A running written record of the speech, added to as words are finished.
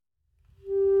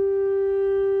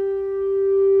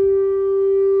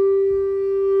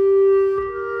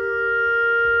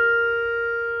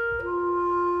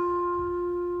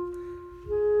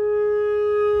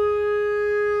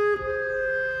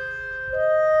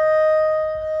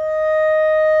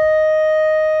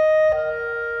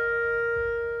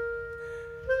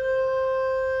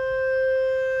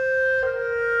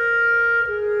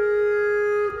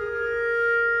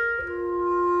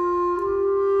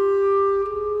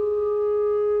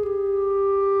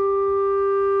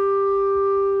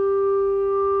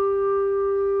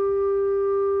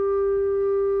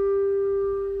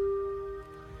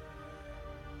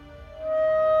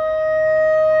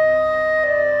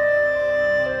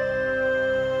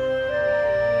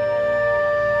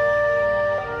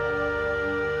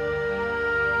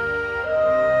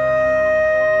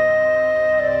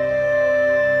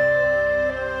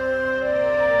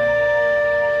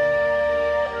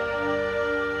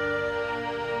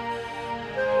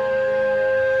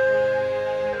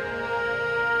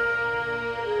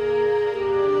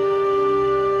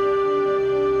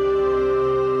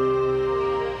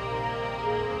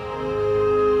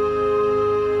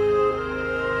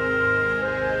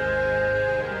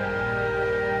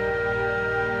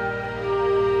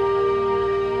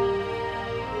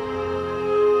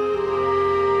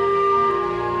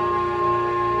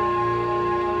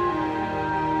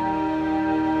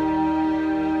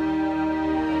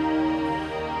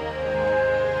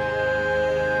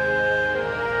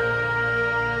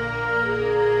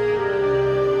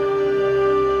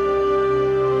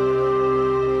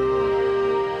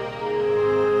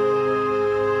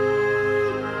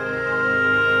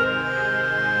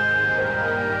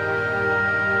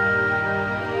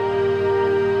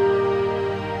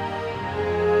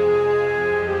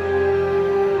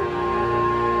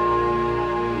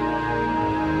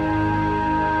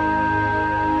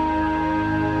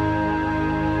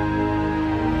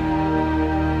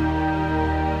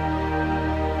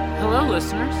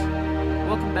listeners.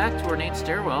 Welcome back to Ornate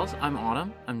Stairwells. I'm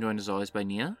Autumn. I'm joined as always by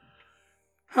Nia.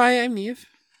 Hi, I'm Neve.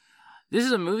 This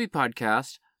is a movie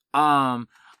podcast. I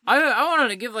wanted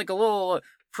to give like a little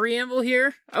preamble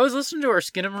here. I was listening to our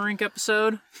Skinamarink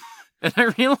episode, and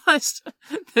I realized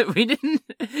that we didn't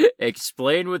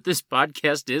explain what this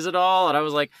podcast is at all. And I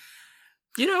was like,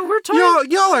 we're talking.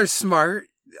 Y'all are smart.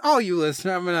 All you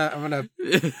listeners, I'm gonna.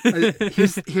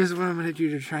 Here's what I'm gonna do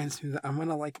to try and smooth it. I'm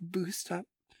gonna like boost up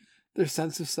their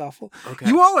sense of self. Okay.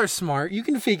 You all are smart. You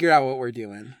can figure out what we're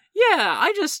doing. Yeah,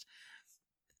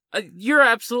 you're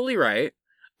absolutely right.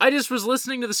 I just was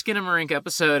listening to the Skinamarink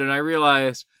episode and I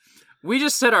realized we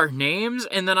just said our names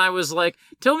and then I was like,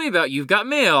 tell me about You've Got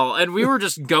Mail. And we were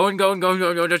just going,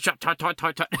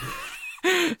 talk.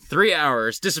 3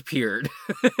 hours, disappeared.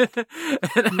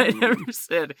 And I never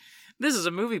said, this is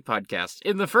a movie podcast.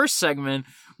 In the first segment,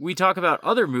 we talk about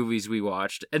other movies we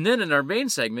watched. And then in our main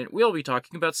segment, we'll be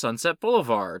talking about Sunset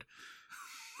Boulevard.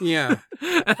 Yeah.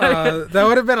 That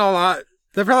would have been a lot.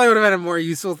 That probably would have been a more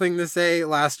useful thing to say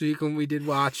last week when we did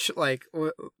watch, like...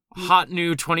 hot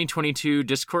new 2022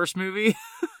 discourse movie.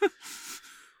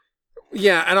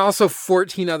 Yeah, and also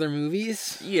 14 other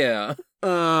movies. Yeah.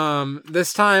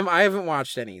 This time, I haven't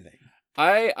watched anything.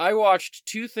 I watched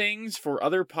 2 things for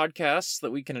other podcasts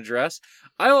that we can address.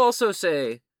 I'll also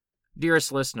say,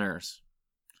 dearest listeners,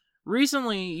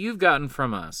 recently you've gotten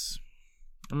from us...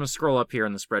 I'm going to scroll up here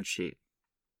in the spreadsheet.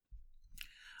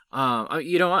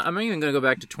 You know what? I'm even going to go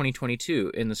back to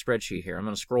 2022 in the spreadsheet here. I'm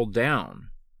going to scroll down.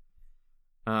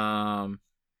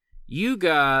 You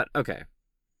got... Okay.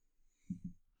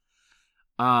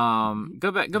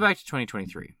 Go back to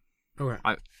 2023.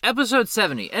 Okay. Episode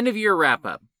 70, end of year wrap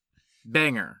up.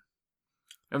 Banger.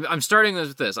 I'm starting this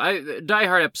with this. Die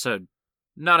Hard episode,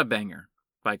 not a banger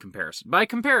by comparison. By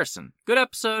comparison, good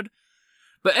episode,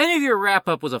 but end of year wrap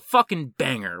up was a fucking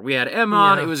banger. We had M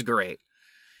on, It was great.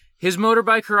 His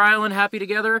Motorbiker Island, Happy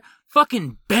Together,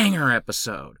 fucking banger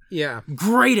episode. Yeah.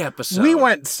 Great episode. We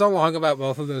went so long about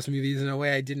both of those movies in a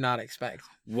way I did not expect.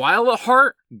 Wild at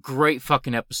Heart, great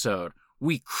fucking episode.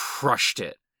 We crushed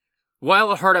it.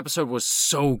 Wild at Heart episode was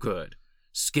so good.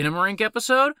 Skinamarink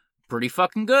episode, pretty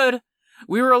fucking good.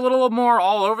 We were a little more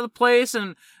all over the place,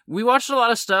 and we watched a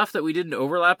lot of stuff that we didn't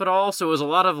overlap at all, so it was a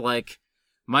lot of, like,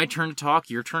 my turn to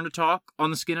talk, your turn to talk on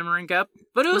the Skinamarink ep,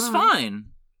 but it was fine.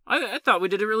 I thought we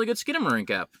did a really good Skinamarink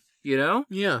ep, you know?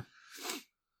 Yeah.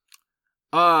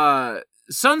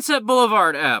 Sunset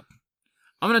Boulevard ep.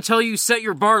 I'm gonna tell you, set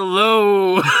your bar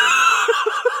low.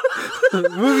 The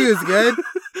movie was good.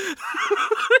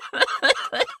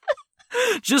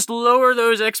 Just lower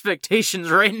those expectations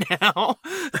right now.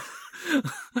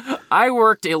 I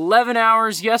worked 11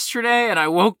 hours yesterday, and I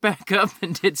woke back up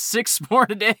and did 6 more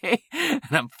today,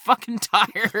 and I'm fucking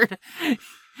tired.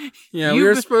 Yeah, we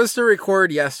were supposed to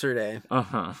record yesterday.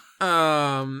 Uh-huh.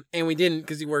 And we didn't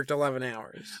because you worked 11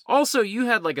 hours. Also, you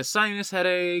had like a sinus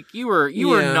headache. You were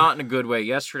not in a good way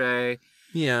yesterday.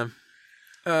 Yeah.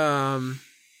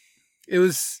 It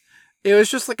was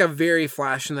just like a very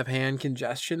flash in the pan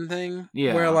congestion thing.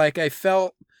 Yeah. Where like I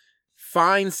felt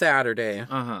fine Saturday.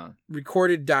 Uh-huh.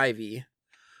 Recorded Divey.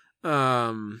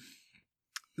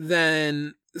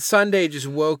 Then Sunday just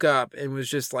woke up and was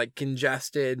just like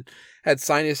congested, had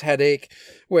sinus headache,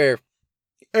 where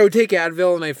I would take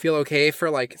Advil and I'd feel okay for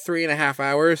like 3.5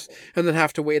 hours and then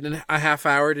have to wait a half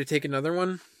hour to take another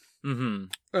one. Mm-hmm.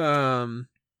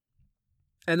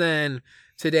 And then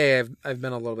today I've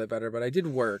been a little bit better, but I did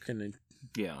work and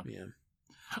yeah. Yeah.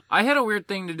 I had a weird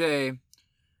thing today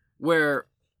where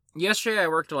yesterday I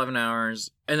worked 11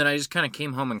 hours and then I just kind of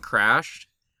came home and crashed.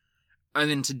 And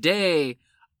then today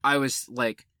I was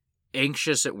like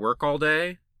anxious at work all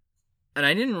day. And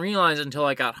I didn't realize until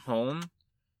I got home,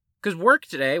 because work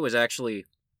today was actually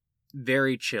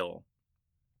very chill.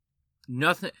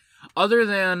 Nothing other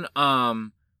than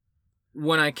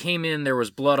when I came in, there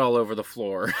was blood all over the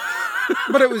floor.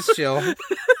 But it was chill.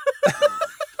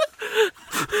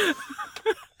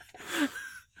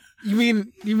 You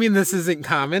mean this isn't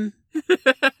common?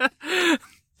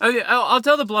 I'll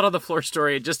tell the blood on the floor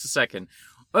story in just a second.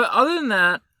 Other than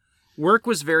that, work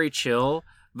was very chill.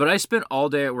 But I spent all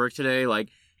day at work today, like,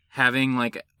 having,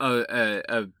 like,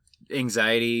 a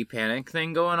anxiety panic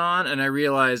thing going on, and I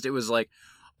realized it was like,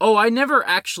 oh, I never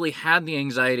actually had the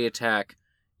anxiety attack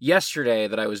yesterday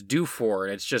that I was due for,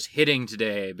 and it's just hitting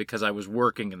today because I was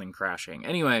working and then crashing.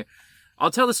 Anyway,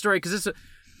 I'll tell the story, because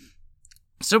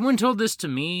someone told this to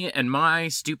me, and my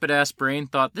stupid-ass brain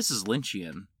thought, this is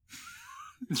Lynchian.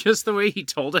 Just the way he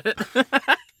told it.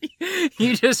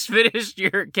 You just finished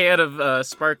your can of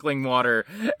sparkling water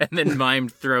and then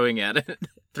mimed throwing at it.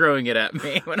 throwing it at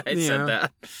me when I said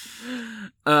that.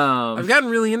 I've gotten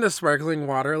really into sparkling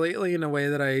water lately in a way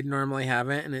that I normally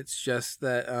haven't, and it's just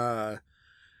that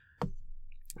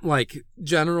like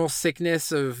general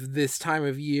sickness of this time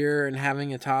of year and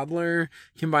having a toddler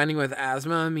combining with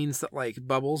asthma means that like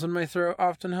bubbles in my throat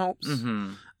often helps.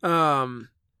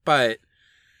 But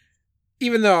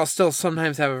even though I'll still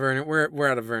sometimes have a Verner, we're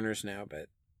out of Vernors now, but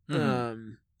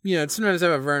sometimes I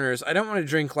have a Vernors. I don't want to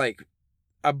drink like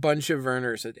a bunch of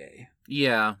Vernors a day.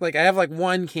 Yeah. Like I have like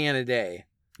 1 can a day.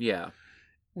 Yeah.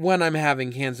 When I'm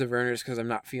having cans of Vernors because I'm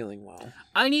not feeling well.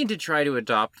 I need to try to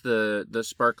adopt the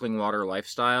sparkling water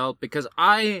lifestyle because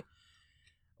a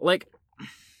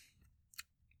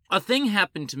thing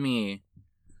happened to me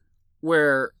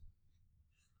where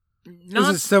this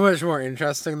is so much more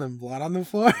interesting than blood on the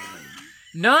floor.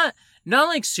 not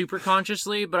like super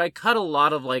consciously, but I cut a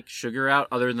lot of like sugar out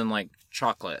other than like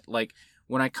chocolate. Like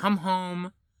when I come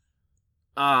home,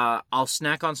 I'll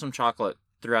snack on some chocolate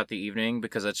throughout the evening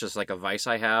because it's just like a vice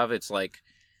I have. It's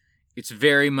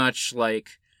very much like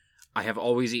I have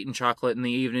always eaten chocolate in the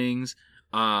evenings.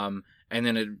 And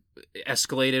then it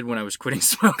escalated when I was quitting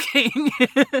smoking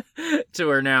to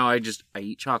where now I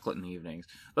eat chocolate in the evenings.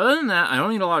 But other than that, I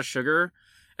don't eat a lot of sugar.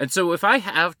 And so if I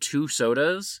have 2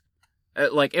 sodas,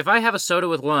 like if I have a soda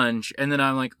with lunch and then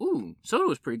I'm like, ooh, soda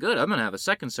was pretty good, I'm going to have a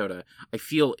second soda, I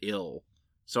feel ill.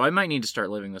 So I might need to start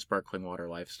living the sparkling water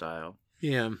lifestyle.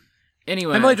 Yeah.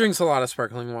 Anyway. Emily drinks a lot of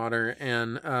sparkling water,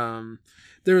 and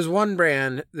there was one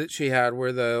brand that she had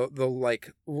where the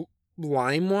like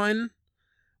lime one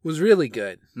was really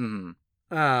good. Mm-hmm.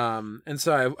 And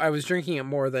so I was drinking it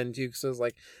more than Duke, so I was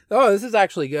like, oh, this is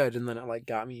actually good. And then it like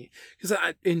got me, because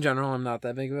in general, I'm not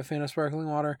that big of a fan of sparkling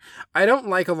water. I don't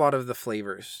like a lot of the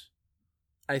flavors,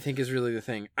 I think is really the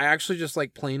thing. I actually just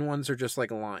like plain ones or just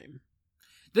like lime.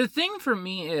 The thing for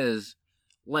me is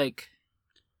like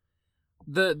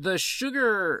the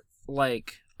sugar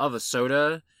like of a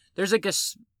soda, there's like a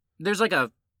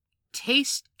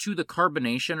taste to the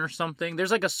carbonation or something.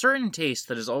 There's like a certain taste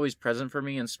that is always present for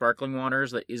me in sparkling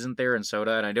waters that isn't there in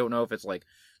soda, and I don't know if it's like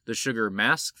the sugar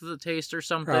masks the taste or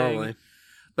something. Probably.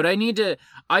 But I need to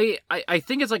I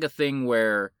think it's like a thing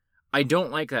where I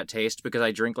don't like that taste because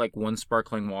I drink like one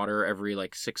sparkling water every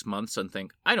like 6 months and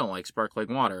think I don't like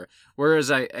sparkling water.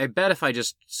 Whereas I bet if I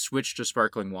just switched to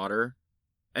sparkling water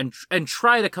and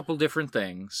tried a couple different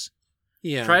things.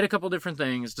 Yeah. Tried a couple different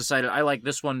things, decided I like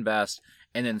this one best,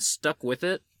 and then stuck with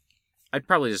it, I'd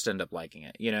probably just end up liking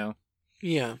it, you know?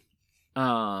 Yeah.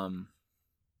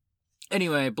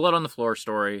 Anyway, blood on the floor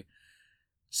story.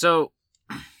 So,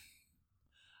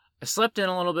 I slept in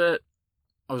a little bit.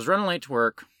 I was running late to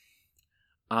work.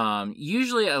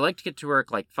 Usually I like to get to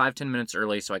work like 5-10 minutes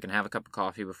early so I can have a cup of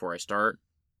coffee before I start.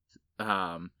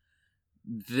 Today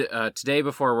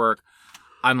before work,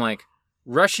 I'm like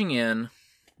rushing in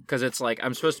because it's like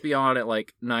I'm supposed to be on at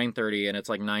like 9:30 and it's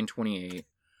like 9:28.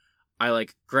 I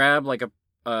like grab like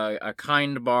a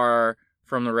Kind bar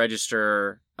from the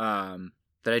register that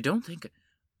I don't think.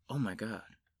 Oh my god,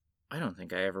 I don't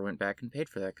think I ever went back and paid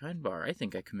for that Kind bar. I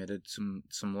think I committed some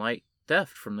light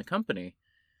theft from the company.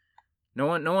 No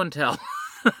one tell.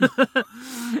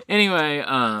 Anyway,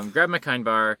 grab my Kind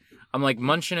bar. I'm like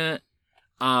munching it.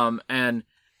 And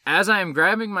as I am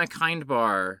grabbing my Kind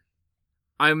bar,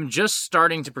 I'm just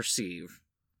starting to perceive.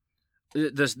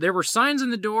 There were signs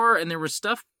in the door, and there was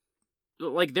stuff,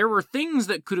 like there were things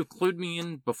that could have clued me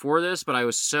in before this, but I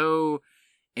was so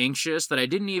anxious that I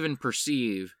didn't even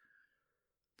perceive.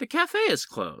 The cafe is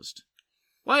closed.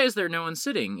 Why is there no one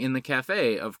sitting in the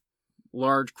cafe of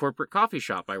large corporate coffee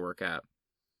shop I work at?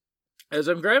 As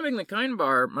I'm grabbing the Kind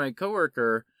bar, my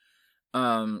coworker,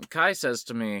 Kai, says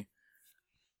to me,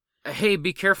 "Hey,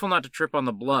 be careful not to trip on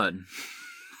the blood."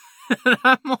 And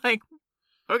I'm like,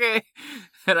 okay.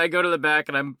 And I go to the back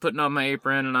and I'm putting on my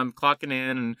apron and I'm clocking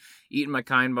in and eating my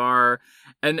Kind bar.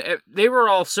 And they were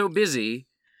all so busy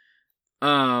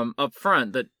up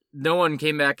front that no one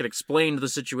came back and explained the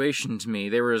situation to me.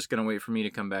 They were just going to wait for me to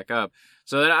come back up.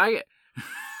 So that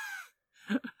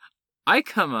I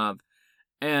come up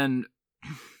and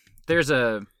there's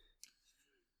a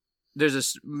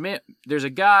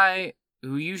guy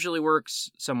who usually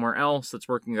works somewhere else that's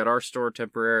working at our store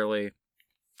temporarily.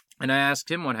 And I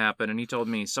asked him what happened, and he told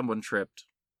me someone tripped.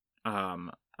 Someone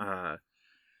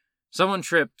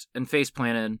tripped and face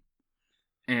planted,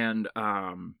 and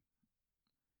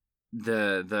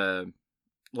the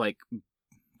like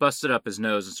busted up his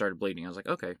nose and started bleeding. I was like,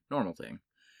 okay, normal thing.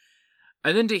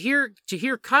 And then to hear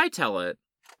Kai tell it,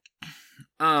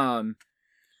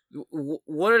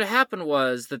 what had happened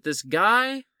was that this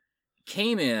guy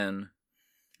came in,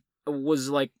 was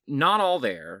like not all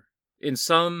there. in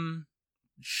some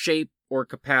shape or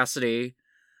capacity.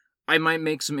 I might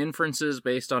make some inferences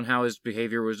based on how his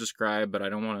behavior was described, but I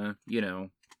don't want to,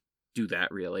 do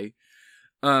that really.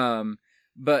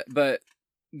 But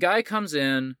guy comes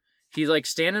in, he's like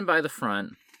standing by the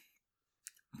front.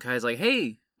 Guy's like,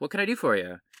 "Hey, what can I do for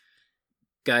you?"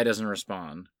 Guy doesn't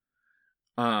respond.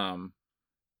 Guy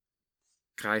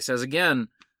says again,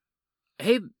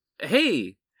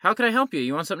 Hey, how can I help you?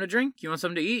 You want something to drink? You want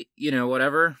something to eat?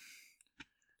 Whatever.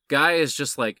 Guy is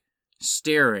just like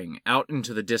staring out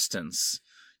into the distance.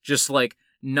 Just like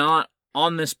not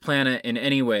on this planet in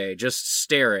any way, just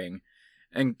staring.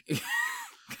 And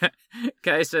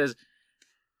guy says,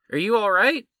 "Are you all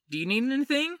right? Do you need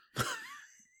anything?"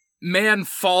 Man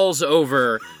falls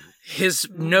over. His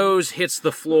nose hits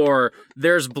the floor.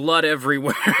 There's blood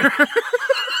everywhere.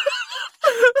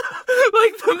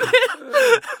 Like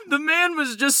the man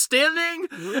was just standing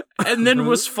and then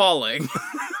was falling.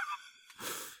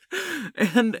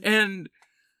 and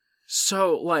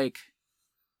so like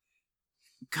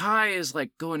guy is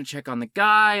like going to check on the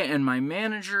guy, and my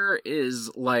manager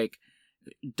is like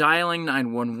dialing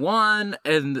 911,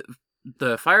 and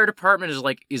the fire department is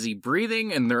like, "Is he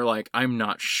breathing?" And they're like, "I'm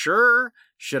not sure.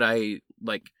 Should I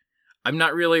I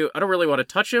don't really want to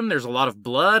touch him. There's a lot of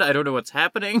blood. I don't know what's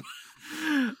happening."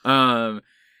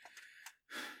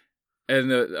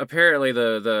 And apparently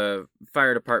the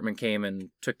fire department came and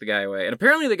took the guy away. And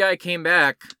apparently the guy came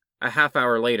back a half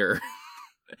hour later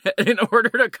and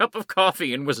ordered a cup of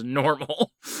coffee and was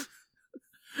normal.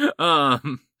 Yeah,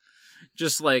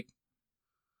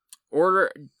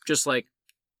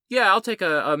 I'll take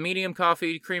a medium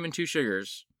coffee, cream, and 2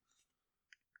 sugars.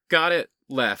 Got it,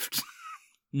 left.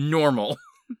 Normal.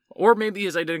 Or maybe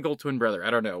his identical twin brother. I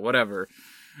don't know, whatever.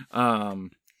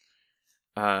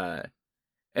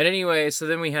 And anyway, so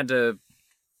then we had to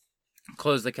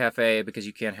close the cafe because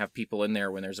you can't have people in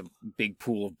there when there's a big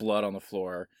pool of blood on the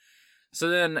floor. So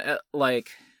then at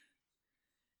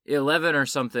 11 or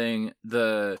something,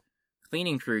 the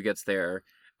cleaning crew gets there,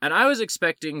 and I was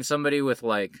expecting somebody with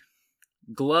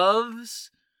gloves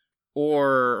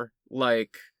or a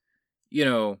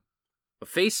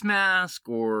face mask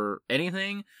or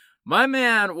anything. My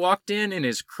man walked in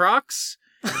his Crocs.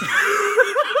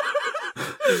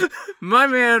 My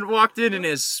man walked in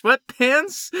his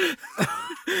sweatpants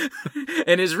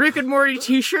and his Rick and Morty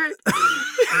t-shirt.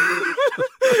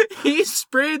 He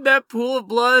sprayed that pool of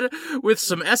blood with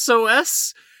some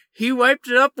SOS. He wiped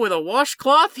it up with a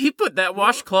washcloth. He put that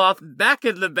washcloth back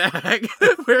in the bag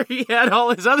where he had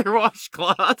all his other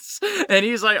washcloths. And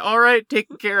he's like, "All right,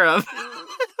 taken care of."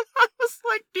 I was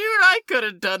like, dude, I could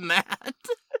have done that.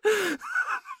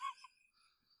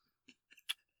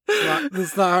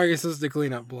 That's not how you're supposed to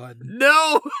clean up blood.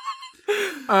 No.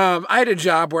 I had a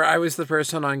job where I was the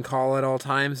person on call at all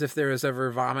times if there was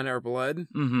ever vomit or blood.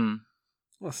 Mm-hmm.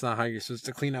 That's not how you're supposed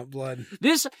to clean up blood.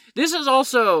 This is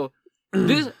also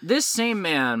this same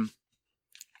man.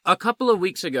 A couple of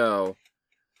weeks ago,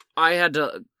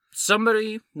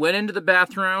 somebody went into the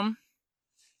bathroom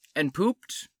and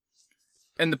pooped,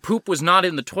 and the poop was not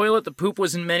in the toilet. The poop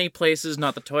was in many places,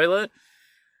 not the toilet.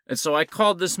 And so I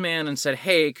called this man and said,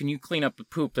 "Hey, can you clean up the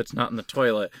poop that's not in the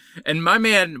toilet?" And my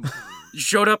man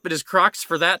showed up in his Crocs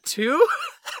for that too.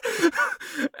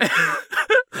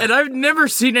 And I've never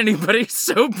seen anybody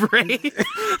so brave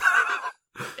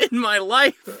in my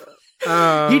life.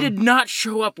 He did not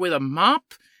show up with a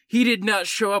mop. He did not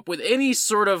show up with any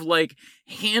sort of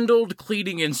handled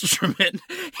cleaning instrument.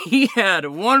 He had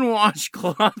one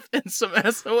washcloth and some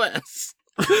SOS.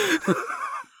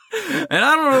 And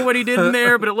I don't know what he did in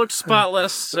there, but it looked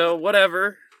spotless, so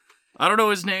whatever. I don't know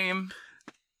his name.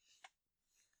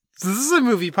 So this is a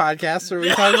movie podcast where we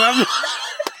talk about...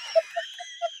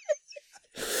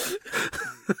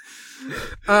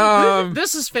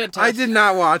 This is fantastic. I did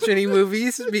not watch any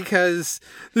movies because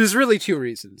there's really 2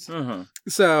 reasons. Uh-huh.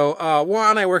 So,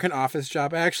 one, I work an office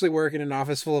job. I actually work in an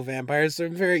office full of vampires, so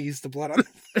I'm very used to blood on...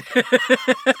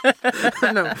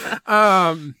 No.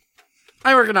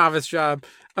 I work an office job.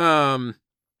 And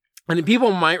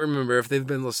people might remember if they've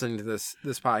been listening to this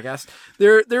podcast.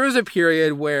 There was a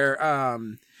period where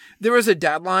there was a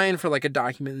deadline for a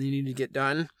document that you need to get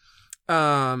done.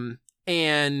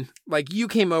 And you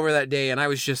came over that day, and I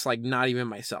was just not even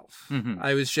myself. Mm-hmm.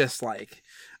 I was just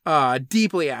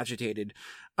deeply agitated.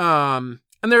 And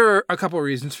there are a couple of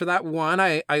reasons for that. One,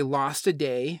 I lost a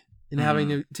day in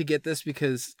having to get this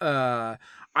because I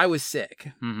was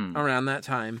sick around that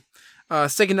time.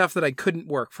 Sick enough that I couldn't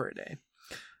work for a day.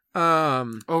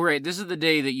 Oh, right. This is the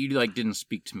day that you didn't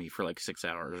speak to me for 6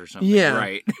 hours or something. Yeah.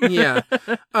 Right. Yeah.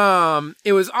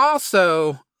 It was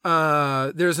also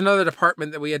there's another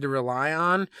department that we had to rely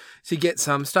on to get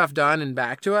some stuff done and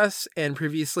back to us. And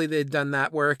previously they'd done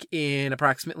that work in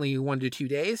approximately 1 to 2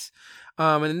 days.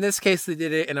 And in this case, they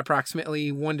did it in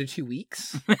approximately 1 to 2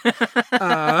 weeks.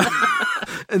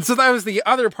 And so that was the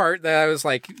other part that I was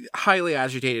like highly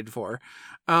agitated for.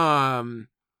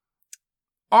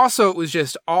 Also, it was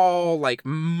just all like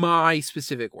my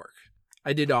specific work.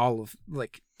 I did all of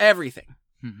like everything.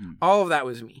 Mm-hmm. All of that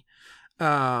was me.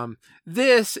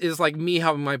 This is like me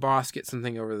helping my boss get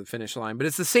something over the finish line, but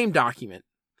it's the same document.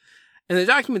 And the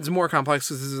document's more complex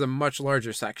because this is a much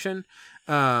larger section.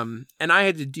 And I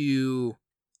had to do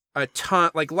a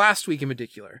ton, like last week in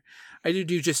particular, I had to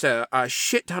do just a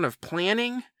shit ton of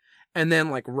planning and then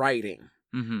like writing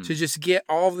Mm-hmm. to just get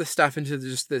all of the stuff into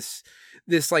just this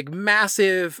like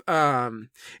massive,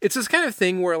 it's this kind of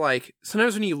thing where like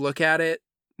sometimes when you look at it,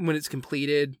 when it's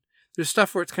completed, there's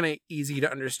stuff where it's kind of easy to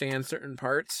understand certain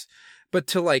parts, but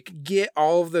to like get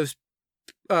all of those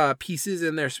pieces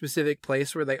in their specific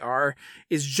place where they are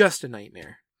is just a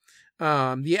nightmare.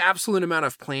 The absolute amount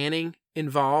of planning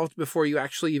involved before you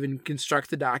actually even construct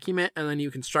the document, and then you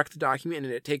construct the document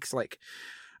and it takes like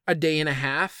a day and a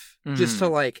half just to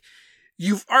like,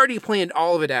 you've already planned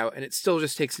all of it out and it still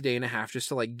just takes a day and a half just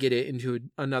to like get it into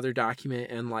another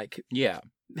document and like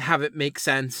have it make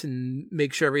sense and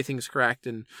make sure everything's correct.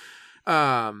 And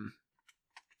so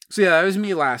yeah, that was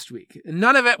me last week. And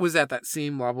none of it was at that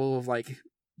same level of like,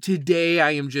 today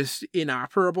I am just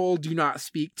inoperable. Do not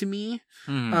speak to me.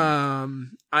 I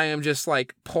am just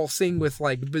like pulsing with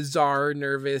like bizarre,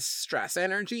 nervous stress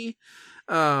energy.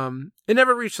 It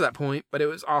never reached that point, but it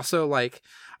was also like,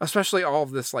 especially all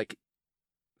of this like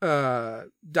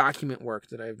document work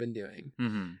that I've been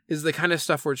doing is the kind of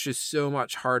stuff where it's just so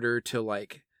much harder to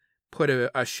like put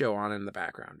a show on in the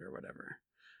background or whatever.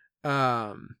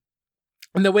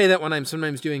 And the way that when I'm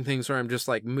sometimes doing things where I'm just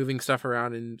like moving stuff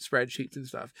around in spreadsheets and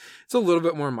stuff, it's a little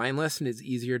bit more mindless and it's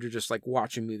easier to just like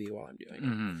watch a movie while I'm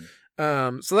doing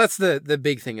it. So that's the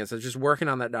big thing is I was just working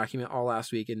on that document all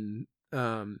last week and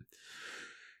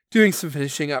doing some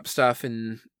finishing up stuff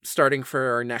and starting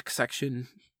for our next section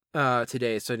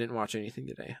today. So I didn't watch anything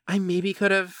today. I maybe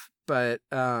could have, but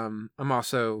I'm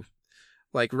also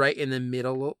like right in the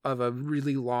middle of a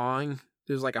really long,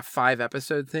 there's like a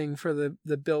 5-episode thing for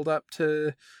the build up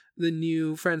to the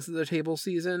new Friends of the Table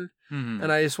season.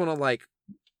 And I just want to like,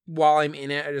 while I'm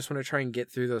in it, I just want to try and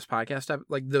get through those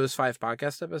those 5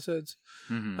 podcast episodes.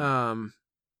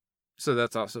 So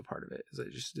that's also part of it is I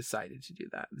just decided to do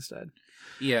that instead.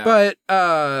 Yeah. But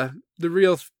the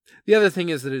other thing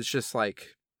is that it's just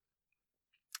like,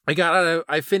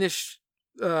 I finished,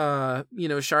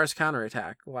 Char's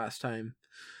Counterattack last time.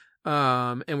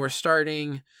 And we're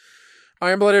starting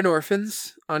Iron-Blooded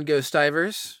Orphans on Ghost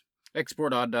Divers.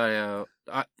 Exportaud.io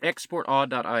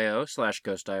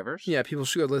 /Ghost Divers. Yeah, people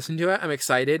should go listen to it. I'm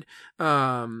excited.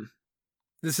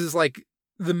 This is like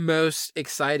the most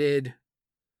excited.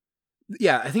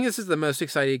 Yeah, I think this is the most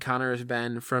excited Connor has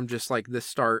been from just like the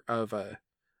start of a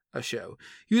show.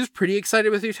 He was pretty excited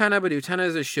with Utena, but Utena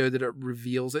is a show that it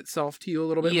reveals itself to you a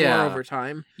little bit more over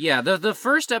time. Yeah, the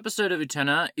first episode of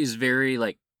Utena is very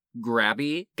like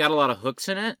grabby, got a lot of hooks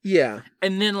in it. Yeah.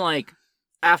 And then like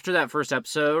after that first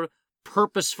episode,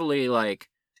 purposefully like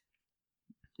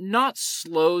not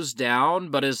slows down,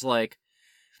 but is like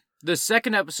the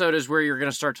second episode is where you're going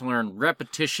to start to learn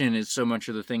repetition is so much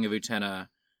of the thing of Utena.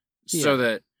 So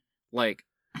that like,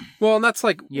 well, and that's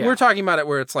like, we're talking about it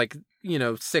where it's like,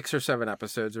 6 or 7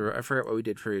 episodes, or I forget what we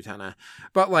did for Utena,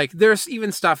 but like there's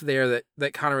even stuff there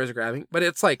that Connor is grabbing, but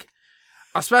it's like,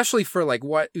 especially for like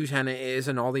what Utena is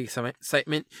and all the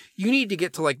excitement, you need to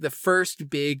get to like the first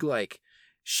big, like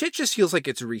shit just feels like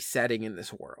it's resetting in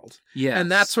this world. Yeah.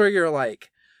 And that's where you're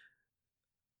like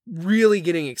really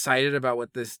getting excited about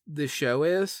what this show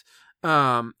is.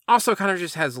 Also kind of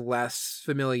just has less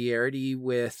familiarity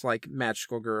with like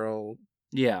magical girl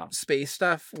space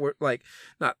stuff, where like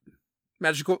not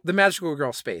the magical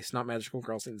girl space, not magical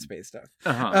girls in space stuff.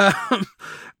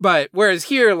 But whereas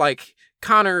here, like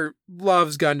Connor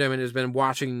loves Gundam and has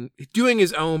been doing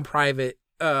his own private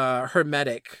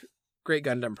hermetic Great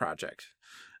Gundam project.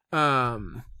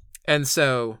 And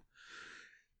so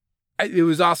it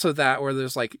was also that where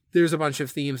there's a bunch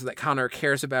of themes that Connor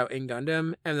cares about in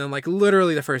Gundam, and then like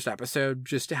literally the first episode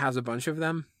just has a bunch of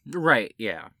them. Right,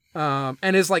 yeah.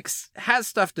 And is like has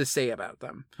stuff to say about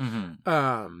them.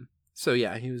 So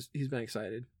yeah, he's been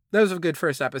excited. That was a good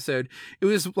first episode. It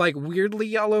was like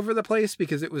weirdly all over the place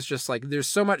because it was just like there's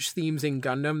so much themes in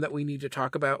Gundam that we need to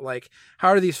talk about. Like how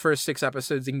are these first 6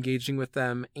 episodes engaging with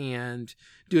them and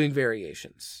doing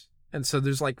variations? And so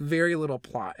there's like very little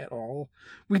plot at all.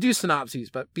 We do synopses,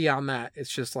 but beyond that, it's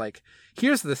just like,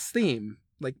 here's this theme,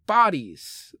 like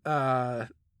bodies, the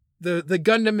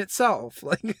Gundam itself,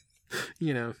 like,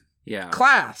 you know,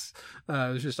 class.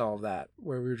 It was just all of that,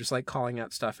 where we were just like calling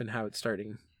out stuff and how it's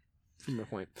starting from a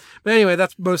point. But anyway,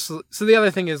 that's mostly. So the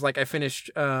other thing is like I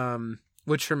finished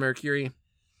Witch from Mercury.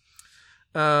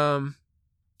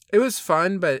 It was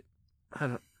fun, but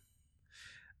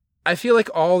I feel like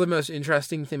all the most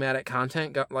interesting thematic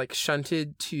content got like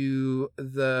shunted to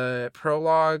the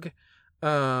prologue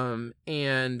and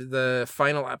the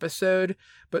final episode,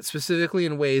 but specifically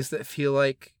in ways that feel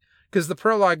like, because the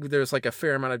prologue, there's like a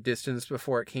fair amount of distance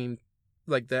before it came,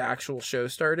 like the actual show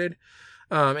started.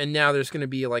 And now there's going to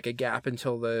be like a gap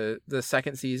until the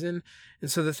second season.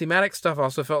 And so the thematic stuff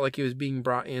also felt like it was being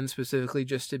brought in specifically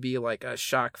just to be like a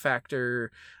shock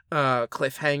factor,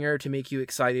 cliffhanger to make you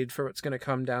excited for what's going to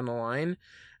come down the line.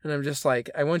 And I'm just like,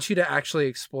 I want you to actually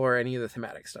explore any of the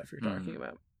thematic stuff you're talking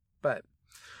about. But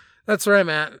that's where I'm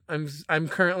at. I'm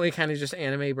currently kind of just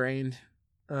anime brained.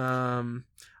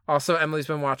 Also, Emily's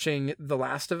been watching The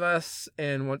Last of Us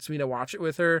and wants me to watch it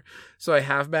with her. So I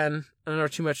have been. I don't know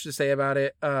too much to say about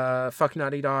it. Fuck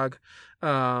Naughty Dog.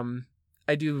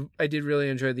 I did really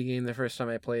enjoy the game the first time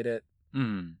I played it.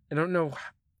 I don't know.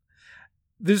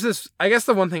 There's this, I guess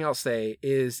the one thing I'll say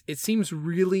is it seems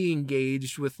really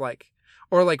engaged with like,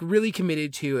 or like really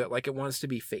committed to it. Like it wants to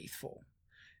be faithful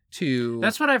to.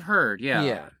 That's what I've heard. Yeah.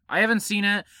 Yeah. I haven't seen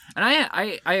it. And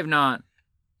I have not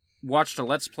watched a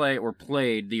Let's Play or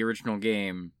played the original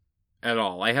game at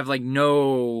all. I have like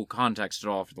no context at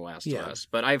all for The Last of Us,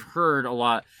 but I've heard a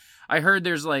lot. I heard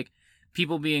there's like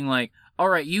people being like, all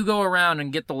right, you go around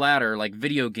and get the ladder, like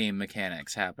video game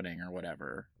mechanics happening or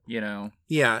whatever, you know?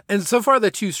 Yeah. And so far the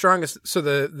two strongest, so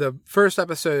the first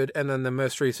episode and then the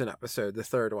most recent episode, the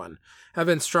third one, have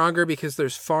been stronger because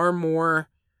there's far more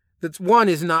that's one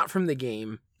is not from the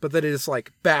game, but that is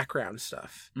like background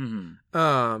stuff.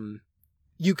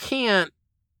 You can't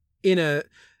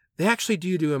they actually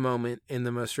do a moment in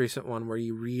the most recent one where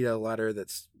you read a letter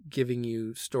that's giving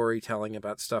you storytelling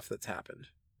about stuff that's happened.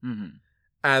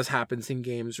 As happens in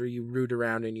games where you root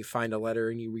around and you find a letter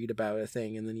and you read about a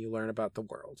thing and then you learn about the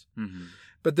world.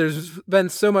 But there's been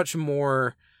so much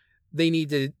more. They need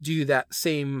to do that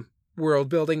same world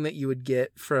building that you would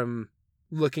get from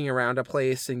looking around a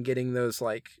place and getting those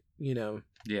like, you know,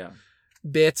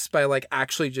 bits by like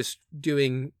actually just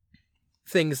doing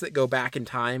things that go back in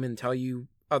time and tell you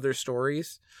other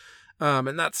stories.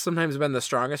 And that's sometimes been the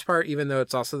strongest part, even though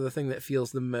it's also the thing that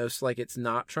feels the most like it's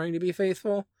not trying to be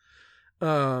faithful.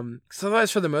 So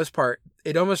otherwise, for the most part,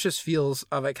 it almost just feels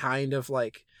of a kind of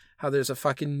like how there's a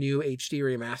fucking new HD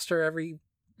remaster every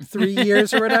 3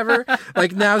 years or whatever.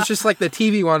 Like now it's just like the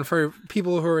TV one for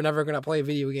people who are never going to play a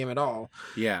video game at all.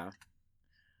 Yeah.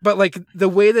 But like the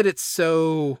way that it's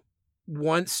so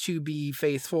wants to be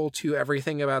faithful to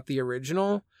everything about the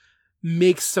original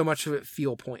makes so much of it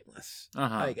feel pointless,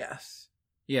 I guess.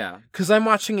 Yeah. Because I'm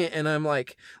watching it and I'm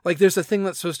like there's a thing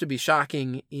that's supposed to be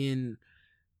shocking in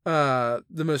the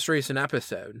most recent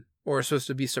episode, or supposed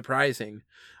to be surprising.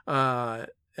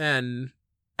 And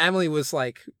Emily was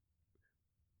like,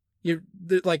 "You're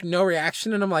like no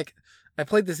reaction," and I'm like, I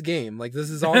played this game. Like this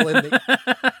is all in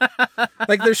the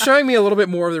like they're showing me a little bit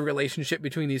more of the relationship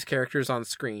between these characters on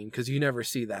screen because you never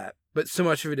see that, but so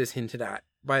much of it is hinted at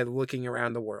by looking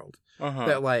around the world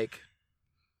that like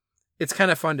it's kind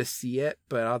of fun to see it,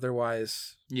 but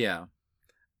otherwise,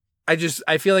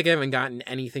 I feel like I haven't gotten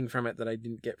anything from it that I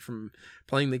didn't get from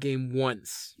playing the game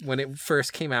once when it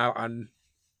first came out on.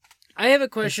 I have a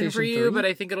question for you, but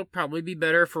I think it'll probably be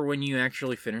better for when you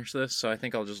actually finish this, so I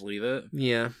think I'll just leave it.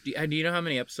 Yeah. Do you know how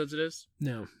many episodes it is?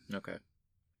 No. Okay.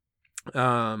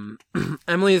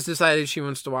 Emily has decided she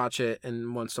wants to watch it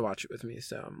and wants to watch it with me,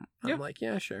 so I'm like,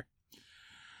 yeah, sure.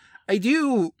 I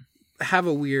do have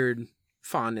a weird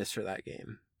fondness for that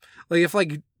game. Like if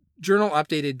like Journal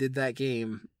Updated did that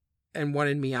game and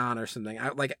wanted me on or something, I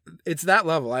like it's that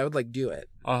level. I would like do it.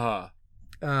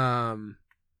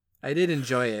 I did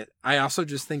enjoy it. I also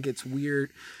just think it's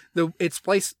weird. Its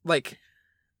place, like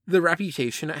the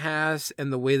reputation it has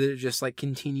and the way that it just like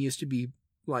continues to be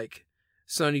like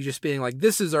Sony just being like,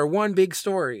 this is our one big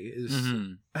story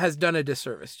has done a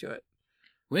disservice to it.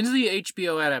 When's the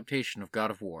HBO adaptation of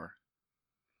God of War?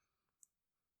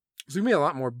 There's going to be a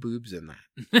lot more boobs in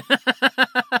that.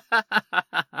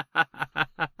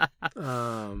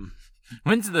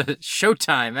 When's the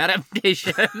Showtime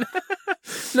adaptation?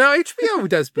 No, HBO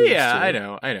does boobs too. I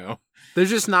know. They're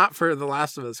just not for The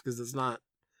Last of Us because it's not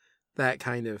that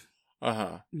kind of,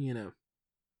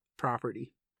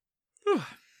 property.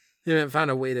 They haven't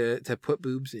found a way to put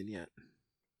boobs in yet.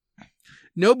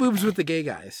 No boobs with the gay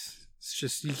guys. It's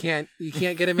just you can't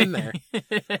get them in there.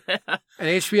 And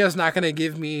HBO's not going to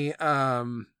give me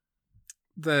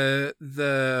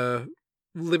the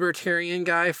libertarian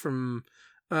guy from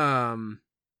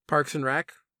Parks and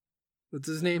Rec. What's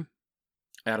his name?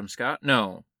 Adam Scott?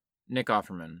 No, Nick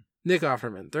Offerman. Nick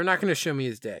Offerman. They're not going to show me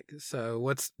his dick. So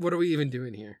what are we even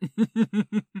doing here?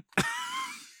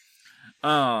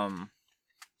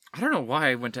 I don't know why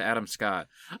I went to Adam Scott.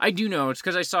 I do know it's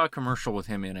because I saw a commercial with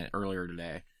him in it earlier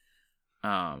today.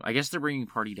 I guess they're bringing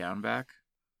Party Down back.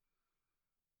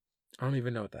 I don't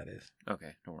even know what that is.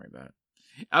 Okay, don't worry about it.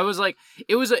 I was like,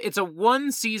 it's a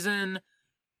 1 season,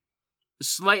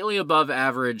 slightly above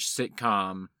average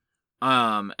sitcom.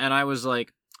 And I was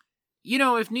like,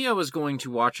 if Nia was going to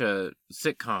watch a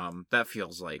sitcom, that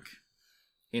feels like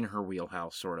in her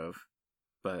wheelhouse, sort of.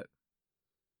 But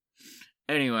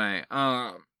anyway,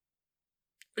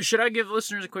 should I give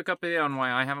listeners a quick update on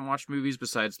why I haven't watched movies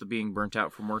besides the being burnt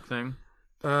out from work thing?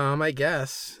 I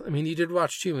guess. I mean, you did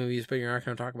watch 2 movies, but you're not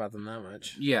going to talk about them that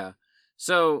much. Yeah.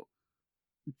 So,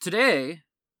 today,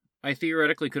 I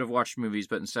theoretically could have watched movies,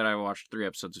 but instead I watched 3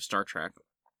 episodes of Star Trek.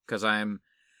 Because I am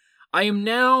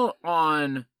now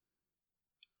on...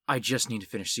 I just need to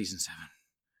finish Season 7.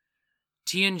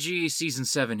 TNG Season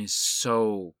 7 is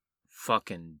so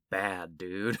fucking bad,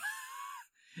 dude.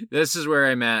 This is where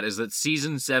I'm at, is that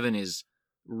Season 7 is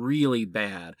really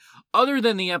bad. Other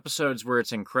than the episodes where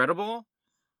it's incredible...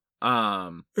 I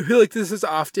feel like this is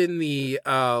often the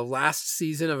last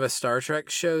season of a Star Trek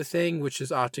show thing, which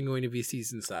is often going to be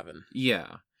Season 7.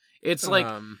 Yeah. It's like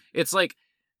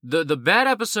the bad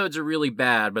episodes are really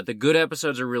bad, but the good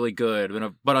episodes are really good.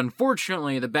 But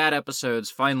unfortunately, the bad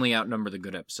episodes finally outnumber the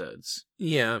good episodes.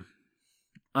 Yeah.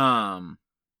 And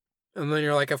then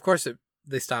you're like, of course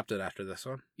they stopped it after this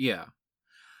one. Yeah.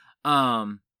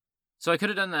 So I could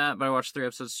have done that, but I watched 3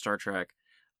 episodes of Star Trek.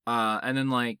 And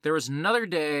then, there was another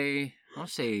day, I want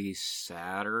to say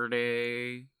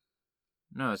Saturday.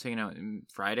 No, it's hanging out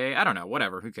Friday. I don't know,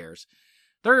 whatever, who cares.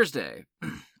 Thursday,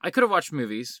 I could have watched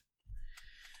movies.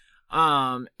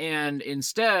 And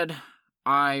instead,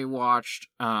 I watched,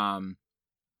 the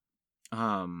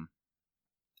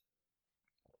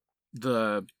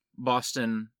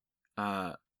Boston,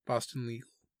 Boston Legal.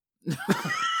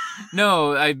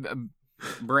 No,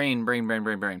 brain.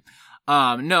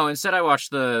 No, instead I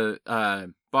watched the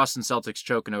Boston Celtics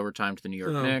choke in overtime to the New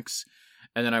York Knicks,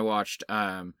 and then I watched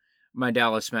my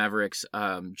Dallas Mavericks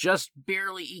just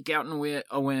barely eke out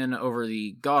a win over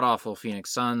the god-awful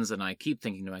Phoenix Suns, and I keep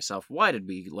thinking to myself, why did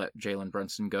we let Jalen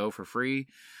Brunson go for free?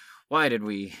 Why did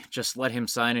we just let him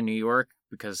sign in New York?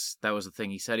 Because that was the thing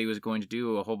he said he was going to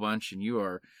do a whole bunch, and you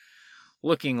are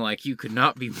looking like you could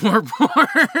not be more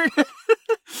bored.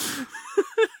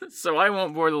 So I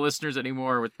won't bore the listeners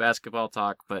anymore with basketball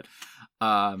talk, but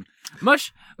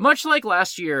much like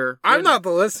last year... I'm not the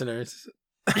listeners.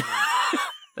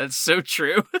 That's so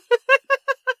true.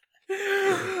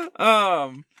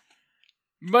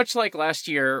 Much like last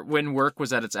year, when work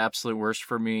was at its absolute worst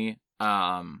for me,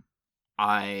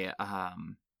 I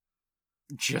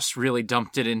just really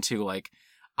dumped it into,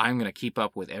 I'm going to keep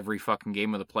up with every fucking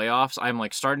game of the playoffs. I'm,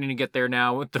 starting to get there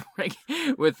now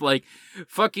with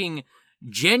fucking...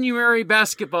 January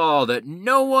basketball that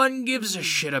no one gives a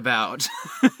shit about.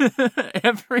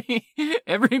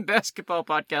 Every basketball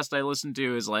podcast I listen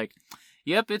to is like,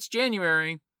 yep, it's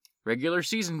January. Regular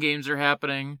season games are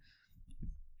happening.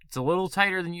 It's a little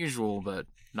tighter than usual, but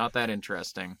not that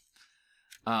interesting.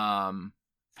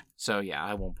 So yeah,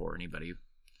 I won't bore anybody.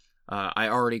 I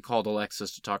already called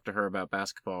Alexis to talk to her about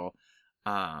basketball.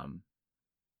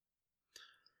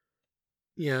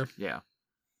 Yeah. Yeah.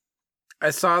 I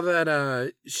saw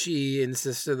that she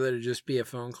insisted that it just be a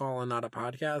phone call and not a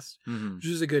podcast, which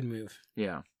is a good move.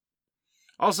 Yeah.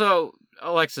 Also,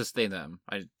 Alexis, they, them.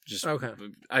 I just... Okay.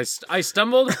 I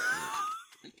stumbled...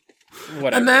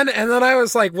 Whatever. And then I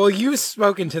was like, well, you've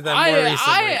spoken to them more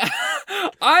recently.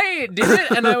 I did it,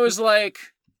 and I was like,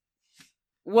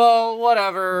 well,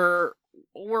 whatever.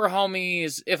 We're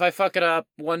homies. If I fuck it up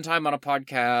one time on a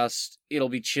podcast, it'll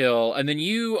be chill. And then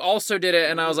you also did it,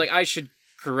 and I was like, I should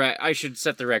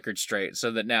set the record straight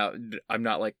so that now I'm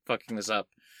not fucking this up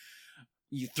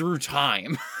through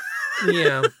time.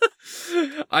 Yeah.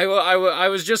 I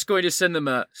was just going to send them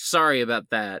a sorry about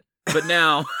that, but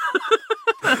now.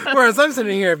 Whereas I'm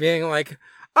sitting here being like,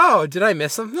 oh, did I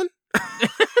miss something?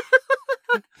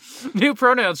 New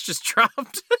pronouns just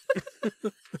dropped.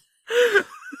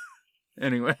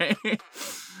 Anyway.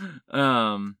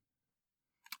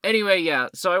 Anyway, yeah.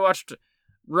 So I watched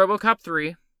RoboCop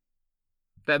 3.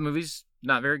 That movie's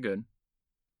not very good.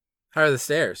 How are the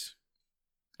stairs?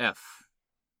 F.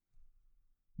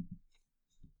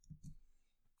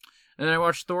 And then I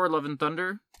watched Thor: Love and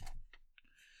Thunder.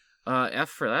 F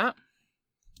for that.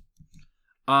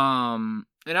 And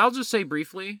I'll just say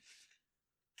briefly,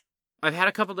 I've had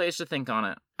a couple days to think on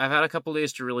it. I've had a couple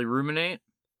days to really ruminate,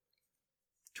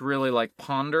 to really like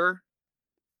ponder.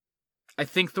 I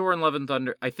think Thor: Love and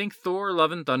Thunder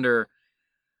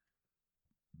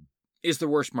is the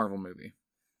worst Marvel movie.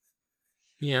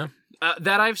 Yeah.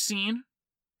 That I've seen.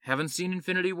 Haven't seen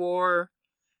Infinity War.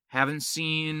 Haven't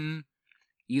seen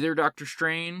either Doctor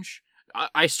Strange.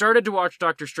 I started to watch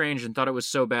Doctor Strange and thought it was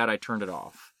so bad I turned it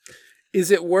off. Is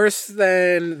it worse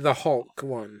than the Hulk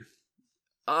one?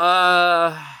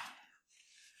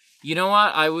 You know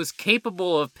what? I was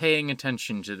capable of paying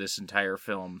attention to this entire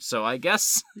film, so I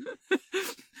guess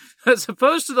as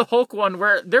opposed to the Hulk one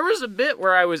where there was a bit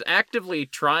where I was actively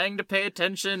trying to pay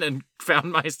attention and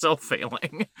found myself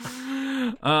failing.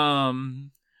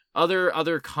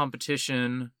 Other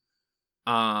competition.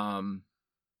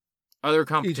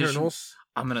 Eternals.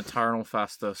 I'm gonna Eternal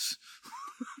Fastos.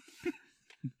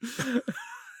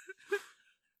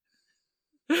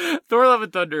 Thor: Love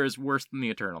and Thunder is worse than the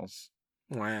Eternals.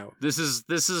 Wow. This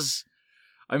is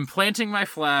I'm planting my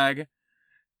flag.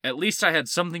 At least I had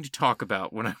something to talk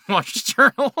about when I watched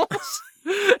Eternals.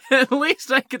 At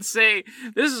least I could say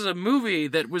this is a movie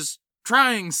that was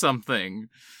trying something.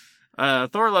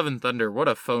 Thor: Love and Thunder, what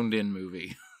a phoned in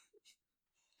movie.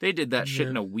 They did that shit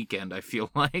in a weekend, I feel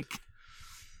like.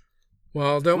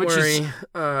 Well, don't worry.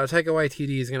 Taika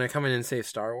Waititi is going to come in and save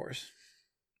Star Wars.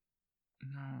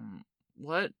 No.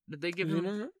 What? Did they give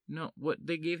him... No. What?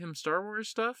 They gave him Star Wars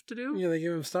stuff to do? Yeah, they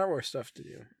gave him Star Wars stuff to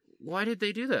do. Why did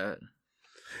they do that?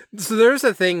 So there's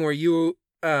a thing where you...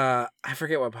 I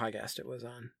forget what podcast it was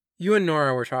on. You and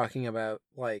Nora were talking about,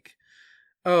 like...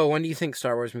 Oh, when do you think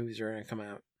Star Wars movies are going to come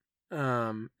out?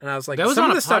 And I was like, some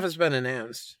of the stuff has been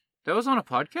announced. That was on a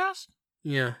podcast?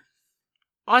 Yeah.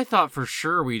 I thought for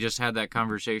sure we just had that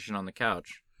conversation on the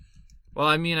couch. Well,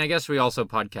 I mean, I guess we also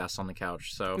podcast on the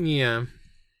couch, so... Yeah.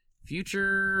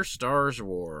 Future Stars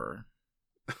War.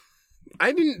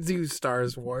 I didn't do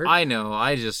Stars War. I know,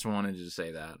 I just wanted to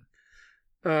say that.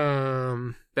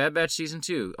 Bad Batch Season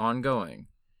 2, ongoing.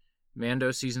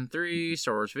 Mando Season 3,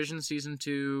 Star Wars Vision Season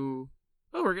 2...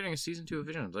 Oh, we're getting a Season 2 of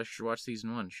Visions. I should watch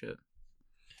Season 1, shit.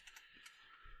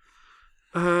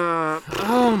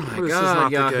 Oh my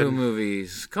god, Yahoo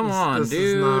movies. Come on, this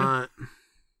dude. Is not...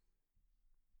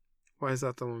 Why is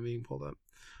that the one being pulled up?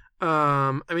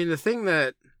 I mean, the thing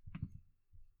that...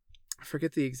 I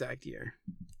forget the exact year.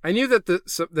 I knew that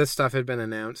this stuff had been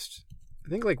announced. I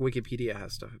think, like, Wikipedia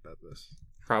has stuff about this.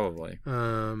 Probably.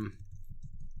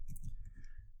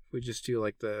 We just do,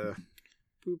 like, the...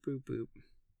 Boop, boop,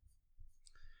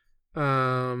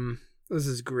 boop. This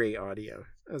is great audio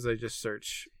as I just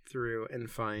search through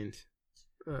and find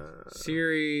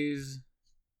series.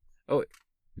 Oh, wait.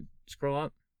 Scroll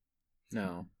up.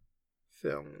 No.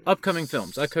 Films. Upcoming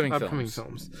films.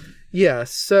 Yeah.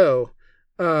 So.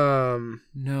 No.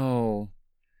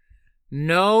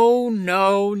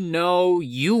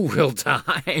 You will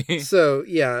die. So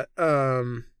yeah.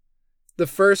 The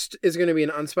first is going to be an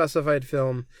unspecified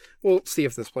film. We'll see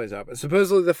if this plays out. But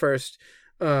supposedly the first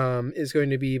is going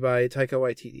to be by Taika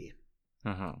Waititi.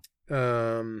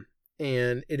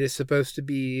 And it is supposed to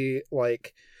be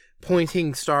like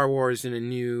pointing Star Wars in a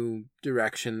new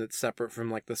direction that's separate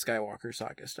from like the Skywalker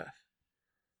saga stuff.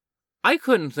 I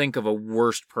couldn't think of a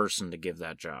worse person to give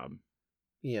that job.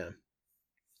 Yeah.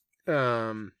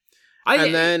 You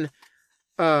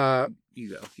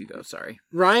go. Sorry.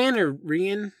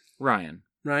 Ryan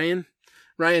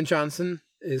Johnson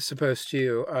is supposed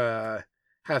to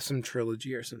have some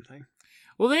trilogy or something.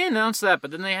 Well, they announced that, but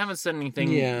then they haven't said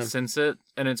anything since it,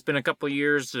 and it's been a couple of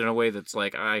years in a way that's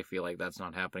like, I feel like that's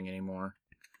not happening anymore.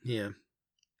 Yeah.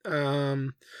 Yeah,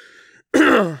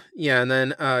 and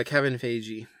then Kevin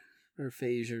Feige, or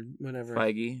whatever.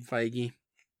 Feige.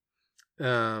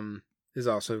 Is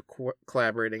also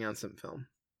collaborating on some film.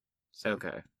 So.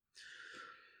 Okay.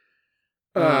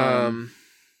 But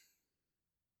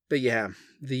yeah,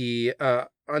 the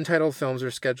untitled films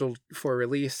are scheduled for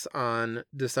release on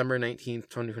December 19th,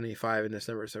 2025 and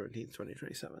December 17th,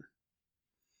 2027.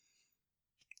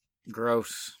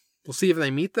 Gross. We'll see if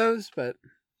they meet those, but...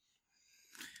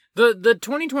 The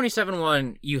 2027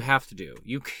 one, you have to do.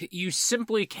 You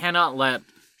simply cannot let...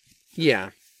 Yeah.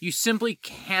 You simply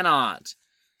cannot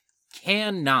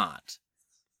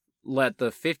let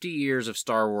the 50 years of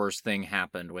Star Wars thing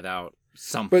happen without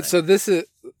something. But so this is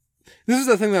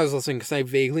the thing that I was listening, because I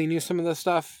vaguely knew some of this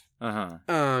stuff. Uh-huh.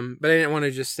 But I didn't want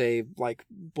to just say like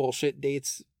bullshit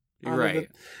dates Right.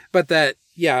 But that,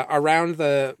 yeah, around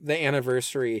the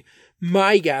anniversary,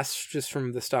 my guess, just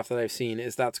from the stuff that I've seen,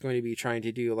 is that's going to be trying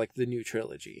to do like the new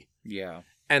trilogy. Yeah.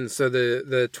 And so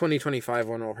the 2025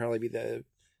 one will probably be the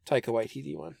Taika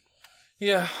Waititi one.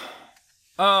 Yeah.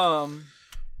 God.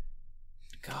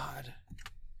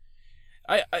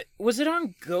 I was it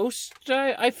on Ghost?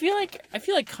 I feel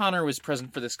like Connor was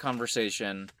present for this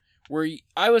conversation where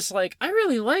I was like, I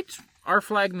really liked Our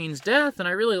Flag Means Death, and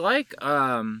I really like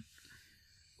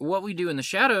What We Do in the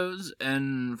Shadows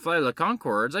and Flight of the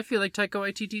Conchords. I feel like Taika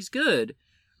Waititi's good,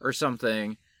 or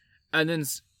something. And then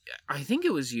I think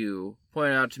it was you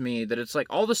pointed out to me that it's like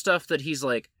all the stuff that he's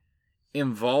like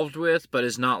involved with, but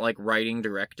is not like writing,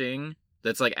 directing.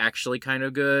 That's like actually kind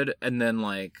of good, and then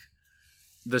like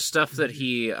the stuff that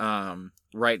he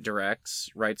writes directs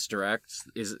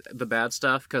is the bad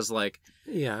stuff, because like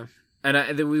yeah.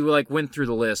 And we like went through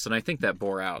the list, and I think that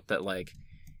bore out that like,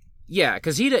 yeah,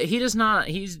 because he does not,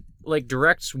 he's like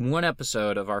directs one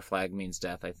episode of Our Flag Means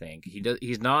Death. I think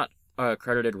he's not a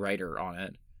credited writer on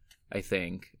it. I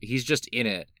think he's just in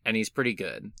it, and he's pretty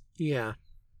good. Yeah.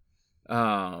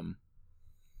 And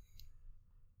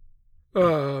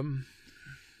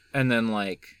then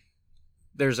like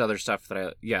there's other stuff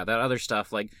that that other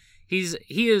stuff, like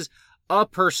he is a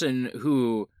person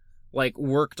who like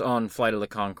worked on Flight of the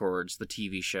Conchords, the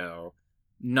TV show,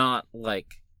 not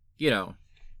like, he's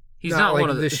not like one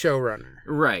of the showrunner.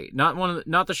 Right. Not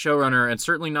the showrunner, and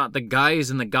certainly not the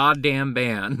guys in the goddamn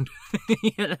band.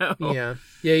 Yeah. Yeah,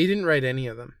 he didn't write any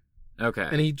of them. Okay.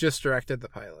 And he just directed the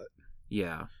pilot.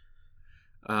 Yeah.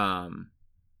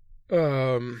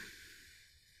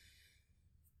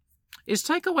 Is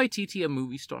Taika Waititi a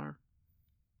movie star?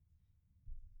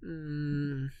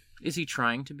 Is he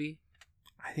trying to be?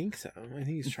 I think so. I think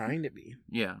he's trying to be.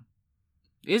 Yeah.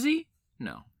 Is he?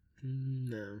 No.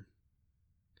 No.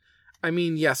 I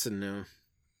mean, yes and no.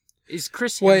 Is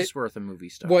Chris Hemsworth a movie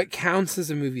star? What counts as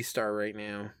a movie star right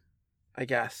now, I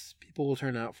guess. People will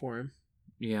turn out for him.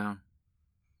 Yeah.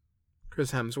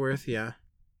 Chris Hemsworth, yeah.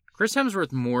 Chris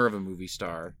Hemsworth more of a movie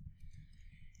star.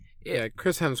 Yeah,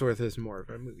 Chris Hemsworth is more of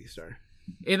a movie star.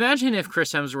 Imagine if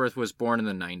Chris Hemsworth was born in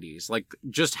the 90s. Like,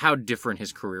 just how different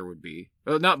his career would be.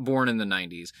 Well, not born in the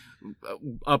 90s.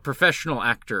 A professional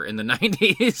actor in the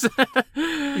 90s.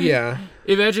 Yeah.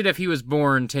 Imagine if he was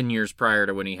born 10 years prior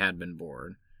to when he had been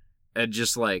born. And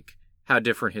just, like, how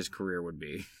different his career would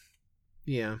be.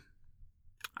 Yeah.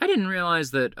 I didn't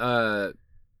realize that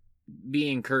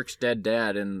being Kirk's dead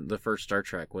dad in the first Star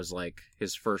Trek was, like,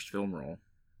 his first film role.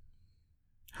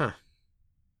 Huh.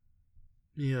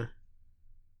 Yeah.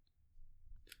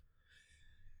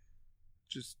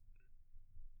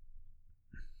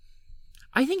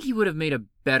 I think he would have made a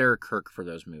better Kirk for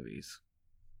those movies.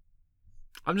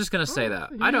 I'm just gonna say that.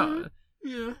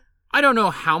 Yeah. I don't know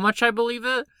how much I believe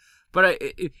it, but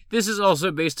this is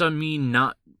also based on me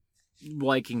not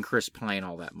liking Chris Pine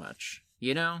all that much.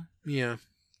 Yeah.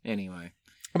 Anyway,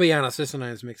 I'll be honest. This one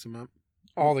I just mix them up.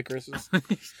 All the Chris's.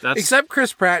 Except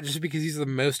Chris Pratt, just because he's the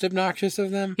most obnoxious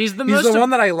of them. He's the one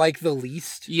that I like the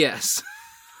least. Yes.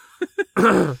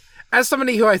 As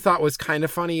somebody who I thought was kind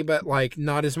of funny, but like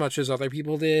not as much as other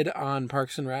people did on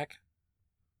Parks and Rec.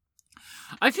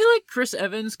 I feel like Chris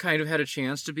Evans kind of had a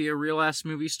chance to be a real-ass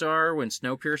movie star when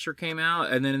Snowpiercer came out,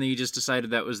 and then he just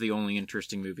decided that was the only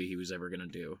interesting movie he was ever going to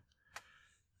do.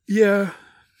 Yeah.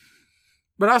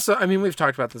 But also, I mean, we've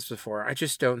talked about this before. I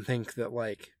just don't think that,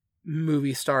 like,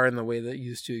 movie star in the way that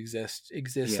used to exists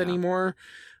anymore.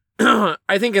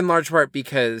 I think in large part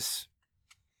because,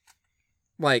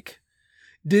 like,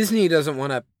 Disney doesn't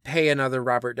want to pay another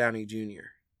Robert Downey Jr.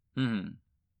 Mm-hmm.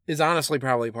 Is honestly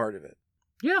probably part of it.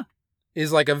 Yeah.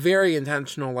 Is like a very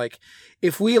intentional, like,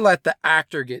 if we let the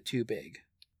actor get too big.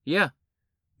 Yeah.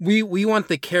 We want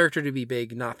the character to be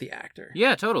big, not the actor.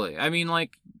 Yeah, totally. I mean,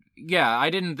 like, yeah, I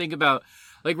didn't think about,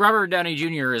 like, Robert Downey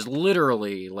Jr. is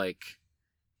literally, like,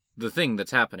 the thing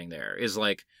that's happening there. Is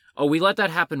like, oh, we let that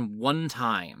happen one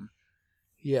time.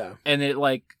 Yeah. And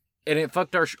it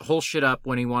fucked our whole shit up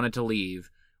when he wanted to leave.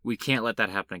 We can't let that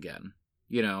happen again.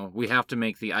 We have to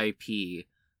make the IP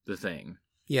the thing.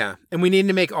 Yeah, and we need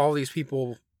to make all these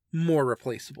people more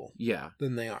replaceable. Yeah.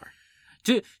 Than they are.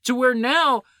 To where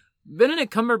now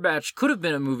Benedict Cumberbatch could have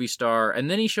been a movie star,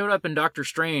 and then he showed up in Doctor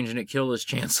Strange, and it killed his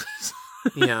chances.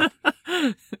 Yeah.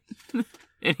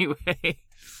 Anyway,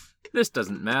 this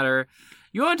doesn't matter.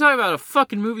 You want to talk about a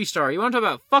fucking movie star? You want to talk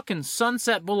about fucking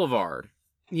Sunset Boulevard?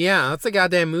 Yeah, that's a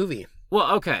goddamn movie.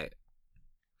 Well, okay.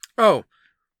 Oh,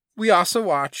 we also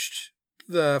watched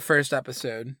the first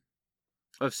episode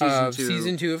of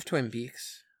season 2 of Twin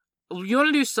Peaks. You want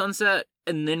to do Sunset,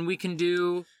 and then we can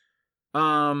do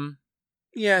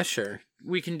Yeah, sure.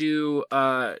 We can do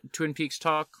Twin Peaks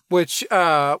talk. Which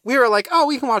we were like, oh,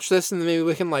 we can watch this, and then maybe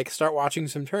we can like start watching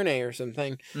some Turn A or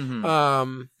something.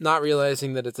 Mm-hmm. Not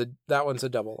realizing that that one's a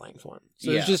double length one,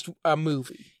 so it's just a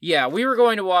movie. Yeah, we were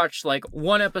going to watch like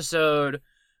one episode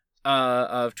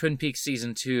of Twin Peaks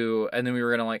season 2, and then we were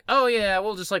gonna like, oh yeah,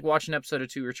 we'll just like watch an episode of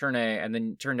 2 or Turn A, and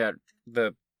then it turned out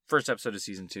the first episode of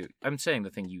season 2. I'm saying the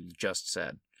thing you just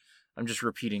said. I'm just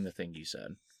repeating the thing you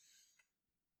said.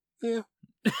 Yeah.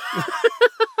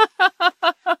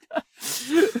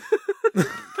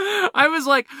 I was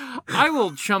like, I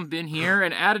will jump in here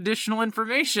and add additional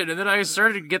information, and then I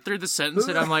started to get through the sentence,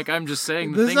 and I'm like, I'm just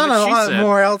saying the thing that she said. There's not a lot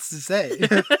more else to say.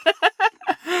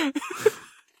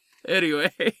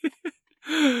 Anyway,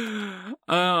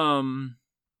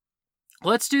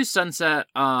 let's do Sunset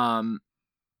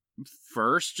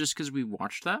first, just because we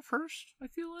watched that first. I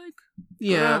feel like,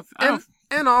 yeah,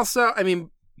 and also, I mean,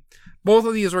 both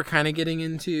of these were kind of getting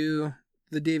into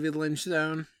the David Lynch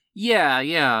zone.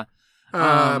 Yeah.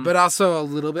 But also a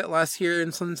little bit less here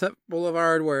in Sunset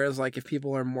Boulevard, whereas like if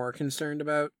people are more concerned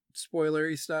about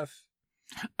spoilery stuff.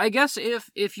 I guess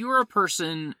if you were a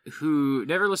person who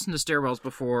never listened to Stairwells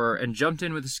before and jumped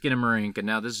in with Skinamarink, and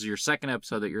now this is your second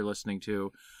episode that you're listening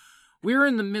to, we're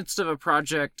in the midst of a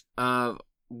project of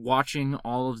watching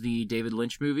all of the David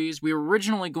Lynch movies. We were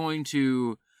originally going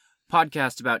to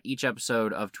podcast about each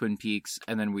episode of Twin Peaks,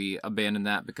 and then we abandoned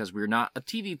that because we're not a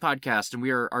TV podcast,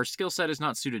 and our skill set is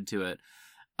not suited to it.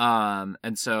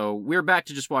 And so we're back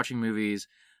to just watching movies.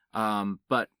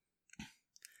 But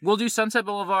we'll do Sunset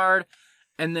Boulevard,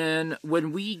 and then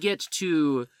when we get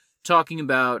to talking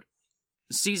about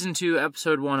season 2,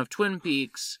 episode 1 of Twin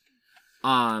Peaks,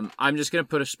 I'm just gonna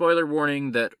put a spoiler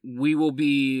warning that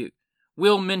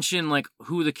we'll mention like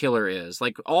who the killer is.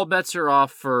 Like all bets are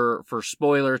off for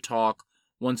spoiler talk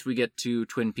once we get to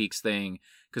Twin Peaks thing,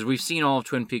 because we've seen all of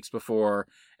Twin Peaks before,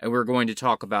 and we're going to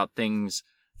talk about things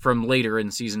from later in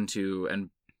season 2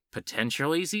 and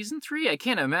potentially season 3. I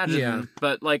can't imagine,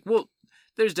 but like,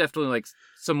 there's definitely like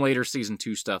some later season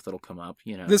 2 stuff that'll come up.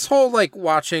 You know, this whole like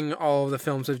watching all of the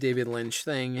films of David Lynch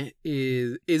thing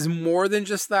is more than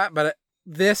just that. But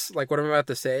this, like what I'm about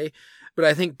to say. But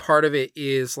I think part of it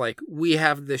is, like, we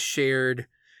have this shared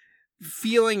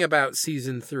feeling about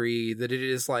season 3 that it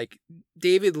is, like,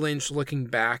 David Lynch looking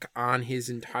back on his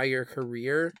entire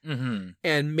career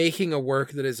and making a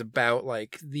work that is about,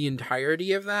 like, the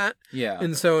entirety of that. Yeah.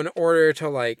 And so in order to,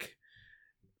 like,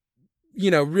 you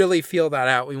know, really feel that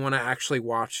out, we want to actually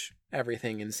watch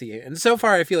everything and see it. And so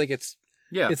far, I feel like it's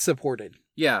supported.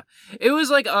 Yeah. It was,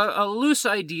 like, a loose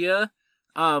idea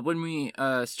when we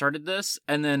started this,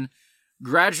 and then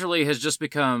gradually has just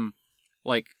become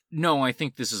like, no, I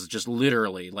think this is just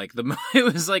literally like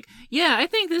it was like, yeah, I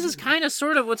think this is kind of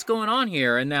sort of what's going on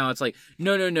here. And now it's like,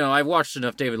 no, I've watched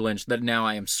enough David Lynch that now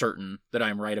I am certain that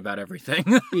I'm right about everything.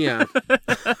 Yeah.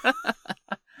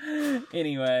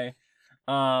 Anyway,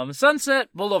 Sunset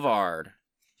Boulevard.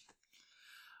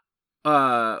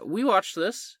 We watched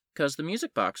this because the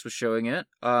Music Box was showing it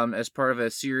as part of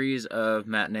a series of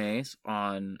matinees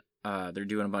on, they're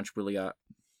doing a bunch of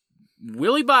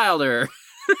Willie Wilder.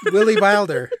 Willie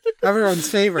Wilder. Everyone's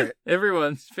favorite.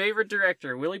 Everyone's favorite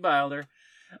director, Willie Wilder.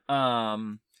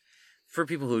 For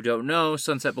people who don't know,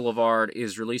 Sunset Boulevard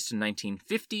is released in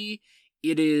 1950.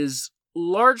 It is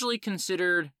largely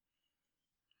considered,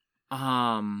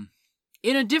 in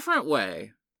a different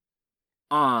way,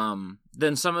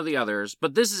 than some of the others,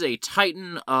 but this is a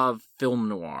titan of film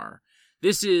noir.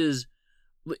 This is,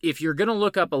 if you're going to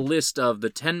look up a list of the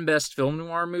 10 best film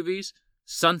noir movies,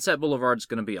 Sunset Boulevard's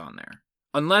going to be on there.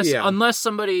 Unless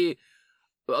somebody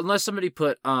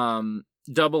put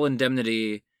Double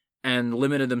Indemnity and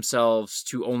limited themselves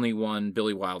to only one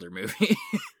Billy Wilder movie,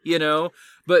 you know?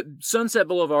 But Sunset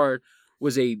Boulevard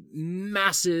was a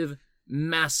massive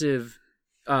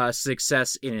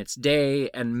success in its day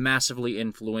and massively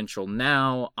influential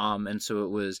now. And so it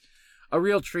was a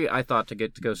real treat, I thought, to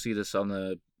get to go see this on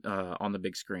the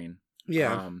big screen.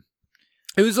 Yeah.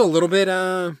 It was a little bit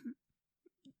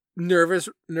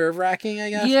nerve-wracking, I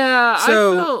guess. Yeah,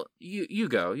 so, I felt you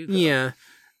go. Yeah.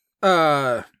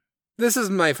 This is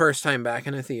my first time back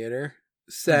in a theater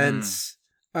since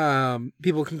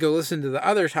people can go listen to the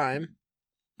other time,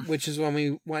 which is when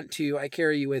we went to I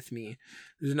Carry You With Me.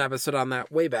 There's an episode on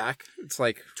that way back. It's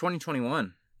like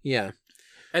 2021. Yeah.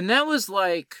 And that was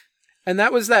like, and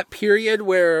that was that period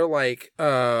where like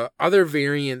other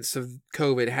variants of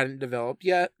COVID hadn't developed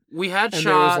yet. We had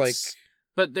shots,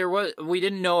 but we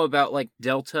didn't know about like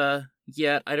Delta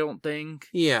yet, I don't think.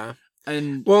 Yeah.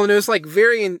 And it was like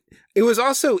it was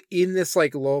also in this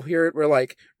like lull period where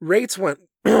like rates went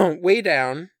way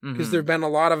down because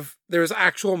Mhm. there's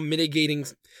actual mitigating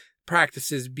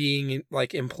practices being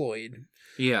like employed.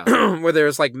 Yeah. Where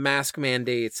there's like mask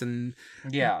mandates and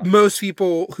Yeah. most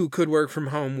people who could work from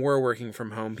home were working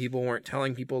from home. People weren't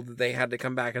telling people that they had to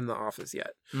come back in the office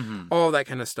yet. Mhm. All that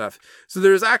kind of stuff. So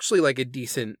there's actually like a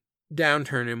decent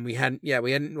downturn and we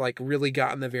hadn't like really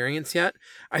gotten the variants yet.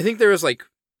 I think there was like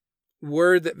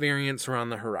word that variants were on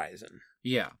the horizon.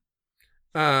 Yeah.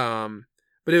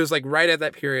 But it was like right at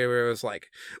that period where it was like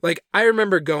I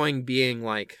remember being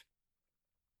like,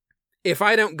 if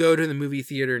I don't go to the movie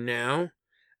theater now,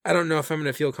 I don't know if I'm going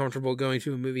to feel comfortable going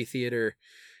to a movie theater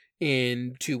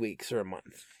in 2 weeks or a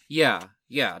month. Yeah.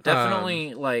 Yeah.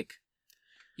 Definitely.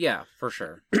 Yeah, for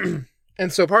sure.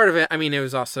 And so part of it, I mean, it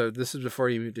was also, this is before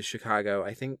you moved to Chicago,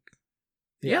 I think.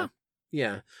 Yeah.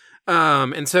 Yeah.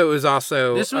 And so it was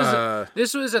also, This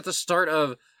was at the start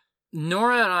of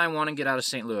Nora and I want to get out of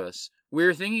St. Louis. We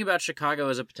were thinking about Chicago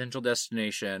as a potential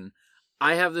destination.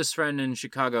 I have this friend in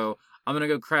Chicago. I'm going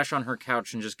to go crash on her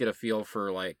couch and just get a feel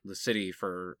for, like, the city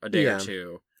for a day or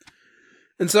two.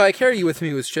 And so I Carry You With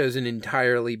Me was chosen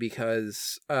entirely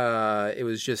because it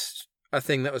was just a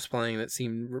thing that was playing that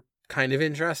seemed kind of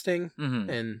interesting. Mm-hmm.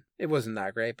 And it wasn't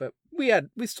that great, but we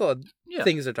still had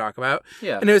things to talk about.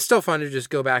 Yeah. And it was still fun to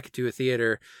just go back to a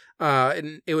theater.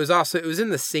 And it was in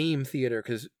the same theater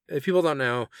because if people don't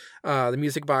know, the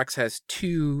Music Box has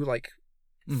two, like,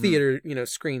 theater,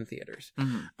 screen theaters.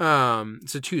 Mm-hmm.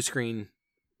 It's a 2-screen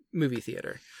movie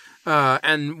theater.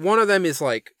 And one of them is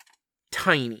like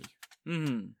tiny.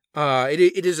 Mm-hmm.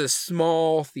 It is a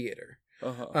small theater.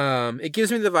 Uh-huh. It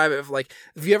gives me the vibe of like,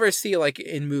 if you ever see like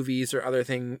in movies or other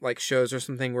thing, like shows or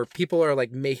something where people are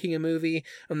like making a movie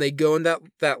and they go in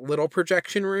that little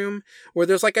projection room where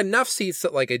there's like enough seats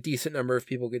that like a decent number of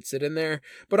people could sit in there,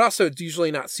 but also it's usually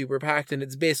not super packed and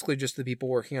it's basically just the people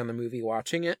working on the movie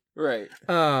watching it. Right.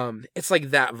 It's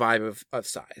like that vibe of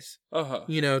size. Uh-huh.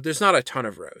 There's not a ton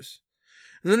of rows.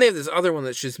 And then they have this other one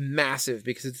that's just massive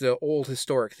because it's an old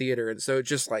historic theater. And so it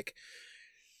just like,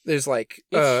 there's like,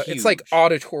 it's like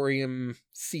auditorium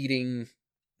seating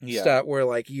stuff where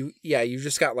like you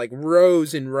just got like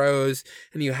rows and rows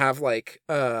and you have like,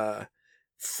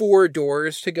 4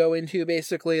 doors to go into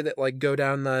basically that like go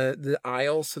down the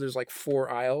aisles. So there's like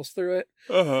 4 aisles through it,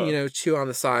 2 on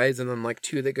the sides and then like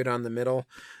 2 that go down the middle.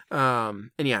 And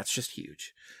yeah, it's just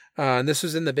huge. And this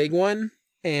was in the big one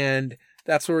and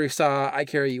that's where we saw I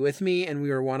Carry You With Me, and we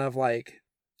were one of like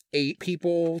 8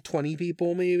 people, 20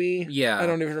 people maybe. Yeah. I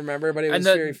don't even remember, but it was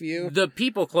very few. The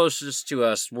people closest to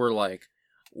us were like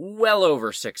well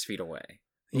over 6 feet away.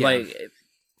 Yeah. Like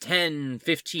 10,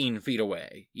 15 feet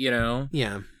away,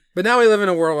 Yeah. But now we live in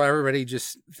a world where everybody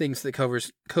just thinks that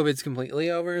COVID's completely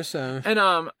over, so.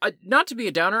 And not to be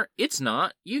a downer, it's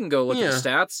not. You can go look at the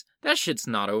stats. That shit's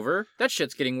not over. That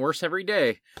shit's getting worse every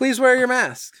day. Please wear your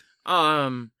mask.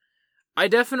 I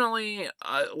definitely,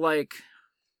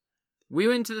 we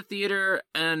went to the theater,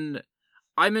 and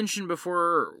I mentioned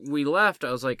before we left,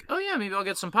 I was like, oh yeah, maybe I'll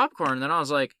get some popcorn. And then I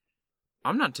was like,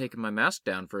 I'm not taking my mask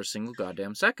down for a single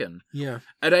goddamn second. Yeah.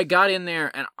 And I got in there,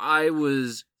 and I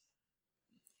was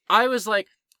like,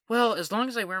 well, as long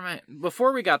as I wear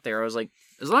before we got there, I was like,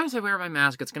 as long as I wear my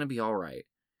mask, it's going to be all right.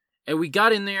 And we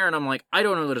got in there, and I'm like, I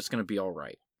don't know that it's going to be all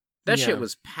right. That shit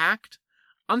was packed.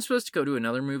 I'm supposed to go to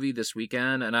another movie this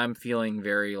weekend, and I'm feeling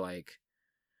very, like,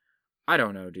 I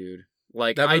don't know, dude.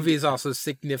 Like, that movie is also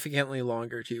significantly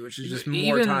longer, too, which is just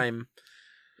more time.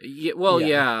 Yeah, well,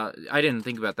 yeah, I didn't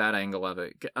think about that angle of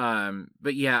it.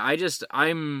 But yeah,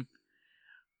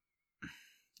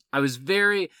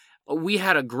 we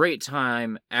had a great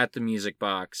time at the Music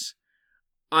Box.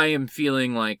 I am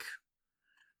feeling like,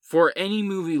 for any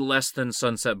movie less than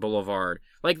Sunset Boulevard,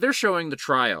 like, they're showing The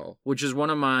Trial, which is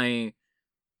my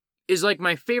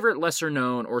favorite lesser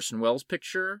known Orson Welles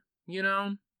picture,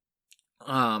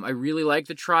 I really like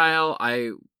The Trial.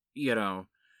 I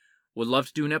would love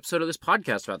to do an episode of this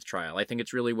podcast about The Trial. I think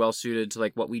it's really well suited to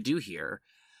like what we do here.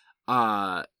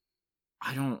 I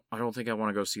don't think I want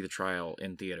to go see The Trial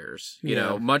in theaters. You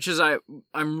know, much as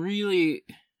I'm really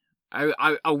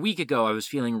a week ago I was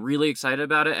feeling really excited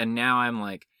about it, and now I'm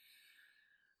like,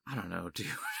 I don't know, dude.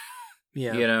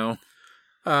 Yeah.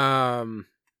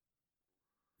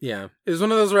 Yeah. It was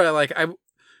one of those where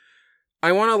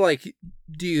I want to like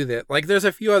do that. Like there's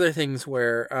a few other things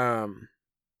where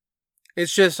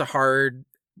it's just hard.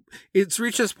 It's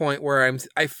reached this point where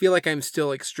I feel like I'm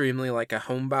still extremely like a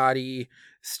homebody.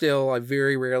 Still, I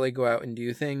very rarely go out and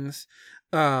do things.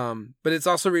 But it's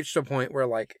also reached a point where,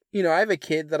 like, you know, I have a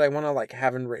kid that I want to, like,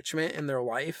 have enrichment in their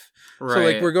life. Right. So,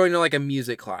 like, we're going to, like, a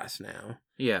music class now.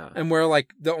 Yeah. And we're,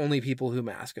 like, the only people who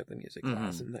mask at the music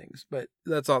class and things. But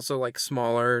that's also, like,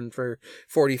 smaller and for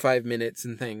 45 minutes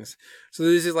and things. So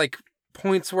there's these, like,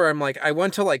 points where I'm, like, I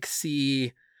want to, like,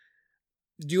 see,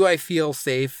 do I feel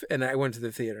safe? And I went to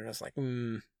the theater and I was like,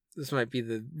 this might be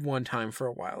the one time for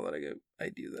a while that I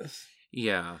do this.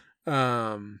 Yeah.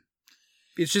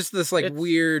 It's just this, like,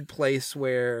 weird place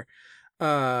where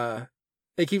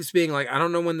it keeps being like, I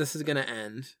don't know when this is gonna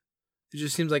end. It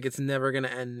just seems like it's never gonna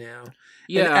end now.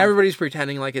 Yeah. And everybody's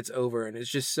pretending like it's over, and it's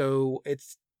just so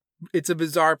it's a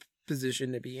bizarre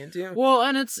position to be into. Well,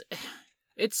 and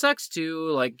it sucks too,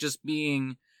 like, just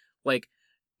being like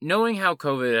knowing how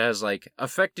COVID has, like,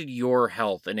 affected your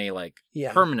health in a, like,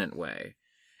 permanent way.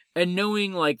 And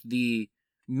knowing, like, the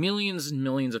millions and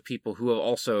millions of people who have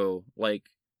also, like,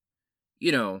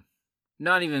 you know,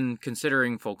 not even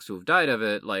considering folks who have died of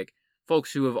it, like,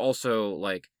 folks who have also,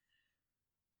 like,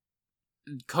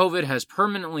 COVID has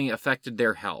permanently affected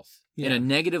their health in a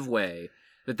negative way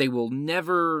that they will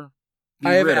never be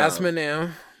I have rid asthma of.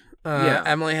 now.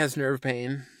 Emily has nerve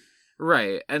pain.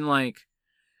 Right. And, like,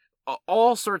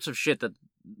 all sorts of shit that,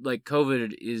 like,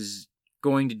 COVID is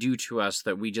going to do to us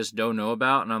that we just don't know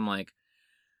about. And I'm like,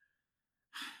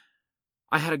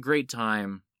 I had a great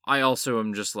time. I also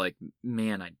am just like,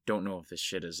 man, I don't know if this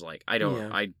shit is like, I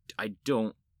don't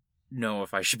know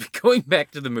if I should be going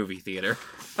back to the movie theater,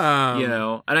 you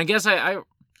know? And I guess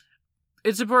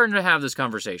it's important to have this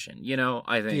conversation, you know,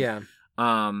 I think.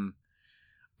 I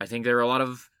think there are a lot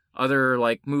of other,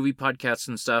 like, movie podcasts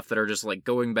and stuff that are just, like,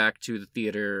 going back to the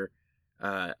theater.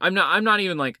 I'm not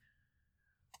even, like,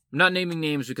 I'm not naming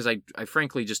names because I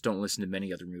frankly just don't listen to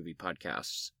many other movie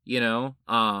podcasts, you know?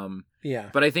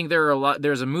 But I think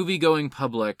there's a movie going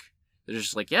public that is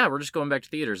just like, yeah, we're just going back to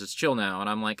theaters. It's chill now. And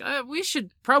I'm like, we should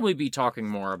probably be talking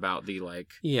more about the, like,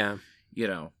 you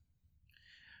know,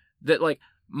 that, like,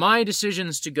 my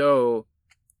decisions to go,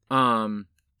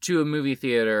 to a movie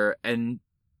theater and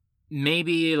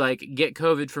maybe, like, get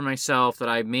COVID for myself that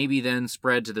I maybe then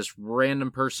spread to this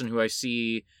random person who I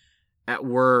see at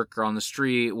work or on the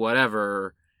street,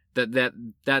 whatever,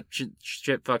 that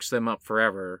shit fucks them up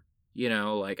forever. You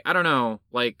know, like, I don't know,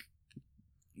 like,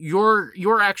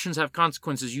 your actions have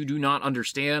consequences you do not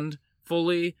understand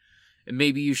fully, and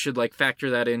maybe you should, like, factor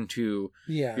that into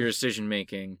your decision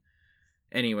making.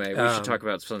 Anyway, we should talk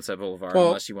about Sunset Boulevard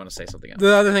unless you want to say something else.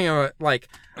 The other thing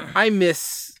I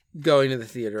miss going to the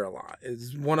theater a lot.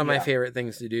 It's one of my favorite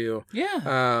things to do.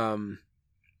 I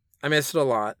miss it a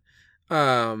lot.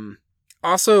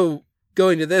 Also,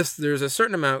 going to this, there's a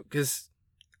certain amount, because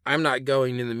I'm not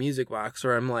going in the music box,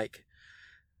 or I'm like,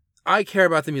 I care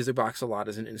about the music box a lot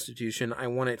as an institution. I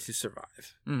want it to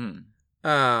survive.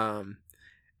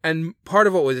 And part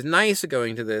of what was nice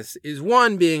going to this is,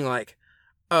 one, being like,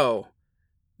 oh,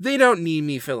 they don't need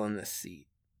me filling this seat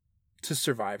to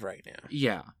survive right now.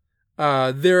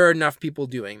 There are enough people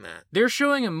doing that. They're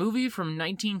showing a movie from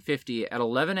 1950 at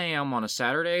 11 a.m. on a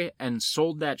Saturday and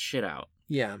sold that shit out.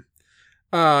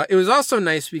 It was also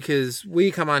nice because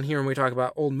we come on here and we talk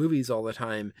about old movies all the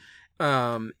time.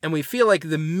 And we feel like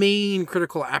the main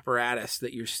critical apparatus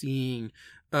that you're seeing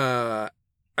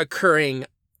occurring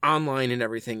online and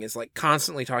everything is, like,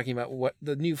 constantly talking about what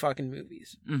the new fucking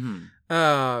movies.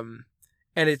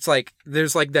 And it's like,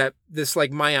 there's, like, this,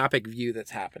 like, myopic view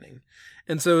that's happening.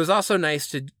 And so it was also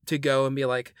nice to go and be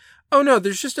like, oh no,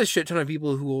 there's just a shit ton of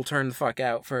people who will turn the fuck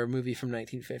out for a movie from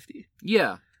 1950.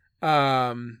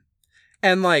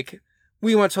 And, like,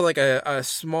 we went to, like, a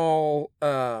small,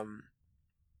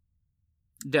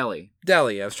 Deli.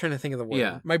 I was trying to think of the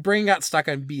word. My brain got stuck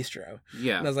on bistro.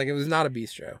 And I was like, it was not a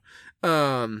bistro.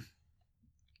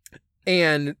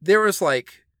 And there was,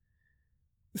 like,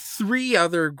 3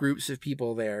 other groups of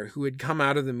people there who had come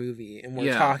out of the movie and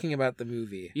were talking about the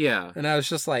movie. And I was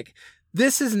just like,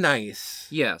 this is nice.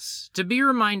 Yes. To be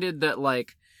reminded that,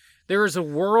 like, there is a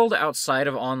world outside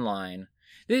of online.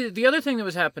 The other thing that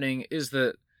was happening is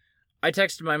that I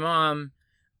texted my mom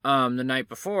the night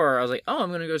before. I was like, oh, I'm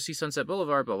going to go see Sunset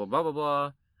Boulevard, blah, blah, blah, blah,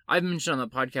 blah. I've mentioned on the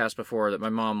podcast before that my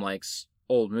mom likes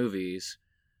old movies.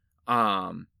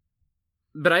 But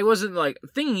I wasn't, like,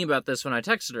 thinking about this when I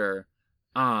texted her.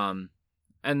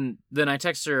 And then I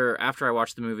texted her after I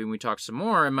watched the movie and we talked some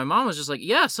more, and my mom was just like,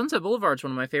 yeah, Sunset Boulevard's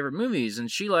one of my favorite movies. And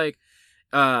she, like,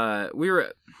 I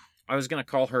was going to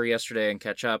call her yesterday and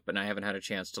catch up, and I haven't had a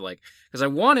chance to, like, because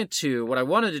what I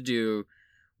wanted to do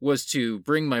was to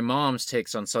bring my mom's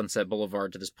takes on Sunset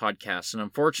Boulevard to this podcast. And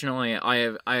unfortunately,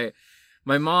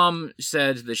 My mom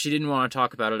said that she didn't want to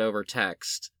talk about it over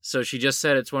text, so she just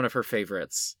said it's one of her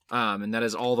favorites. And that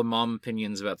is all the mom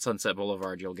opinions about Sunset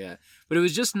Boulevard you'll get. But it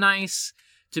was just nice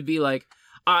to be like,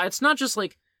 it's not just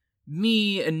like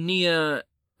me and Nia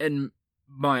and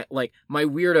my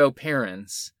weirdo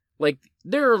parents. Like,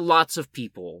 there are lots of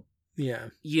people. Yeah.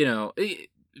 You know,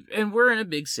 and we're in a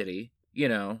big city, you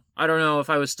know. I don't know if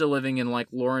I was still living in, like,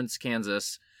 Lawrence,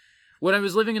 Kansas. When I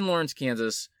was living in Lawrence,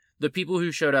 Kansas, the people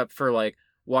who showed up for, like,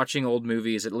 watching old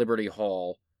movies at Liberty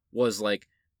Hall was, like,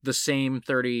 the same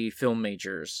 30 film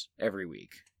majors every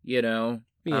week, you know?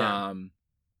 Yeah.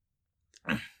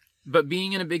 But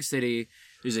being in a big city,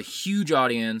 there's a huge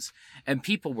audience, and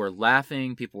people were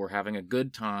laughing, people were having a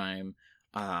good time,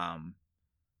 and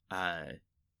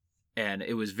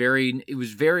it was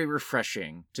very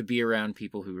refreshing to be around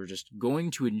people who were just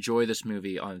going to enjoy this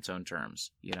movie on its own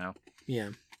terms, you know? Yeah.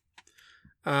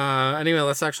 Anyway,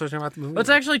 let's actually talk about the movie. Let's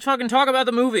actually talk about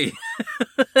the movie.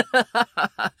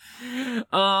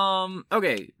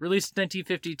 Okay. Released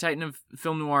 1950, titan of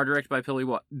film noir, directed by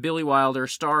Billy Wilder,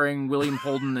 starring William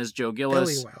Holden as Joe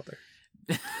Gillis. Billy Wilder.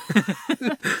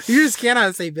 You just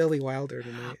cannot say Billy Wilder to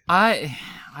me. I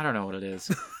don't know what it is.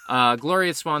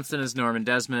 Gloria Swanson as Norman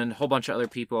Desmond, a whole bunch of other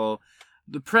people.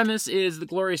 The premise is the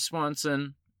Gloria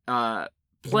Swanson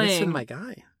playing... my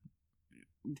guy.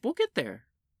 We'll get there.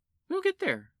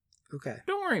 Okay.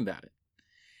 Don't worry about it.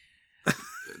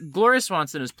 Gloria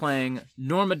Swanson is playing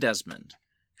Norma Desmond,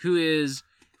 who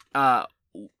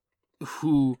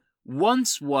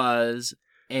once was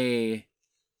the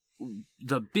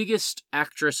biggest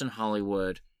actress in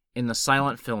Hollywood in the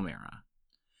silent film era.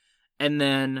 And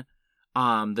then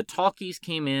the talkies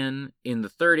came in the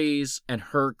 30s, and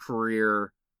her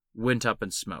career went up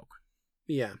in smoke.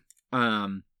 Yeah.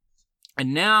 And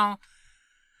now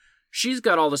she's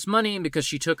got all this money because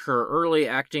she took her early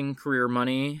acting career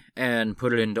money and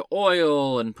put it into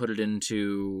oil and put it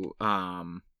into,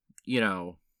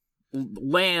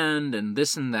 land and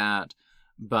this and that.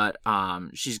 But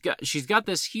she's got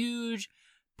this huge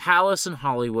palace in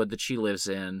Hollywood that she lives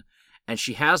in, and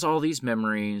she has all these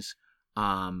memories,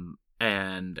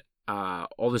 and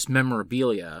all this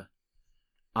memorabilia,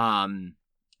 and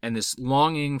this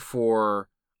longing for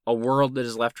a world that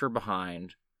has left her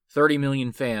behind. 30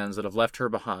 million fans that have left her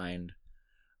behind.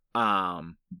 But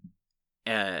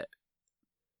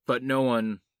no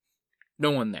one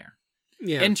there.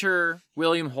 Yeah. Enter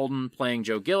William Holden playing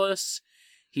Joe Gillis.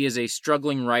 He is a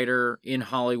struggling writer in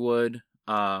Hollywood.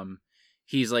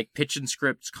 He's like pitching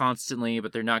scripts constantly,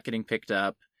 but they're not getting picked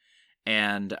up.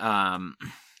 And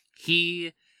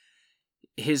he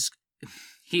is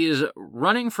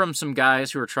running from some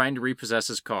guys who are trying to repossess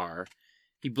his car.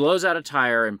 He blows out a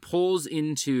tire and pulls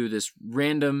into this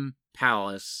random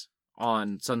palace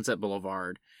on Sunset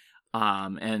Boulevard.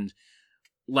 And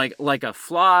like a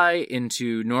fly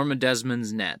into Norma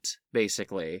Desmond's net,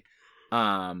 basically,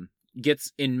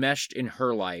 gets enmeshed in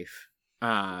her life.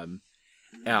 And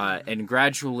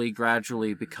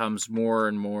gradually becomes more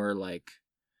and more like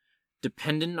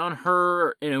dependent on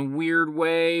her in a weird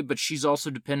way, but she's also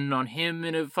dependent on him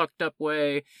in a fucked up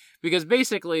way. Because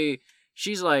basically,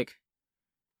 she's like,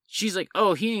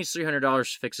 oh, he needs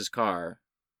 $300 to fix his car.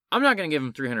 I'm not going to give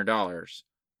him $300,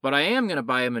 but I am going to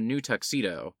buy him a new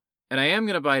tuxedo, and I am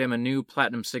going to buy him a new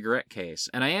platinum cigarette case,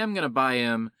 and I am going to buy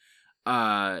him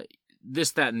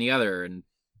this, that, and the other, and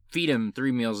feed him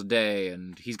 3 meals a day,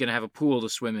 and he's going to have a pool to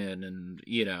swim in, and,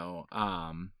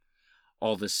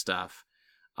 all this stuff.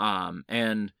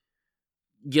 And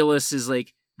Gillis is,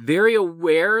 like, very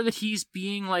aware that he's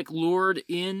being, like, lured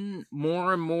in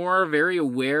more and more, very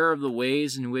aware of the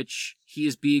ways in which he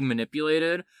is being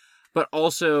manipulated, but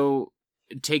also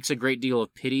takes a great deal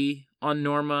of pity on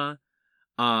Norma,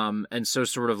 and so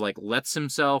sort of, like, lets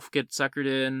himself get suckered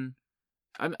in.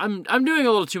 I'm doing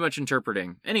a little too much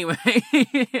interpreting. Anyway.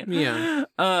 Yeah.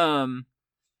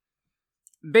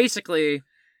 Basically,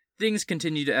 things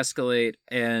continue to escalate,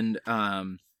 and,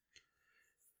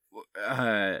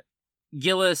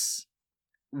 Gillis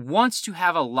wants to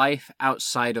have a life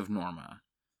outside of Norma,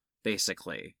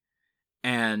 basically.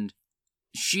 And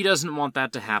she doesn't want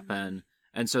that to happen.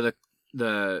 And so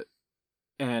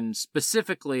and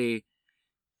specifically,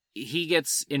 he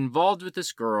gets involved with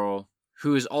this girl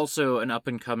who is also an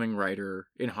up-and-coming writer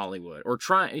in Hollywood.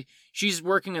 She's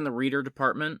working in the reader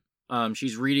department.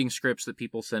 She's reading scripts that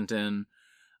people sent in,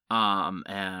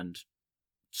 and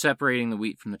separating the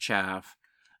wheat from the chaff.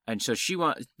 And so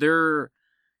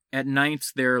at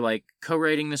nights, they're, like,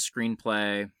 co-writing the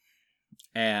screenplay,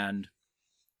 and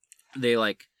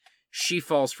she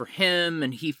falls for him,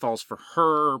 and he falls for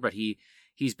her, but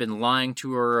he's been lying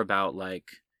to her about, like,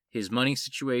 his money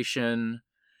situation,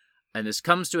 and this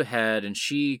comes to a head, and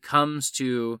she comes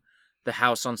to the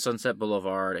house on Sunset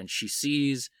Boulevard, and she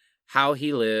sees how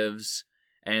he lives,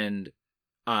 and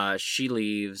she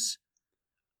leaves.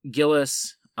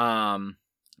 Gillis, I mean,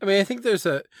 I think there's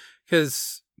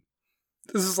because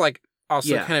this is like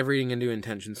also kind of reading into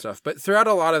intention stuff, but throughout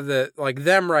a lot of the, like,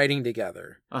 them writing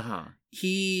together,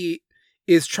 he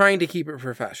is trying to keep it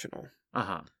professional.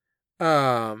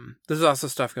 There's also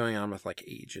stuff going on with, like,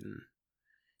 age and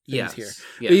things here. Yes.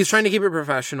 But he's trying to keep it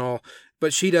professional,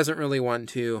 but she doesn't really want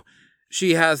to.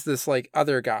 She has this, like,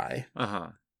 other guy.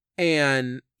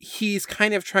 And he's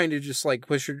kind of trying to just, like,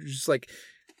 push her, just, like,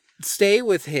 stay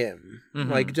with him.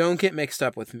 Like, don't get mixed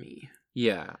up with me.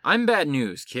 Yeah. I'm bad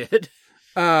news, kid.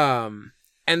 And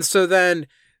so then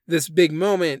this big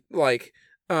moment, like,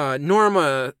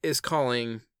 Norma is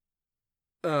calling,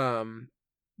 what's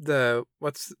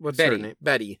Betty. Her name?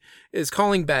 Betty is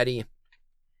calling Betty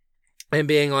and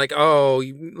being like, oh,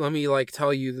 let me, like,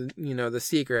 tell you the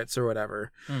secrets or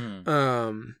whatever.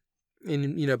 And,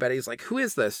 Betty's like, who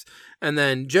is this? And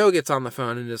then Joe gets on the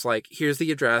phone and is like, here's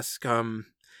the address, come.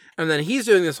 And then he's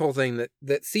doing this whole thing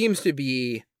that seems to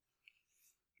be,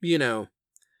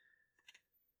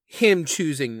 him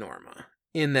choosing Norma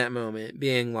in that moment,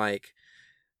 being like,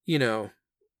 why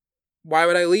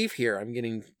would I leave here? I'm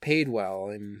getting paid well,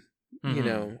 and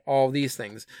all these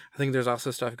things. I think there's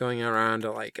also stuff going around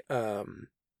to, like,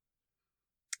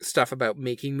 stuff about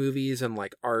making movies and,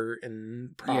 like, art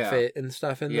and profit and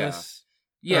stuff in this.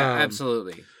 Yeah,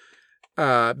 absolutely.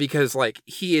 Because, like,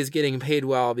 he is getting paid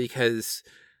well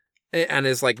and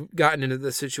is, like, gotten into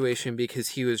the situation because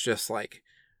he was just, like,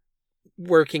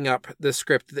 working up the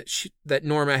script that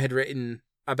Norma had written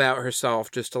about herself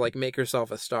just to, like, make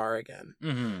herself a star again.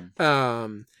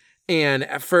 And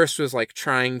at first was, like,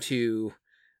 trying to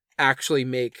actually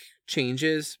make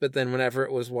changes, but then whenever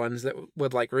it was ones that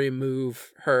would, like,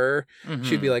 remove her,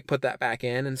 she'd be like, put that back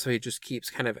in, and so he just keeps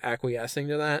kind of acquiescing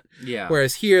to that. Yeah.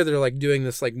 Whereas here they're, like, doing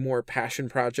this, like, more passion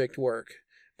project work,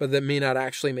 but that may not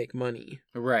actually make money.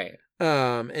 Right.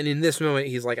 And in this moment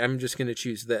he's like, I'm just gonna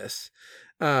choose this.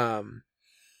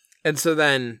 And so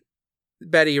then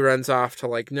Betty runs off to,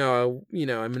 like, no,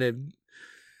 I'm gonna,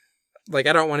 like,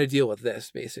 I don't want to deal with this,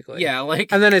 basically. Yeah,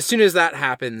 like... And then as soon as that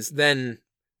happens, then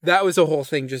that was a whole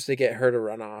thing just to get her to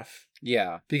run off.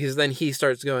 Yeah. Because then he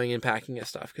starts going and packing his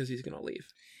stuff because he's going to leave.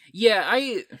 Yeah,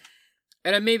 I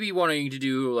may be wanting to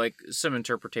do, like, some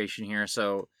interpretation here,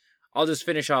 so I'll just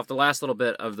finish off the last little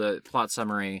bit of the plot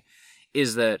summary,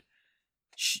 is that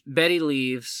Betty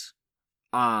leaves,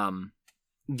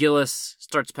 Gillis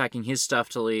starts packing his stuff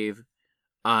to leave,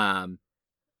 and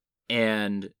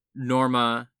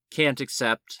Norma can't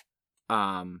accept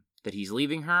that he's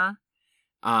leaving her,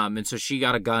 and so she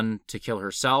got a gun to kill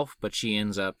herself, but she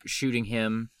ends up shooting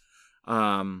him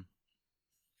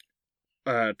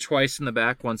twice in the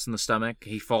back, once in the stomach.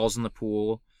 He falls in the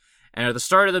pool, and at the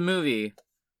start of the movie,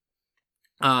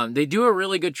 they do a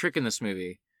really good trick in this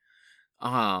movie,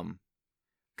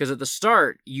 because at the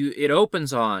start it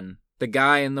opens on the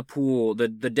guy in the pool, the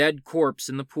dead corpse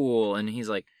in the pool, and he's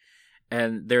like,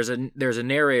 and there's a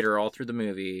narrator all through the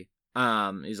movie.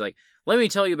 He's like, let me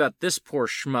tell you about this poor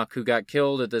schmuck who got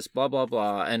killed at this blah blah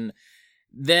blah, and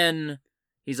then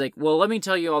he's like, well, let me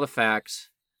tell you all the facts,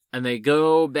 and they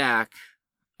go back,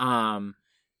 and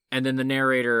then the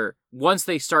narrator, once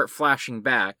they start flashing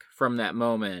back from that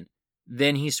moment,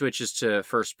 then he switches to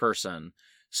first person,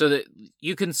 so that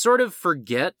you can sort of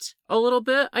forget a little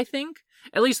bit, I think.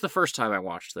 At least the first time I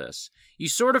watched this. You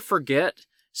sort of forget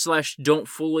 / don't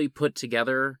fully put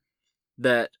together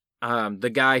that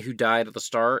the guy who died at the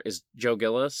start is Joe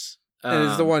Gillis. And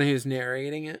is the one who's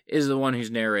narrating it? Is the one who's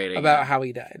narrating about how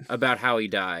he died. About how he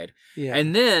died. Yeah.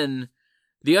 And then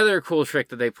the other cool trick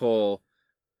that they pull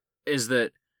is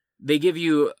that they give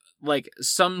you, like,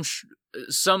 some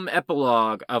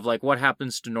epilogue of, like, what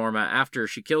happens to Norma after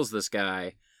she kills this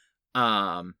guy.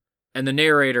 And the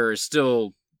narrator is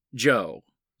still Joe,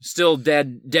 still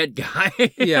dead guy.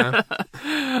 Yeah.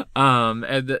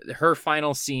 And her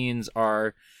final scenes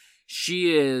are,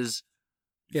 she is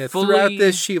throughout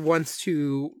this, she wants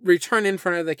to return in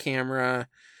front of the camera.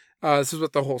 This is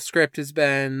what the whole script has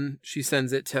been. She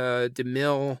sends it to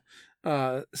DeMille.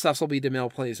 Cecil B.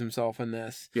 DeMille plays himself in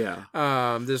this. Yeah.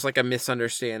 There's, like, a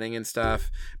misunderstanding and stuff,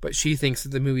 but she thinks that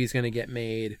the movie's going to get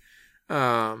made.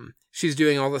 She's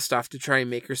doing all the stuff to try and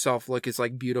make herself look as,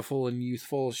 like, beautiful and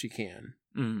youthful as she can.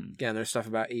 Again, there's stuff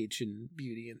about age and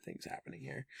beauty and things happening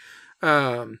here.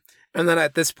 And then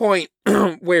at this point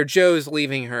where Joe's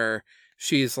leaving her,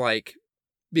 she's, like,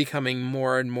 becoming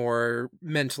more and more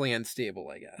mentally unstable,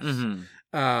 I guess.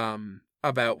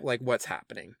 about like what's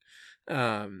happening.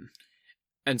 And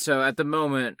so at the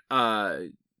moment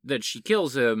that she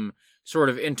kills him, sort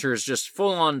of enters just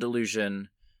full on delusion.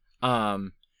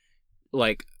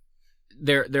 Like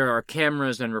there are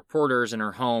cameras and reporters in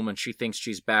her home, and she thinks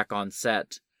she's back on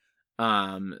set.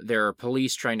 There are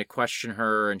police trying to question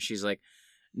her, and she's like,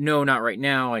 no, not right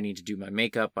now. I need to do my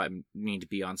makeup. I need to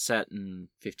be on set in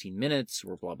 15 minutes,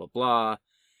 or blah, blah, blah.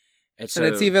 And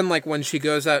it's even like when she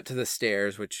goes out to the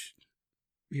stairs, which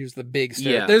here's the big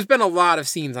stair. Yeah. There's been a lot of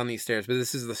scenes on these stairs, but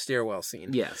this is the stairwell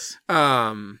scene. Yes.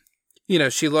 You know,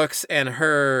 she looks, and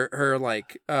her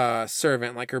like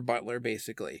servant, like her butler,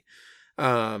 basically,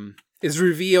 is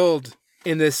revealed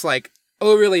in this like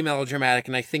overly melodramatic,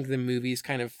 and I think the movie's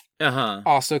kind of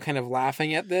also kind of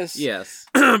laughing at this. Yes.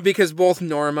 Because both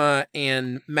Norma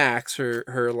and Max,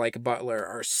 her like butler,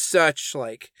 are such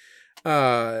like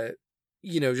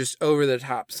you know, just over the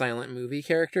top silent movie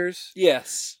characters.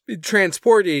 Yes.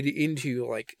 Transported into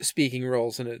like speaking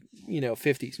roles in a, you know,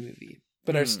 50s movie,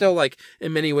 but are still like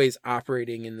in many ways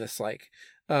operating in this like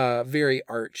very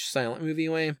arch silent movie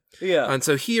way. Yeah. And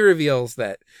so he reveals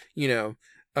that, you know,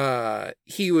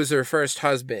 he was her first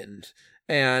husband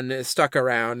and stuck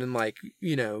around and like,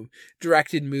 you know,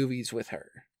 directed movies with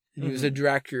her. And he was a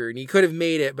director, and he could have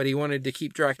made it, but he wanted to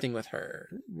keep directing with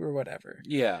her or whatever.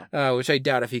 Yeah. Which I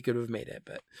doubt if he could have made it,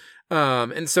 but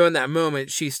and so in that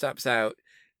moment she steps out,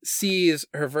 sees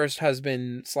her first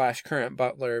husband / current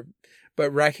butler,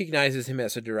 but recognizes him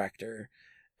as a director,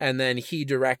 and then he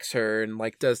directs her and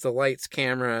like does the lights,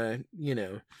 camera, you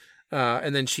know,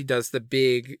 and then she does the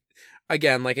big,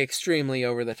 again, like extremely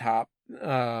over the top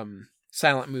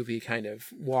silent movie kind of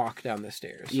walk down the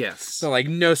stairs. Yes. So like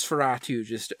Nosferatu,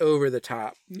 just over the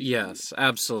top. Yes,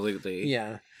 absolutely.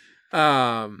 Yeah.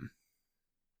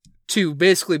 To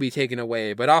basically be taken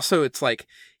away, but also it's like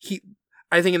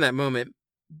I think in that moment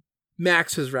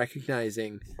Max was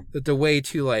recognizing that the way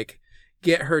to like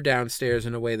get her downstairs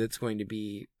in a way that's going to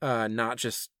be not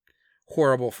just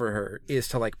horrible for her is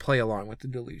to like play along with the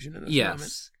delusion in this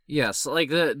moment. Yes, like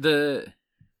the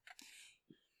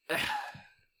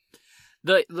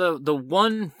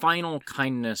one final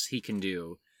kindness he can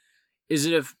do is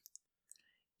if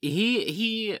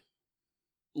he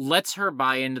lets her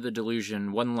buy into the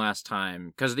delusion one last time,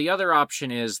 because the other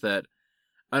option is that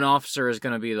an officer is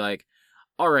going to be like,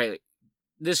 all right,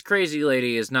 this crazy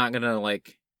lady is not going to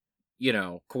like, you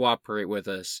know, cooperate with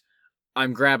us.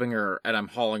 I'm grabbing her and I'm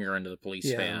hauling her into the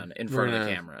police van in front of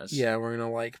the cameras. Yeah, we're going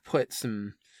to like put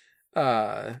some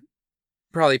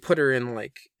probably put her in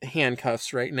like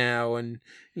handcuffs right now, and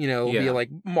you know, be like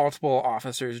multiple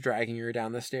officers dragging her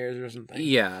down the stairs or something.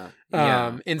 Yeah.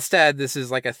 Instead, this is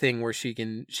like a thing where she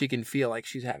can feel like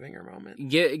she's having her moment.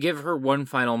 Give her one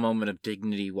final moment of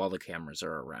dignity while the cameras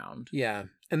are around. Yeah,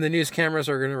 and the news cameras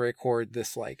are going to record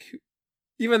this, like,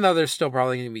 even though there's still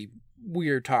probably going to be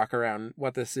weird talk around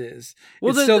what this is.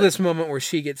 Well, it's still this moment where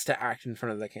she gets to act in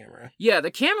front of the camera. Yeah, the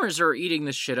cameras are eating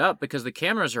this shit up because the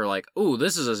cameras are like, "Ooh,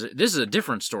 this is a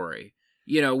different story."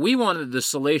 You know, we wanted the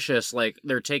salacious, like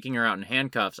they're taking her out in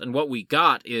handcuffs, and what we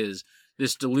got is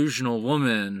this delusional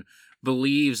woman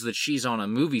believes that she's on a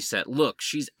movie set. Look,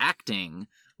 she's acting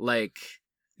like,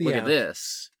 look at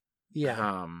this.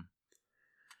 Yeah.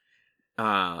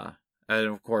 And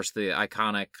of course, the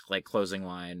iconic like closing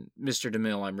line, "Mr.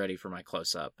 DeMille, I'm ready for my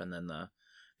close-up," and then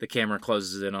the camera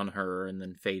closes in on her and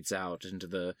then fades out into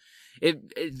the.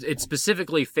 It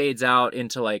specifically fades out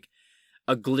into like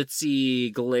a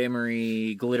glitzy,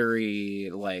 glamoury, glittery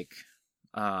like.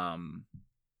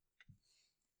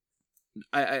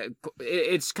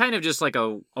 It's kind of just like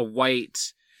a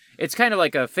white. It's kind of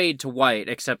like a fade to white,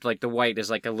 except like the white is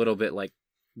like a little bit like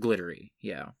glittery.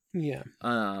 Yeah. Yeah.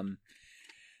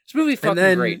 This movie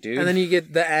fucking great, dude. And then you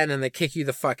get the end and they kick you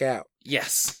the fuck out.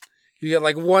 Yes. You get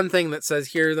like one thing that says,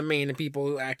 here are the main people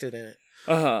who acted in it.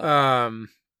 One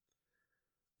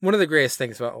of the greatest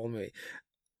things about old movie.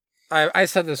 I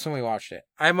said this when we watched it.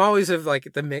 I'm always of like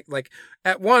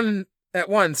at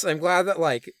once I'm glad that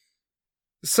like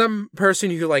some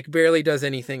person who like barely does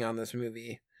anything on this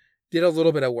movie did a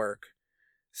little bit of work.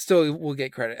 Still will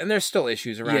get credit. And there's still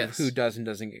issues around who does and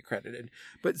doesn't get credited.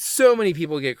 But so many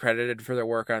people get credited for their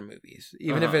work on movies.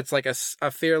 Even if it's like a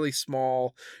fairly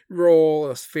small role,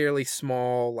 a fairly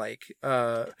small, like,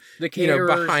 the caterers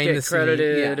behind get the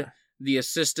credited. scene. Yeah. The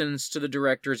assistants to the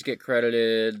directors get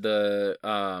credited. The,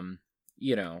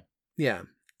 Yeah.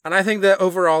 And I think that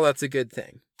overall that's a good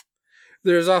thing.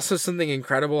 There's also something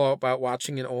incredible about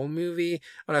watching an old movie,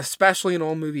 and especially an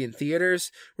old movie in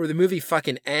theaters, where the movie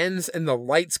fucking ends and the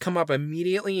lights come up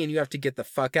immediately and you have to get the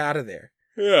fuck out of there.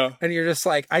 Yeah. And you're just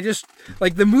like,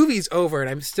 the movie's over and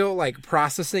I'm still like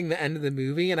processing the end of the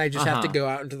movie and I just have to go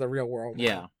out into the real world.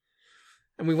 Yeah.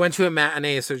 And we went to a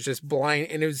matinee, so it was just blind,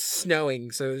 and it was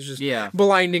snowing, so it was just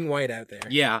blinding white out there.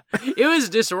 Yeah. It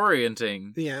was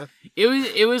disorienting. Yeah.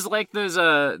 It was like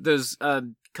those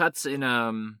cuts in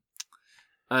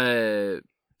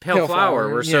Pale Flower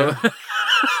were so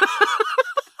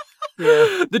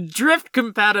Yeah. The drift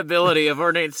compatibility of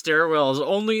ornate stairwells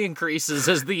only increases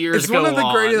as the years go on. One of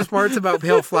the greatest parts about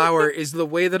Pale Flower is the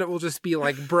way that it will just be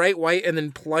like bright white and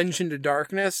then plunge into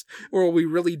darkness, or it will be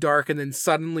really dark and then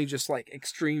suddenly just like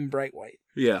extreme bright white.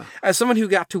 Yeah. As someone who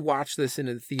got to watch this in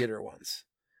a theater once,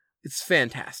 it's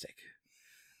fantastic.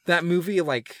 That movie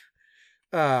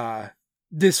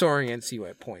disorients you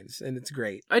at points, and it's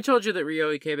great. I told you that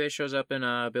Ryo Ikebe shows up in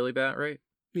Billy Bat, right?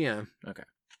 Yeah. Okay.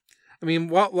 I mean,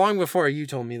 long before you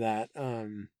told me that,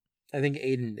 I think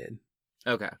Aiden did.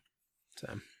 Okay.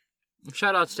 So,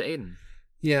 shout outs to Aiden.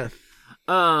 Yeah.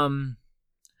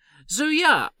 So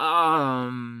yeah.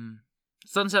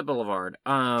 Sunset Boulevard.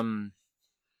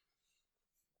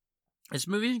 This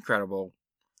movie's incredible.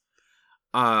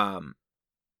 And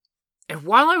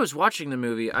while I was watching the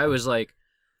movie, I was like,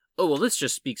 "Oh well, this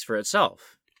just speaks for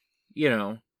itself," you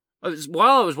know.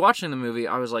 While I was watching the movie,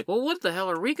 I was like, well, what the hell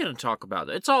are we going to talk about?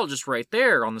 It's all just right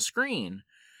there on the screen.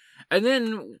 And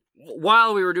then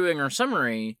while we were doing our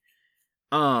summary,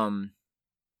 there's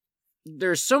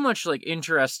so much like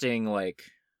interesting, like,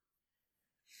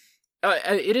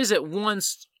 it is at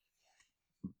once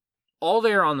all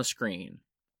there on the screen.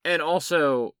 And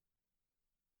also,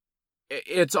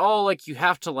 it's all like you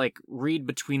have to like read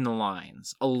between the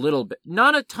lines a little bit.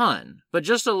 Not a ton, but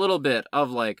just a little bit of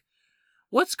like,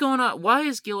 what's going on? Why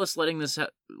is Gillis letting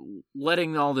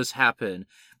all this happen?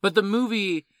 But the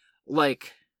movie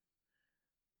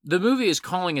is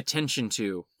calling attention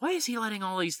to, why is he letting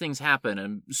all these things happen?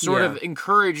 And sort of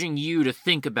encouraging you to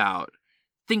think about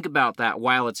that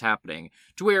while it's happening.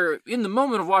 To where, in the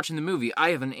moment of watching the movie, I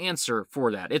have an answer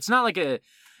for that. It's not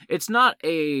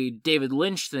a David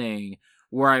Lynch thing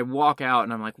where I walk out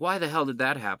and I'm like, why the hell did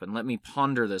that happen? Let me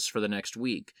ponder this for the next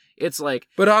week. It's like...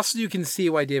 But also you can see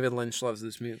why David Lynch loves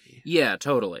this movie. Yeah,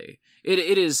 totally. It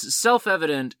is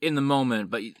self-evident in the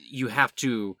moment, but you have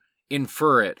to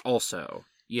infer it also.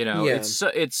 You know, it's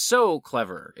so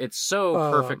clever. It's so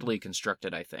perfectly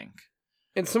constructed, I think.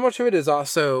 And so much of it is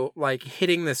also like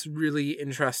hitting this really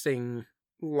interesting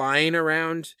line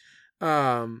around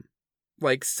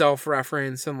like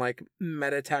self-reference and like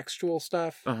metatextual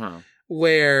stuff.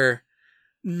 Where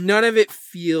none of it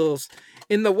feels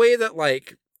in the way that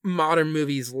like modern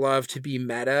movies love to be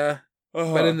meta,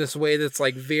 but in this way that's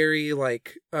like very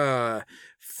like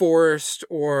forced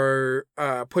or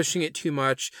pushing it too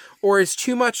much, or is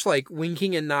too much like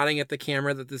winking and nodding at the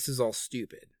camera that this is all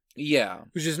stupid. Yeah.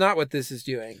 Which is not what this is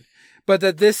doing. But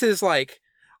that this is like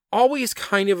always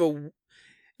kind of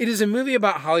it is a movie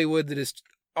about Hollywood that is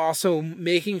also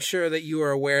making sure that you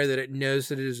are aware that it knows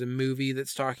that it is a movie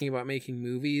that's talking about making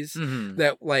movies.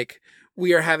 That like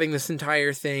we are having this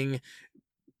entire thing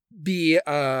be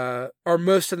or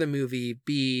most of the movie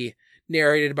be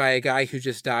narrated by a guy who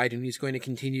just died and he's going to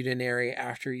continue to narrate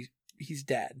after he's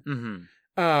dead.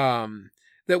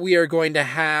 That we are going to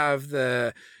have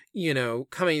the, you know,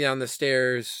 coming down the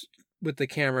stairs with the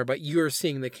camera, but you're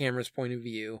seeing the camera's point of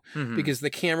view because the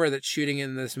camera that's shooting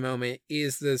in this moment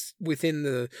is this within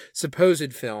the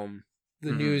supposed film,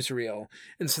 the newsreel.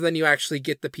 And so then you actually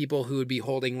get the people who would be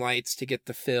holding lights to get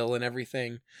the fill and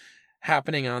everything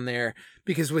happening on there,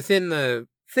 because within the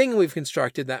thing we've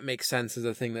constructed that makes sense as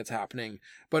a thing that's happening.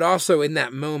 But also in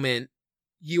that moment,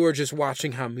 you are just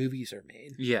watching how movies are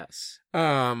made. Yes.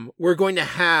 We're going to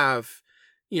have,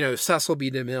 you know, Cecil B.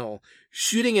 DeMille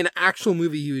shooting an actual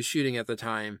movie he was shooting at the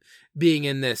time, being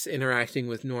in this, interacting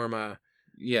with Norma.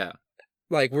 Yeah.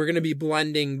 Like, we're going to be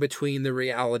blending between the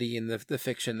reality and the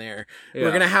fiction there. Yeah.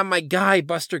 We're going to have my guy,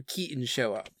 Buster Keaton,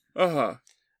 show up.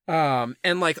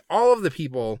 And, like, all of the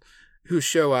people who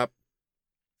show up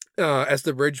as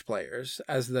the bridge players,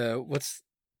 as the, what's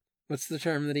the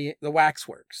term that the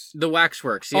waxworks. The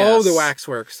waxworks, yes. Oh, the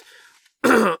waxworks.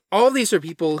 All of these are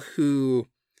people who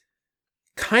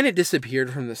kind of disappeared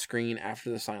from the screen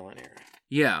after the silent era.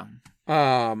 Yeah.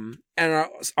 And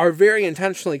are very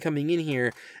intentionally coming in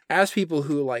here as people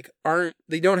who like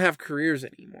they don't have careers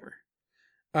anymore.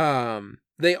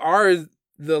 They are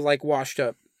the like washed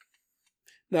up,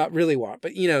 not really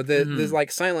but you know, the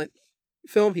like silent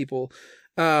film people.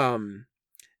 And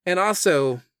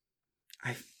also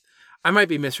I might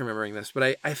be misremembering this,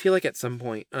 but I feel like at some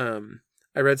point,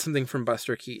 I read something from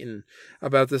Buster Keaton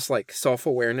about this like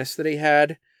self-awareness that he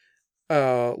had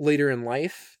later in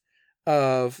life,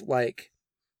 of like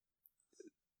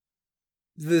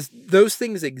those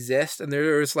things exist, and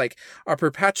there's like a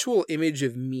perpetual image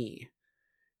of me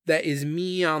that is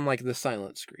me on like the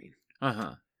silent screen.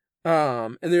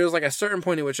 And there's like a certain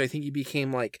point at which I think he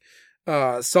became like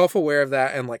self-aware of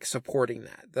that and like supporting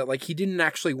that like he didn't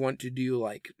actually want to do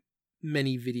like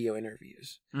many video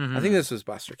interviews. I think this was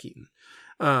Buster Keaton.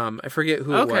 I forget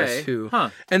who it was who.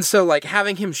 And so like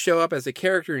having him show up as a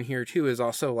character in here too is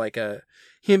also like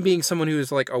him being someone who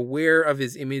is like aware of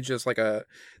his image as like that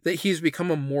he's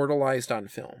become immortalized on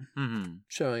film,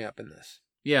 showing up in this.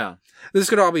 Yeah. This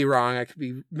could all be wrong. I could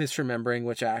be misremembering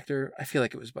which actor. I feel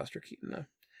like it was Buster Keaton though.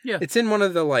 Yeah. It's in one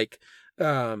of the like, I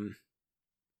don't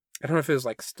know if it was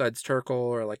like Studs Terkel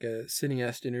or like a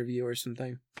cineast interview or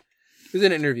something. It was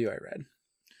an interview I read.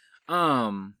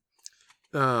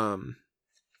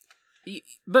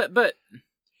 But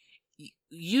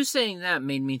you saying that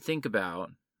made me think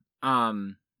about,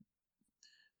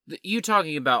 you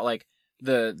talking about like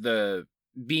the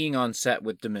being on set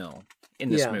with DeMille in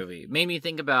this movie made me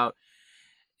think about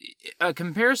a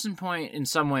comparison point in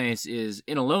some ways is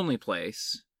In a Lonely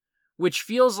Place, which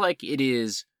feels like it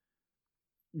is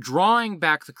drawing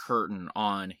back the curtain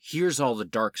on here's all the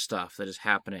dark stuff that is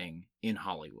happening in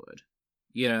Hollywood.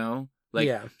 You know? Like,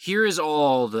 here is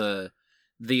all the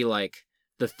like,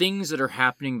 the things that are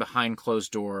happening behind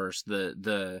closed doors,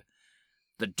 the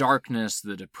darkness,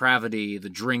 the depravity, the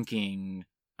drinking,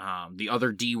 the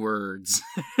other D words,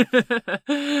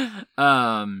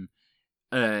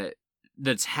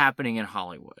 that's happening in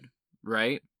Hollywood,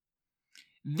 right?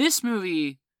 This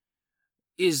movie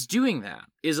is doing that,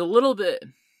 is a little bit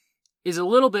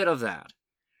of that,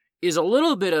 is a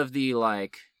little bit of the,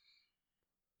 like,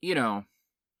 you know,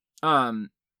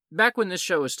 back when this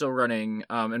show was still running,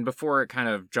 and before it kind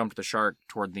of jumped the shark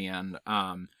toward the end,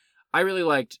 I really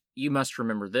liked You Must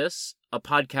Remember This, a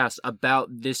podcast about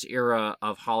this era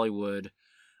of Hollywood,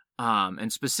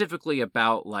 and specifically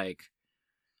about, like,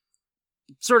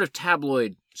 sort of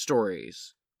tabloid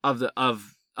stories of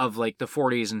like the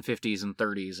 40s and 50s and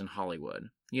 30s in Hollywood,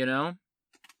 you know?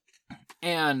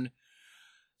 And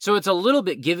so it's a little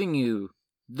bit giving you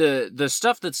the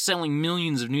stuff that's selling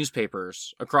millions of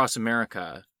newspapers across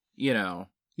America, you know,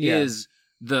 is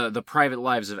the private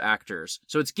lives of actors.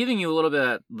 So it's giving you a little bit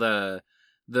of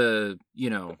the you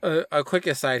know. A quick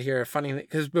aside here, funny,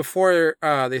 because before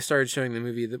they started showing the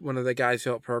movie, one of the guys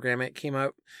who helped program it came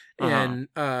up and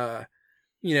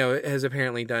you know, it has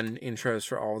apparently done intros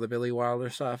for all the Billy Wilder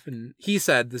stuff, and he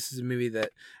said this is a movie that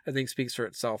I think speaks for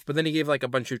itself. But then he gave like a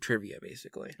bunch of trivia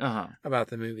basically about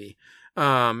the movie.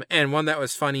 And one that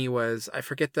was funny was, I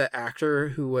forget the actor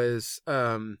who was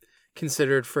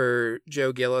considered for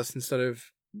Joe Gillis instead of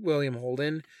William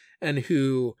Holden, and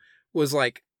who was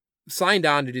like signed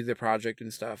on to do the project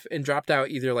and stuff, and dropped out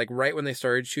either like right when they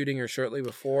started shooting or shortly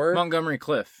before. Montgomery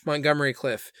Cliff,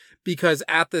 because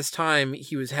at this time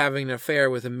he was having an affair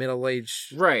with a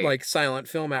middle-aged like silent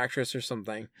film actress or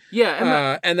something.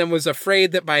 And then was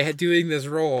afraid that by doing this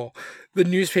role, the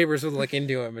newspapers would look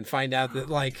into him and find out that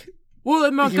like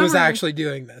he was actually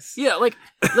doing this. Yeah, like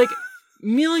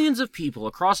millions of people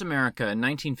across America in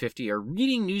 1950 are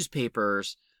reading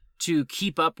newspapers to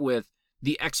keep up with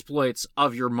the exploits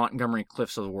of your Montgomery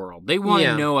Cliffs of the world. They want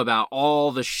to know about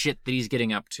all the shit that he's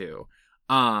getting up to.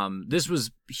 This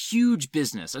was huge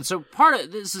business. And so part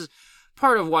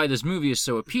of why this movie is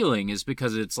so appealing is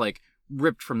because it's like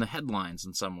ripped from the headlines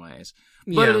in some ways.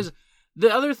 But it is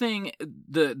the other thing,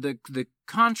 the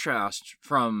contrast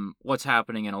from what's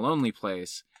happening in A Lonely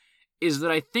Place is that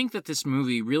I think that this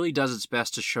movie really does its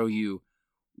best to show you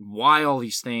why all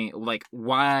these things, like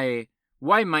why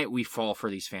might we fall for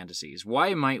these fantasies?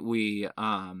 Why might we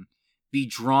be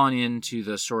drawn into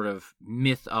the sort of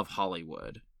myth of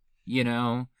Hollywood? You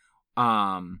know,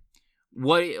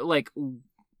 what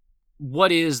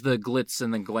is the glitz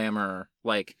and the glamour?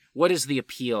 Like, what is the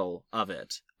appeal of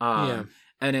it? And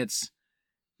it's,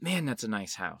 man, that's a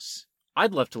nice house.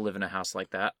 I'd love to live in a house like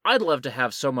that. I'd love to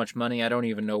have so much money I don't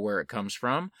even know where it comes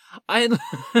from. I'd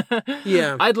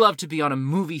love to be on a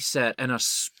movie set and a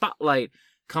spotlight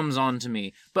comes on to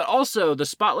me, but also the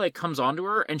spotlight comes onto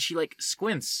her and she like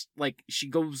squints, like she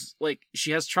goes, like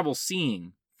she has trouble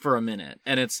seeing for a minute,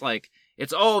 and it's like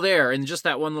it's all there in just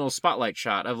that one little spotlight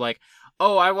shot of like,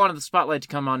 oh, I wanted the spotlight to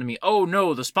come onto me. Oh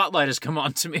no, the spotlight has come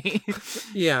onto me.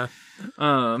 Yeah,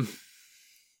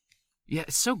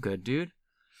 it's so good, dude.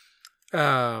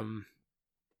 Yeah,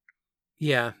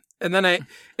 and then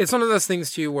it's one of those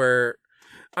things too where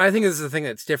I think this is the thing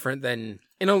that's different than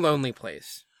In a Lonely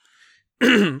Place.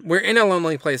 Where In a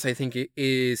Lonely Place, I think it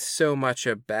is so much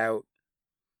about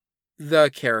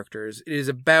the characters. It is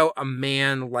about a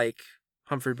man like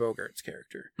Humphrey Bogart's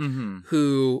character,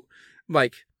 who,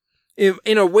 like,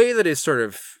 in a way that is sort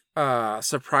of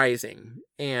surprising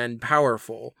and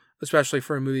powerful, especially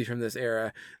for a movie from this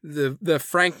era, the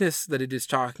frankness that it is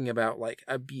talking about, like,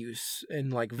 abuse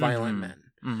and, like, violent men,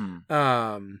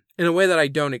 in a way that I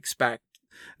don't expect.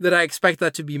 That I expect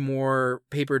that to be more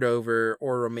papered over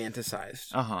or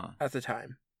romanticized at the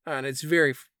time. And it's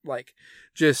very, like,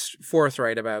 just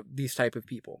forthright about these type of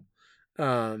people.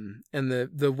 And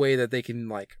the way that they can,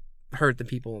 like, hurt the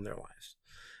people in their lives.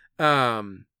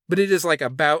 But it is, like,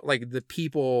 about, like, the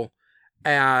people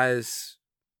as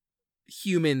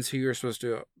humans who you're supposed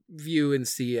to view and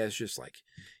see as just, like,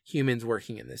 humans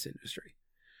working in this industry.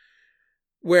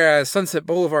 Whereas Sunset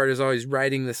Boulevard is always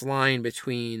riding this line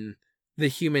between the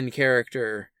human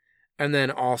character and then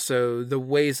also the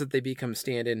ways that they become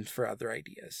stand-ins for other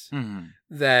ideas.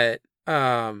 That,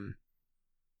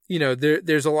 you know,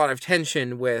 there's a lot of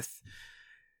tension with,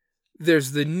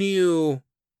 there's the new,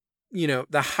 you know,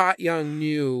 the hot young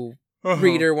new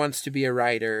reader wants to be a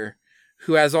writer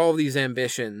who has all these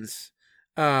ambitions.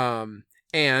 And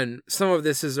some of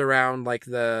this is around, like,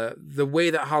 the way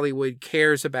that Hollywood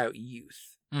cares about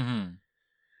youth.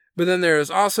 But then there's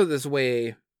also this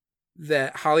way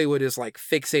that Hollywood is, like,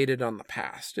 fixated on the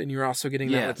past, and you're also getting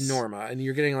that with Norma, and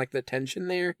you're getting, like, the tension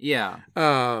there.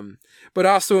 But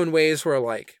also in ways where,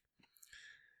 like,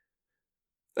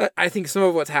 I think some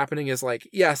of what's happening is, like,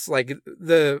 yes, like,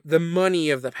 the money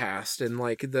of the past, and,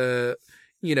 like, the,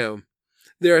 you know,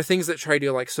 there are things that try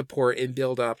to, like, support and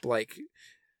build up, like,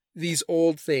 these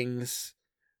old things.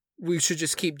 We should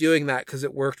just keep doing that because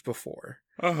it worked before.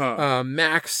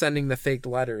 Max sending the faked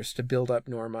letters to build up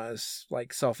Norma's,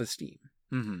 like, self-esteem.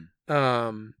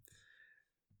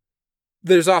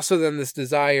 There's also then this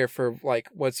desire for, like,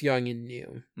 what's young and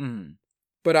new.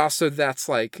 But also that's,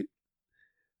 like,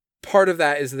 part of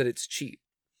that is that it's cheap.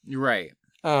 Right.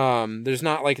 There's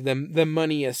not, like, the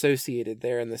money associated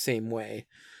there in the same way.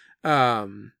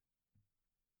 And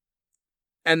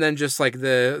then just, like,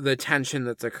 the tension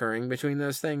that's occurring between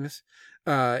those things.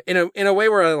 In a way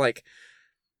where, like,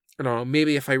 I don't know,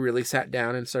 maybe if I really sat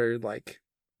down and started, like,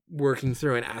 working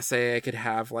through an essay, I could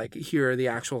have, like, here are the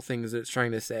actual things that it's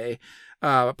trying to say.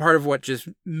 Part of what just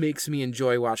makes me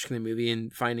enjoy watching the movie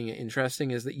and finding it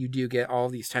interesting is that you do get all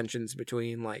these tensions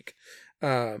between, like,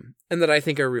 and that I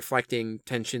think are reflecting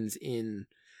tensions in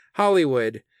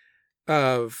Hollywood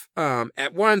of,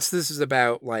 at once, this is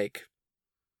about, like,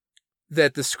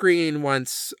 that the screen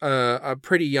wants a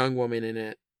pretty young woman in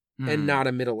it and not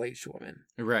a middle-aged woman.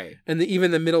 Right. And even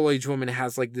the middle-aged woman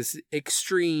has, like, this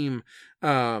extreme,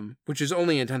 which is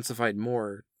only intensified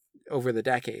more over the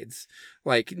decades,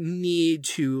 like, need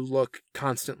to look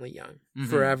constantly young,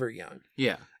 forever young.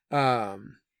 Yeah.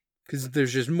 Because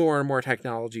there's just more and more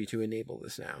technology to enable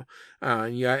this now.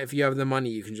 And if you have the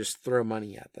money, you can just throw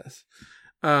money at this.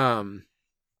 But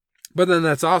then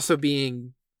that's also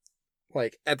being,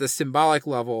 like, at the symbolic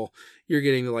level, you're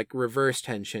getting, like, reverse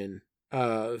tension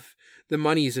of the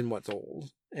money's in what's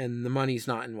old and the money's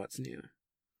not in what's new.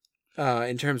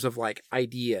 In terms of, like,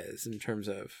 ideas, in terms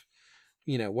of,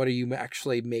 you know, what are you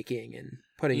actually making and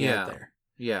putting out there?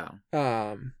 Yeah.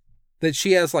 That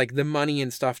she has, like, the money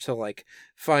and stuff to, like,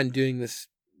 fund doing this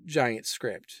giant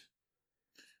script.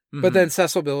 But then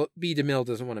Cecil B. DeMille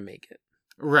doesn't want to make it.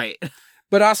 Right.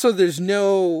 But also there's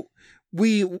no,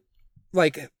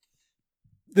 like,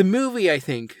 the movie, I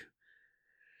think,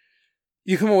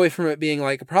 you come away from it being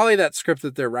like, probably that script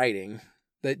that they're writing,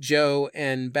 that Joe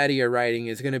and Betty are writing,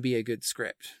 is going to be a good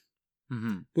script.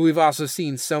 But we've also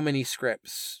seen so many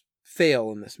scripts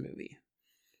fail in this movie.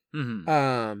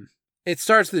 It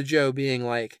starts with Joe being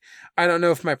like, I don't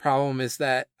know if my problem is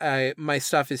that my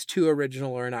stuff is too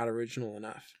original or not original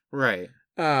enough. Right.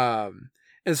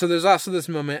 And so there's also this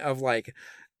moment of, like,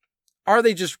 are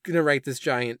they just going to write this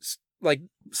giant, like,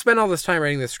 spend all this time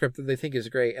writing this script that they think is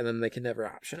great and then they can never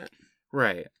option it?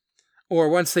 Right. Or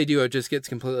once they do, it just gets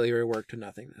completely reworked to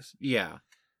nothingness. Yeah.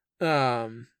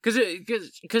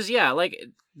 Because yeah, like,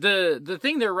 the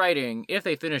thing they're writing, if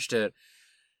they finished it,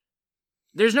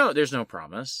 there's no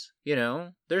promise, you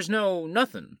know? There's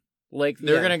nothing. Like,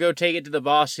 they're going to go take it to the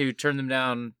boss who turned them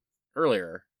down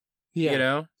earlier. Yeah. You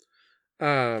know?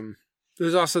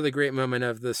 There's also the great moment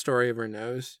of the story of her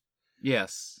nose.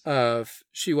 Yes. Of,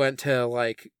 she went to,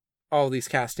 like, all these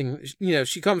casting, you know,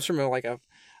 she comes from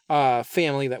a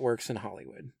family that works in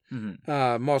Hollywood.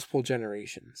 Multiple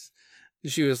generations.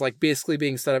 She was, like, basically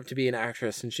being set up to be an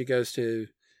actress, and she goes to,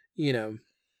 you know,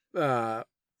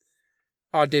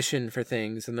 audition for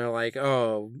things, and they're like,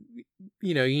 oh,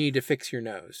 you need to fix your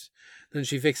nose. Then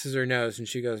she fixes her nose, and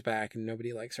she goes back, and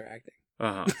nobody likes her acting.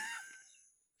 Uh-huh.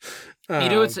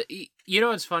 Um,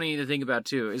 What's funny to think about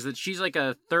too is that she's like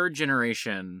a third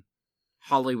generation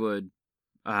Hollywood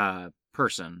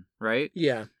person, right?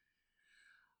 Yeah.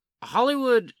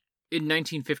 Hollywood in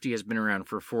 1950 has been around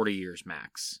for 40 years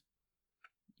max.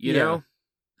 You know?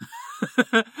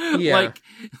 Yeah.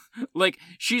 Like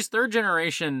she's third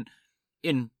generation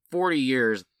in 40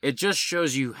 years. It just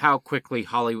shows you how quickly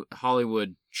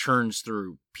Hollywood churns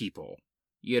through people,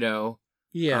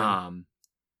 Yeah.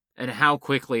 And how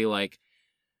quickly like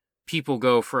people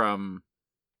go from,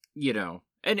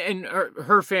 and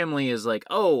her family is like,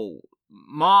 oh,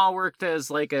 Ma worked as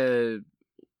like a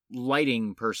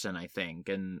lighting person, I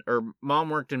think, or Mom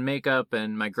worked in makeup,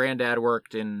 and my granddad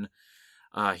worked in,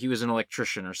 he was an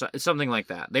electrician or something like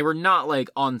that. They were not like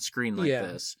on screen like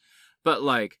this, but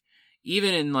like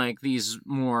even in like these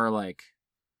more like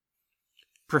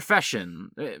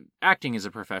profession, acting is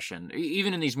a profession.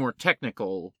 Even in these more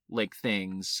technical like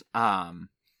things,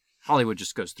 Hollywood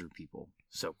just goes through people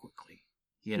so quickly,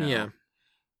 Yeah.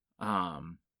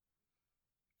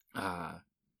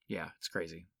 Yeah, it's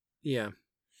crazy. Yeah.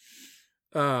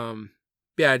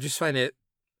 I just find it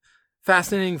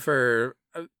fascinating for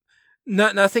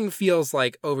nothing feels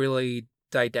like overly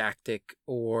didactic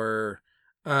or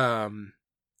all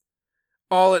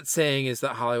it's saying is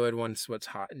that Hollywood wants what's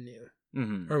hot and new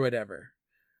or whatever.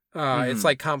 It's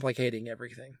like complicating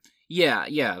everything.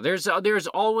 Yeah. There's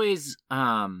always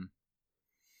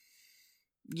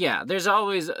there's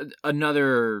always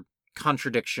another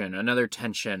contradiction, another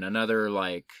tension, another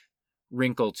like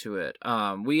wrinkle to it.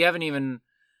 We haven't even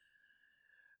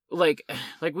like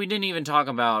we didn't even talk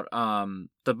about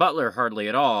the butler hardly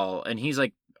at all, and he's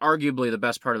like arguably the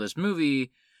best part of this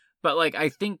movie, but like I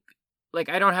think like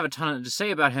I don't have a ton to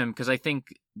say about him because I think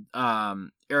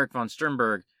Eric von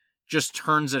Sternberg just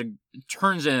turns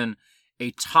in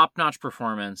a top-notch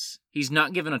performance. He's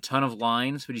not given a ton of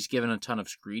lines, but he's given a ton of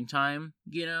screen time,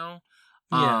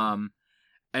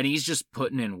 and he's just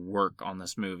putting in work on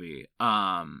this movie.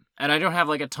 And I don't have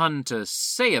like a ton to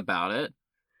say about it.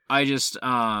 I just,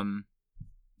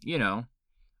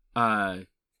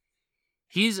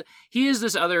 he is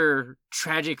this other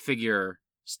tragic figure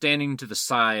standing to the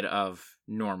side of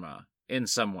Norma in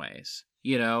some ways.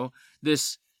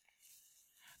 This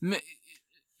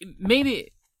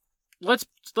maybe let's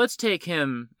take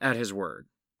him at his word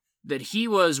that he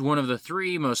was one of the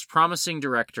three most promising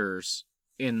directors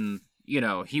in.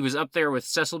 He was up there with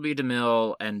Cecil B.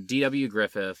 DeMille and D.W.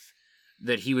 Griffith,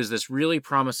 that he was this really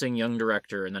promising young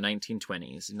director in the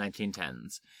 1920s and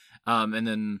 1910s. And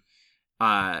then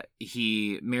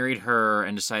he married her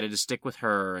and decided to stick with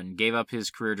her and gave up his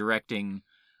career directing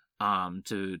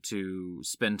to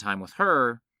spend time with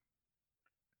her.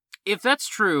 If that's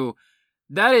true,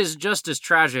 that is just as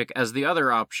tragic as the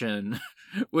other option,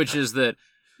 which is that,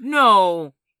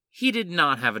 no, he did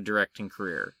not have a directing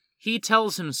career. He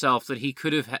tells himself that he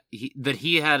could have, that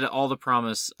he had all the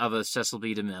promise of a Cecil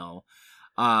B. DeMille.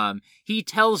 He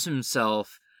tells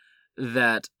himself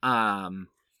that,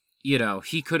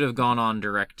 he could have gone on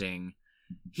directing.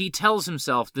 He tells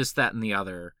himself this, that, and the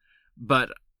other.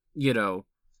 But, the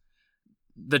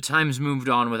times moved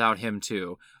on without him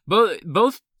too.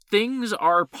 Both things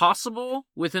are possible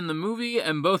within the movie,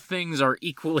 and both things are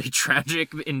equally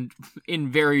tragic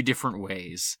in very different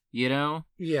ways. Yeah.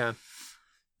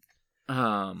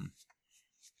 I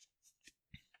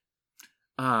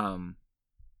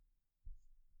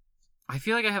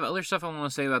feel like I have other stuff I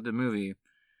want to say about the movie,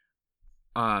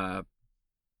 but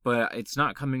it's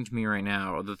not coming to me right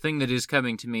now. The thing that is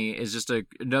coming to me is just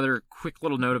another quick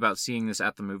little note about seeing this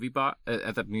at the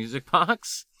at the music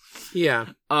box. Yeah.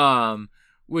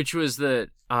 Which was that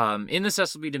in the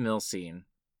Cecil B. DeMille scene.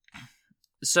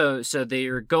 So they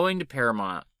are going to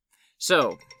Paramount.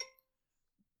 So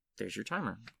there's your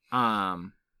timer.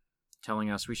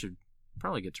 Telling us we should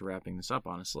probably get to wrapping this up,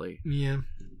 honestly. Yeah.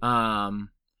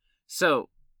 So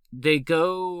they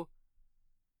go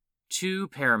to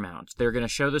Paramount. They're going to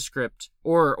show the script,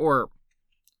 or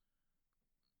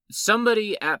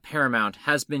somebody at Paramount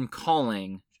has been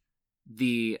calling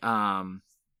the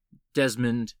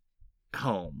Desmond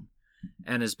home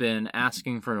and has been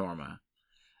asking for Norma.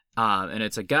 And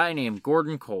it's a guy named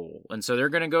Gordon Cole. And so they're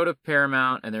going to go to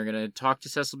Paramount and they're going to talk to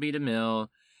Cecil B. DeMille.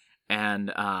 And,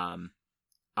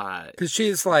 because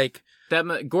she's like,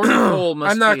 that Gordon Cole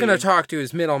must I'm not be... going to talk to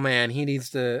his middleman. He needs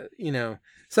to,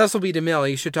 Cecil B. DeMille,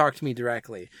 he should talk to me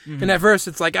directly. Mm-hmm. And at first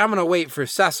it's like, I'm going to wait for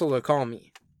Cecil to call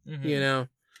me,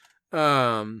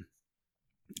 Mm-hmm.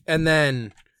 And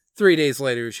then 3 days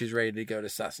later, she's ready to go to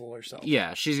Cecil herself.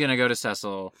 Yeah, she's gonna go to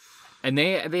Cecil, and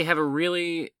they have a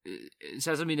really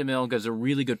Sesame DeMille gives a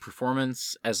really good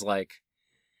performance as like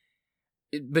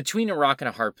between a rock and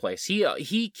a hard place.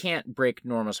 He can't break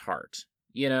Norma's heart,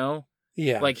 you know.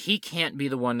 Yeah, Like he can't be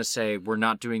the one to say we're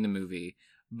not doing the movie,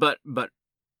 but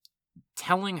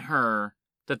telling her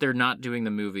that they're not doing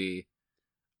the movie,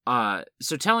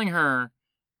 so telling her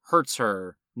hurts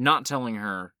her. Not telling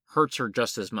her hurts her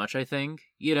just as much, I think,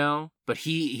 you know? But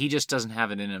he just doesn't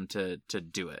have it in him to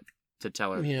do it, to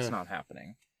tell her it's not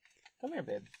happening. Come here,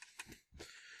 babe.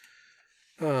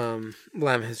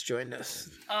 Lem has joined us.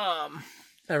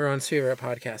 Everyone's favorite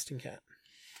podcasting cat.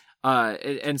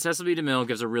 And Cecil B. DeMille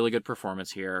gives a really good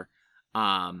performance here.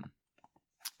 And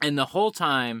the whole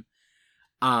time,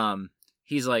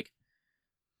 he's like,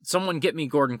 someone get me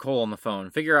Gordon Cole on the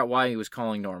phone, figure out why he was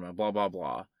calling Norma, blah, blah,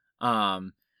 blah.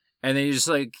 And they just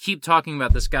like keep talking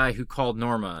about this guy who called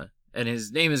Norma, and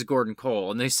his name is Gordon Cole,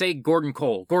 and they say Gordon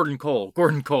Cole, Gordon Cole,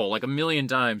 Gordon Cole like a million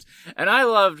times. And I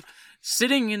loved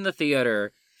sitting in the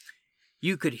theater.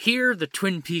 You could hear the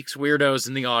Twin Peaks weirdos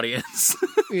in the audience.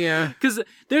 Yeah, because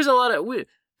there's a lot of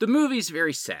the movie's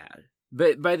very sad,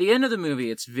 but by the end of the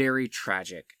movie, it's very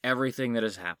tragic. Everything that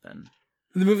has happened.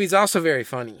 The movie's also very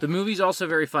funny.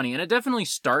 And it definitely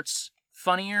starts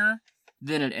funnier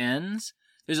than it ends.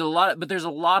 There's a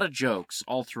lot of jokes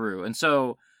all through. And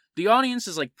so the audience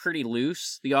is like pretty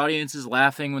loose. The audience is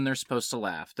laughing when they're supposed to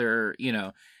laugh.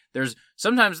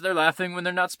 Sometimes they're laughing when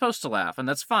they're not supposed to laugh, and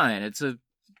that's fine. It's a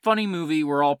funny movie.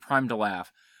 We're all primed to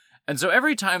laugh. And so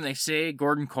every time they say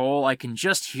Gordon Cole, I can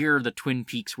just hear the Twin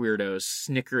Peaks weirdos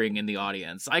snickering in the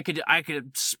audience. I could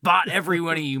spot every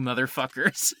one of you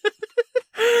motherfuckers.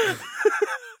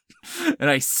 And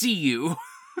I see you.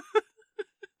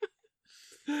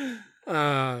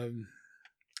 I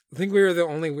think we were the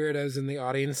only weirdos in the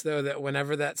audience, though, that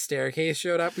whenever that staircase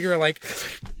showed up, we were like,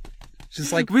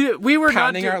 just like we were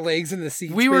pounding our legs in the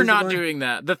seats. We were not doing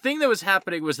that. The thing that was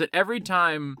happening was that every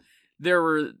time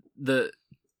there's the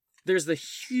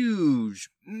huge,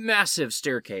 massive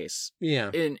staircase.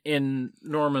 Yeah. In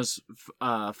Norma's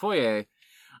foyer,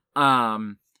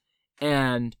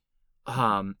 and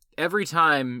every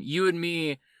time you and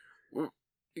me,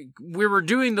 we were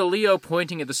doing the Leo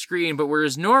pointing at the screen, but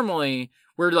whereas normally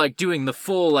we're like doing the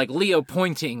full like Leo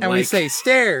pointing, and like, we say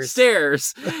stairs.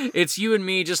 It's you and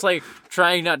me just like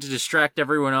trying not to distract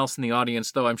everyone else in the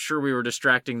audience, though I'm sure we were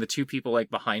distracting the two people like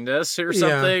behind us or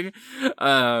something. Yeah.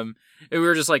 And we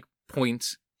were just like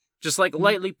point, just like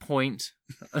lightly point.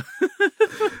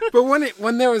 But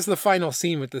when there was the final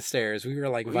scene with the stairs, we were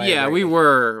like vibrating. Yeah, we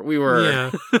were.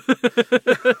 Yeah.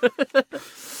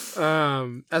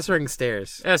 S-rank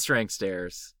stairs. S-rank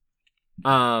stairs.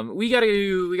 We gotta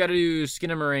do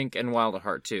Skinamarink and Wild at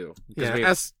Heart too. Yeah,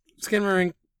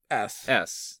 Skinamarink S.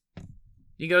 S.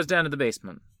 He goes down to the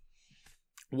basement.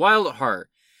 Wild at Heart.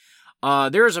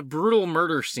 There is a brutal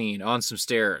murder scene on some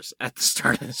stairs at the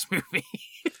start of this movie.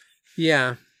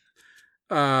 Yeah.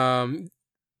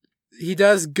 He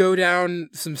does go down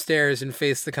some stairs and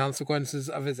face the consequences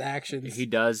of his actions. He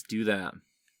does do that.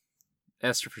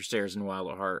 S for stairs in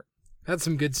Wild at Heart. That's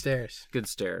some good stairs. Good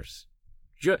stairs.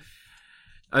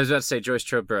 I was about to say Joyce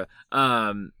Chopra.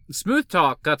 Smooth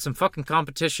Talk got some fucking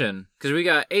competition because we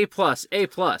got A+,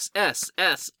 S.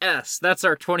 That's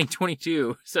our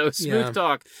 2022. So Smooth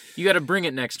Talk, you got to bring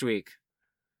it next week.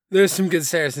 There's some good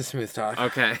stairs in Smooth Talk.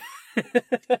 Okay.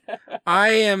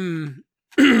 I'm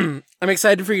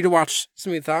excited for you to watch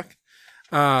Smooth Talk.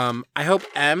 I hope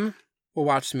M will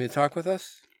watch Smooth Talk with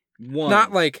us.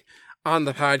 Not like on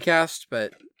the podcast,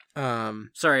 but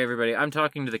sorry everybody, I'm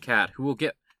talking to the cat who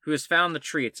has found the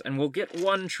treats and will get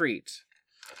one treat.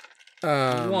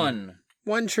 One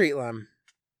treat, Lem.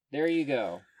 There you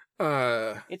go.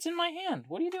 It's in my hand.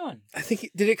 What are you doing? I think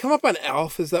did it come up on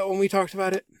Elf? Is that when we talked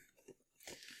about it?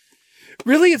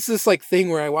 Really, it's this like thing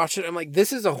where I watch it. I'm like,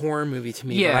 this is a horror movie to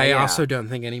me. Yeah, but I also don't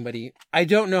think anybody. I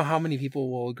don't know how many people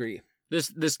will agree.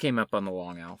 This came up on the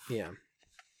Long Elf. Yeah,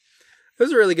 it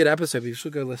was a really good episode. People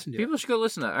should go listen to it. People should go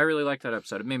listen to it. I really liked that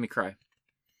episode. It made me cry.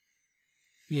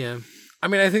 Yeah, I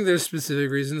mean, I think there's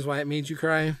specific reasons why it made you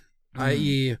cry.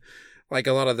 I.e., like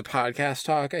a lot of the podcast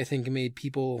talk, I think made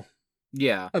people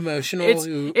emotional.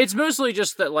 It's mostly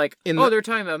just that like they're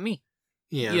talking about me.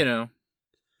 Yeah, you know.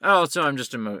 Oh, so I'm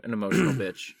just an emotional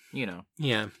bitch, you know.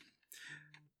 Yeah.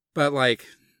 But, like,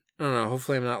 I don't know,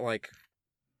 hopefully I'm not, like,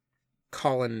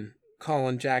 calling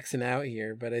Jackson out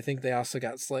here, but I think they also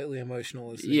got slightly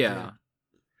emotional as they did.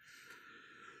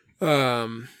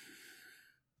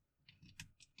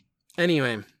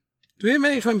 Anyway, do we have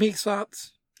any Twin Peaks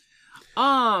thoughts?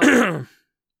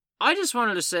 I just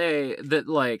wanted to say that,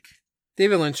 like,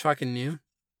 David Lynch fucking knew.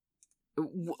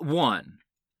 One,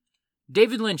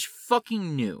 David Lynch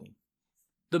fucking knew.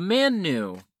 The man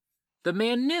knew. The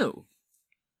man knew.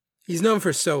 He's known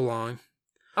for so long.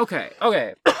 Okay.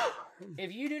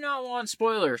 If you do not want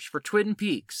spoilers for Twin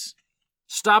Peaks,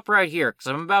 stop right here, because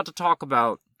I'm about to talk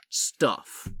about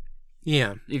stuff.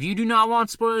 Yeah. If you do not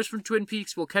want spoilers from Twin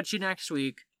Peaks, we'll catch you next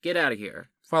week. Get out of here.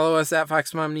 Follow us at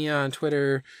FoxMomnia on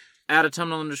Twitter. At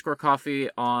 @autumnal_coffee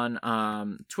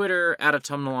on Twitter. At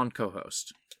 @autumnal on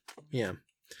co-host. Yeah.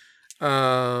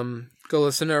 Go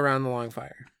listen to Around the Long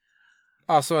Fire.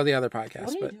 Also the other podcast.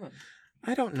 What are but you doing?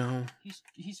 I don't know.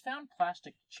 He's found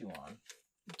plastic to chew on.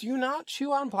 Do not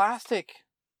chew on plastic.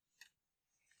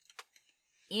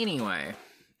 Anyway.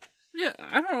 Yeah,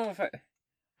 I don't know if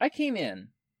I came in.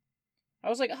 I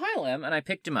was like, hi, Lem, and I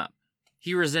picked him up.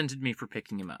 He resented me for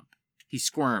picking him up. He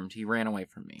squirmed. He ran away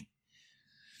from me.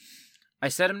 I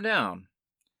set him down.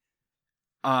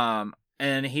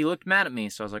 And he looked mad at me,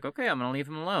 so I was like, okay, I'm gonna leave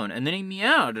him alone. And then he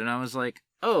meowed, and I was like,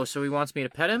 oh, so he wants me to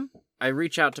pet him? I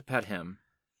reach out to pet him.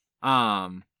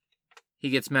 He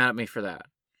gets mad at me for that.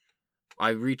 I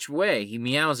reach away. He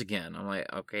meows again. I'm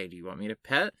like, okay, do you want me to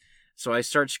pet? So I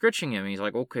start scritching him. He's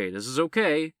like, okay, this is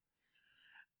okay.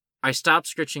 I stopped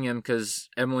scritching him because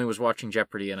Emily was watching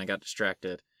Jeopardy and I got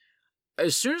distracted.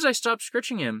 As soon as I stopped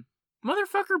scritching him,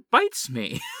 motherfucker bites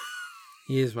me.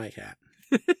 He is my cat.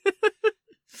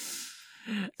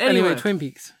 Anyway, Twin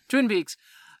Peaks. Twin Peaks.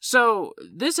 So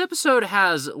this episode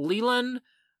has Leland.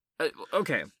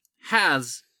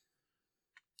 Has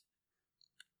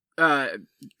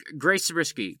Grace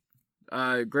Zabriskie.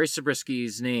 Grace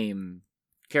Zabriskie's name,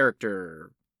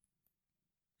 character,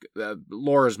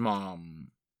 Laura's mom.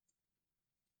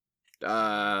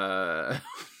 You're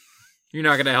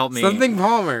not gonna help me. Something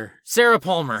Palmer. Sarah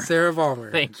Palmer. Sarah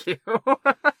Palmer. Thank you.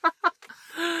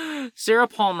 Sarah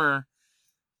Palmer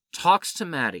talks to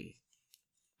Maddie.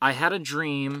 I had a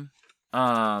dream.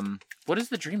 What is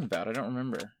the dream about? I don't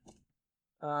remember.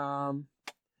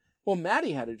 Well,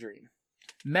 Maddie had a dream.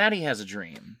 Maddie has a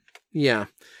dream. Yeah.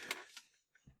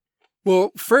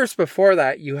 Well, first, before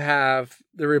that, you have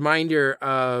the reminder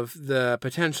of the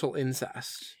potential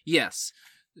incest. Yes.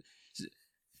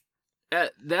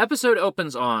 The episode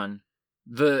opens on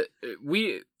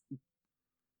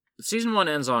season 1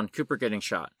 ends on Cooper getting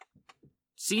shot.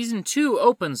 Season 2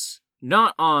 opens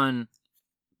not on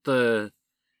the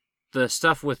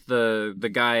stuff with the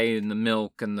guy in the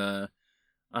milk and the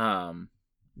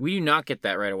we do not get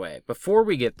that right away. Before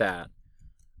we get that,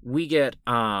 we get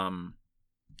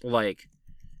like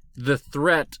the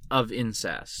threat of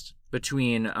incest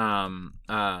between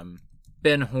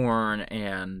Ben Horn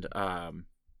and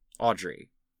Audrey,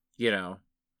 you know.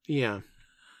 Yeah.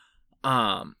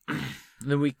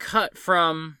 Then we cut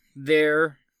from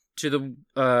there to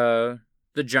the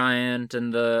giant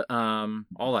and the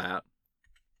all that.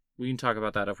 We can talk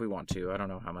about that if we want to. I don't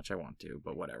know how much I want to,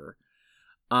 but whatever.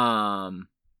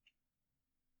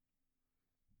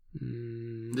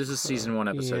 This is season 1,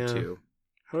 episode 2.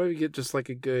 How do we get just like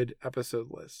a good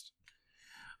episode list?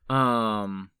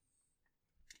 And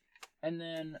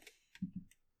then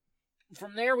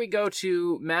from there we go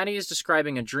to Maddie is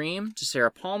describing a dream to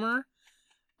Sarah Palmer.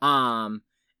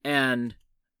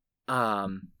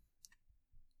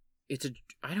 It's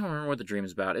I don't remember what the dream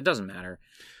is about. It doesn't matter.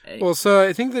 Well, so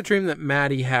I think the dream that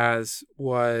Maddie has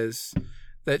was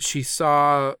that she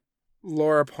saw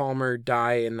Laura Palmer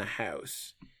die in the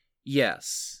house.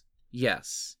 Yes.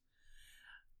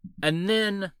 And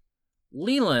then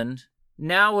Leland,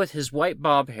 now with his white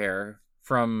bob hair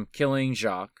from killing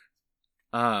Jacques,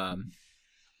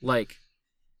 like,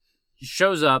 he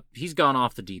shows up. He's gone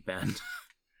off the deep end.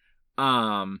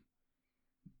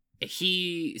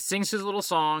 He sings his little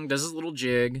song, does his little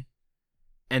jig,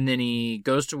 and then he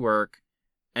goes to work,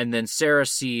 and then Sarah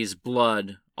sees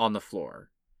blood on the floor.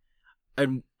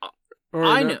 And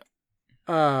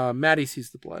Maddie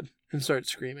sees the blood and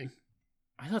starts screaming.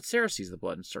 I thought Sarah sees the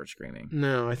blood and starts screaming.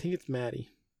 No, I think it's Maddie.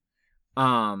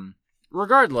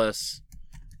 Regardless,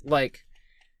 like,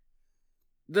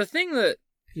 the thing that...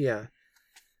 Yeah.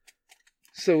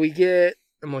 So we get...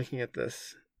 I'm looking at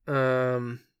this.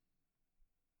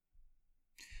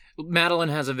 Madeline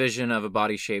has a vision of a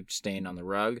body-shaped stain on the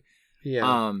rug.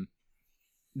 Yeah.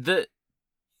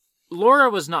 Laura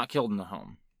was not killed in the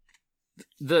home.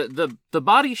 The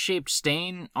body-shaped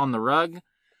stain on the rug,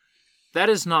 that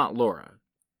is not Laura.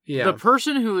 Yeah. The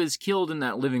person who is killed in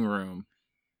that living room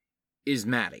is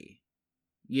Maddie.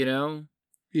 You know?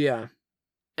 Yeah.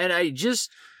 And I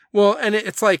just... Well, and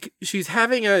it's like she's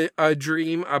having a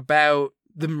dream about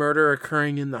the murder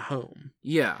occurring in the home.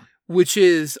 Yeah. which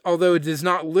is, although it does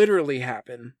not literally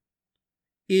happen,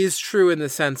 is true in the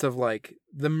sense of, like,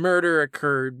 the murder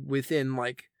occurred within,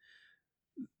 like,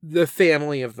 the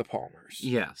family of the Palmers.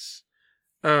 Yes.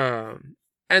 And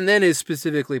then is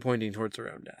specifically pointing towards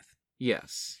her own death.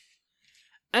 Yes.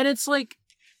 And it's like...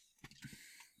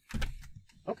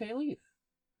 Okay, leave.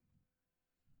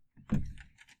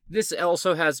 This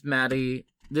episode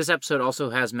also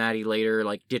has Maddie later,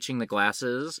 like, ditching the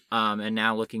glasses, and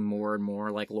now looking more and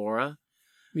more like Laura.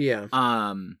 Yeah.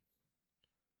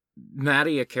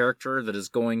 Maddie, a character that is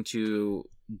going to,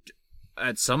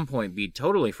 at some point, be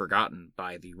totally forgotten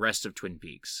by the rest of Twin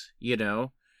Peaks, you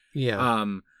know? Yeah.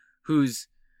 Whose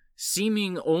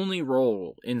seeming only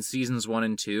role in seasons 1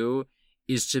 and 2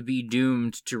 is to be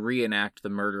doomed to reenact the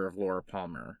murder of Laura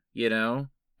Palmer, you know?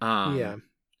 Yeah.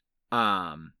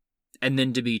 And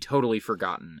then to be totally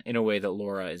forgotten in a way that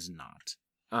Laura is not.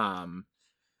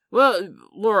 Well,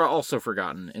 Laura also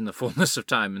forgotten in the fullness of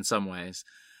time in some ways.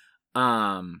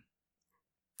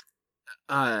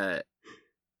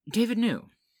 David knew.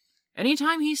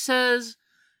 Anytime he says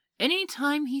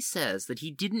that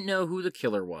he didn't know who the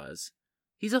killer was,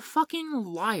 he's a fucking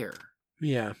liar.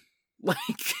 Yeah.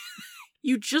 Like,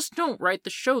 you just don't write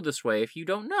the show this way if you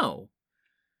don't know.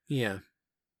 Yeah.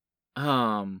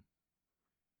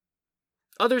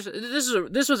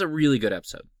 This was a really good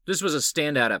episode. This was a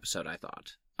standout episode, I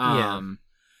thought. Yeah.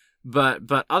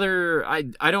 But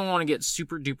I don't want to get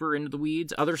super duper into the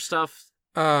weeds. Other stuff.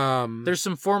 There's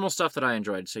some formal stuff that I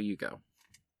enjoyed, so you go.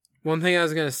 One thing I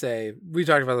was gonna say, we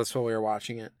talked about this while we were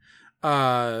watching it.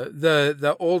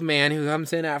 The old man who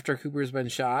comes in after Cooper's been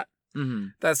shot. Mm-hmm.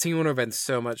 That scene would have been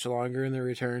so much longer in The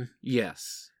Return.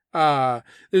 Yes.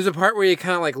 There's a part where he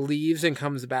kind of like leaves and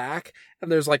comes back,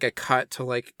 and there's like a cut to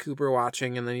like Cooper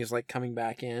watching, and then he's like coming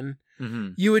back in. Mm-hmm.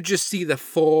 You would just see the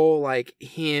full like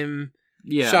him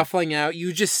shuffling out.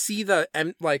 You just see the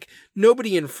like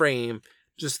nobody in frame,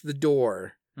 just the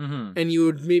door, and you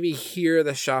would maybe hear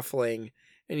the shuffling,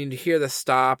 and you'd hear the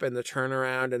stop and the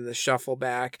turnaround and the shuffle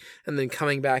back, and then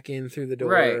coming back in through the door.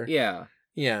 Right. Yeah.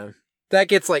 Yeah. That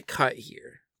gets like cut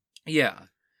here. Yeah.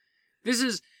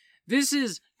 This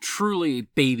is truly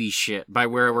baby shit by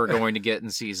where we're going to get in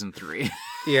season 3.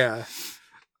 Yeah.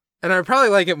 And I'd probably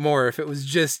like it more if it was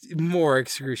just more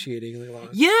excruciatingly long.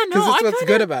 Yeah, no, because that's what's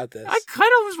good about this. I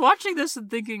kind of was watching this and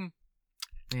thinking,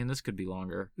 man, this could be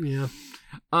longer. Yeah.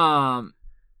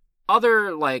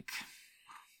 Other, like,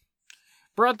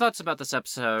 broad thoughts about this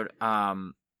episode.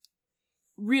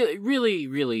 Really, really,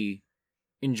 really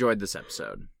enjoyed this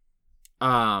episode.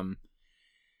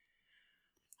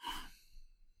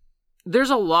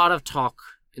 There's a lot of talk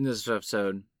in this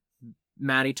episode.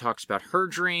 Maddie talks about her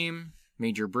dream.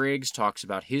 Major Briggs talks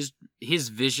about his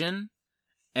vision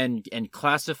and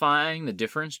classifying the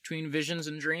difference between visions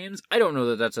and dreams. I don't know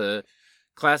that that's a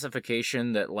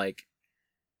classification that, like,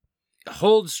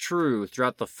 holds true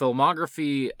throughout the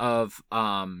filmography of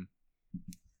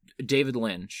David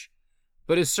Lynch,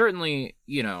 but is certainly,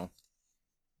 you know,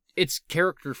 it's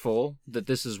characterful that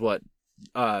this is what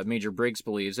Major Briggs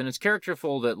believes, and it's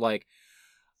characterful that, like,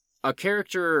 a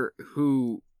character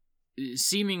who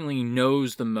seemingly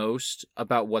knows the most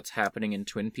about what's happening in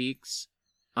Twin Peaks,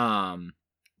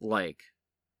 like,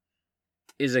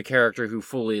 is a character who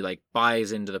fully, like,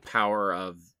 buys into the power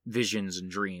of visions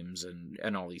and dreams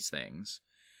and all these things.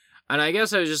 And I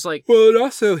guess I was just like, well, it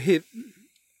also hit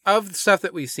of the stuff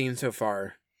that we've seen so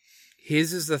far,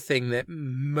 his is the thing that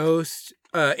most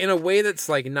in a way that's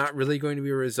like not really going to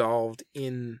be resolved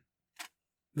in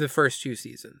the first 2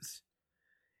 seasons,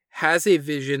 has a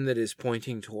vision that is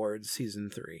pointing towards season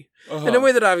 3 in a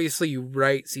way that obviously you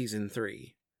write season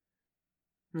 3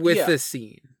 with this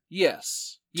scene.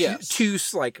 Yes. To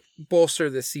like bolster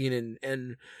the scene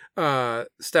and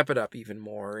step it up even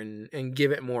more and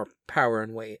give it more power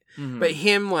and weight. Mm-hmm. But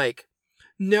him, like,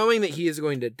 knowing that he is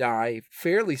going to die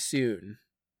fairly soon.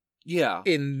 Yeah.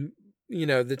 In, you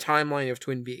know, the timeline of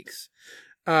Twin Peaks.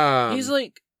 He's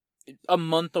like a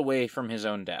month away from his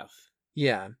own death.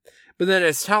 Yeah. But then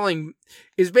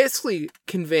is basically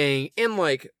conveying in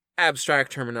like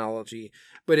abstract terminology,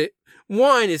 but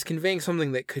one is conveying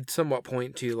something that could somewhat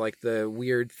point to like the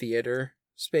weird theater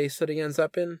space that he ends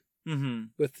up in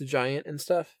with the giant and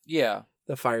stuff. Yeah.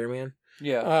 The fireman.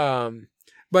 Yeah.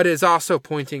 But it's also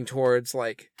pointing towards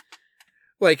like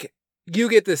you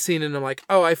get this scene and I'm like,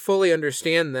 oh, I fully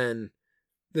understand then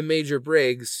the Major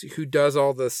Briggs who does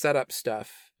all the setup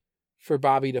stuff for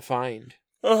Bobby to find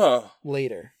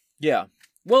later. Yeah.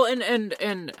 Well,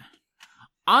 and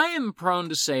I am prone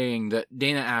to saying that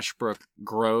Dana Ashbrook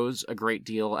grows a great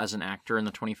deal as an actor in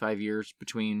the 25 years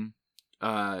between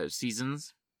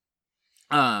seasons.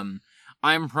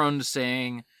 I'm prone to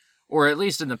saying, or at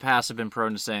least in the past have been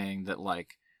prone to saying that,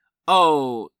 like,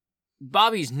 oh,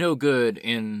 Bobby's no good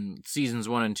in seasons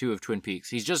 1 and 2 of Twin Peaks.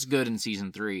 He's just good in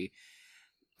season 3.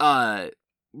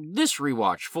 This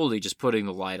rewatch fully just putting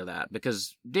the lie to that,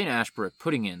 because Dana Ashbrook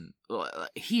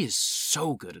he is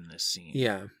so good in this scene.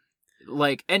 Yeah.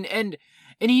 Like, and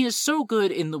he is so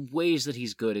good in the ways that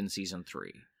he's good in season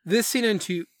 3. This scene and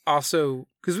 2 also,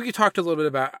 because we talked a little bit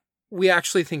about, we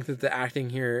actually think that the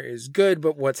acting here is good,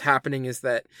 but what's happening is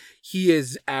that he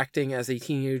is acting as a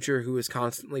teenager who is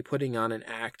constantly putting on an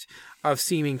act of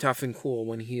seeming tough and cool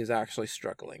when he is actually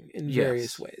struggling in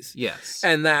various ways. Yes.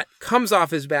 And that comes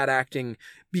off as bad acting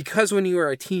because when you are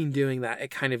a teen doing that,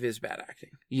 it kind of is bad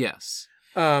acting. Yes.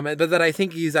 But that I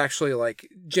think he's actually like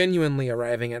genuinely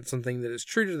arriving at something that is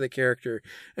true to the character.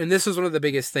 And this was one of the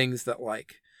biggest things that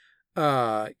like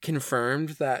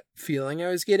confirmed that feeling I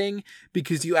was getting,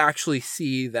 because you actually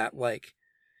see that like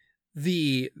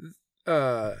the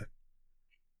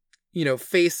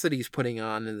face that he's putting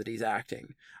on and that he's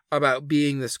acting about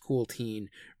being this cool teen,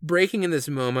 breaking in this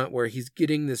moment where he's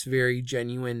getting this very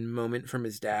genuine moment from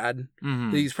his dad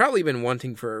that he's probably been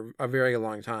wanting for a very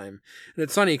long time. And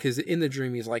it's funny because in the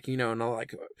dream he's like,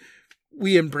 like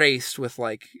we embraced with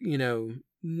like,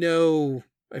 no,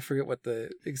 I forget what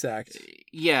the exact.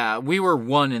 Yeah, we were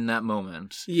one in that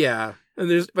moment. Yeah. And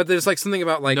there's like something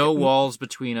about like no walls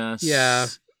between us. Yeah.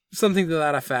 Something to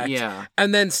that effect. Yeah.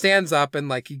 And then stands up and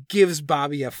like gives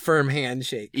Bobby a firm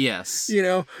handshake. Yes.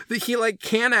 That he like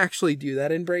can actually do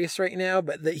that embrace right now,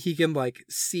 but that he can like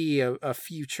see a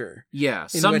future. Yeah.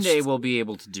 Someday we'll be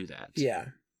able to do that. Yeah.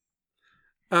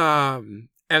 And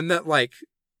that like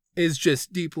is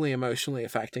just deeply emotionally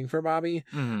affecting for Bobby.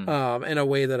 In a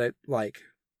way that it like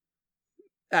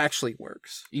actually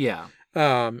works. Yeah.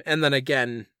 And then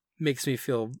again makes me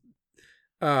feel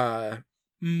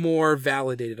more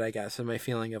validated, I guess, in my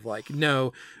feeling of like,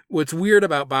 no, what's weird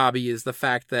about Bobby is the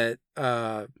fact that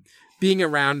being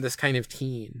around this kind of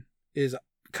teen is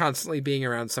constantly being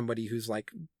around somebody who's like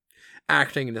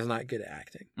acting and is not good at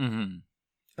acting.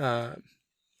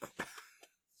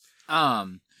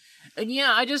 And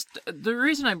yeah, the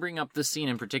reason I bring up this scene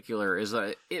in particular is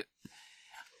that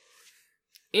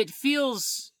it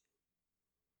feels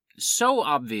so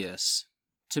obvious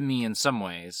to me in some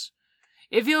ways.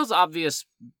 It feels obvious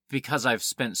because I've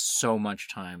spent so much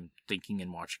time thinking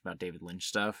and watching about David Lynch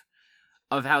stuff,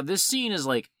 of how this scene is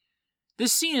like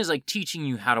teaching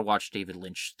you how to watch David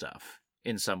Lynch stuff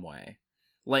in some way.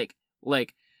 Like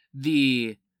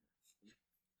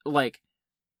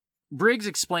Briggs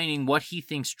explaining what he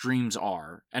thinks dreams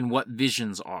are and what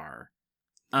visions are.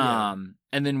 And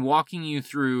then walking you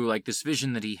through like this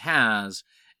vision that he has.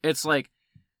 It's like,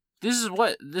 this is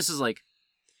what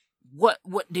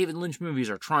David Lynch movies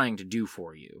are trying to do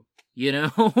for you,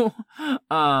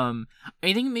 I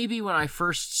think maybe when I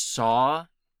saw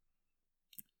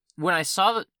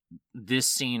this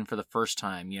scene for the first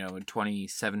time, in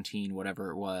 2017,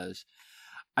 whatever it was,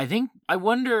 I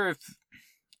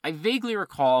vaguely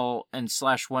recall and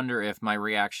wonder if my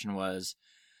reaction was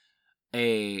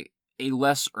a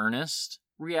less earnest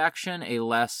reaction, a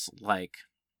less like,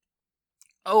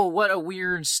 oh, what a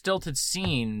weird, stilted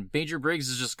scene. Major Briggs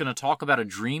is just going to talk about a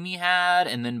dream he had,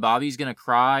 and then Bobby's going to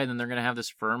cry, and then they're going to have this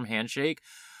firm handshake.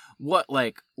 What,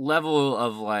 like, level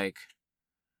of, like,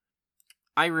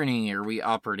 irony are we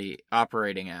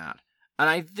operating at? And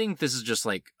I think this is just,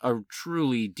 like, a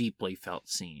truly deeply felt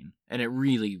scene, and it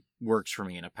really works for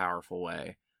me in a powerful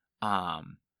way.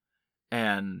 And,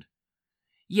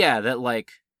 yeah, that,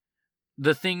 like,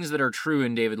 the things that are true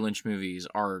in David Lynch movies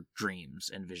are dreams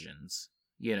and visions.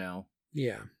 Yeah.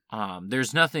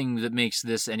 There's nothing that makes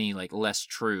this any like less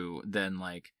true than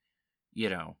like,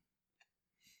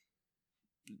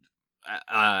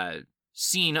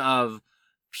 scene of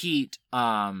Pete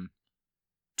talking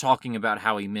about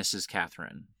how he misses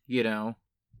Catherine, later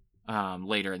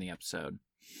in the episode.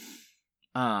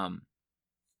 There's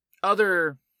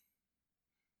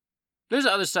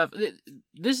other stuff.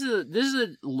 This is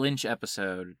a Lynch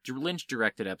episode, Lynch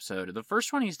directed episode. The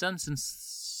first one he's done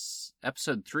since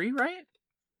episode 3, right?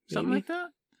 Something like that.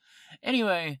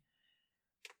 Anyway,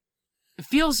 it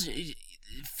feels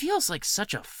like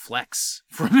such a flex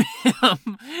from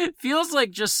him. It feels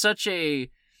like just such a.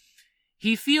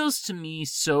 He feels to me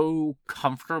so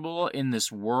comfortable in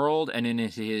this world and in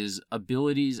his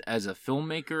abilities as a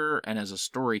filmmaker and as a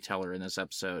storyteller in this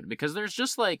episode, because there's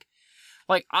just like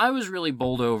I was really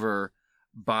bowled over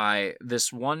by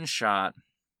this one shot.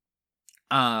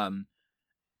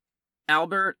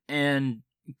 Albert and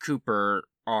Cooper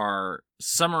are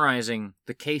summarizing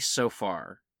the case so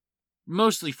far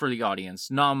mostly for the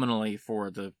audience, nominally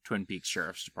for the Twin Peaks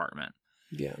Sheriff's Department.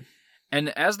 Yeah.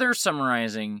 And as they're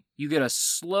summarizing, you get a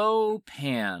slow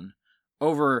pan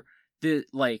over the,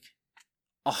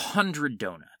 100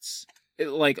 donuts.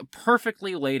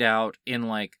 Perfectly laid out in,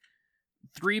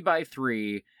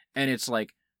 3x3, and it's,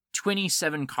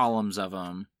 27 columns of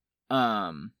them.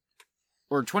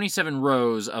 Or 27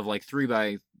 rows of, 3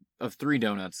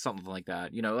 donuts, something like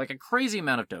that. A crazy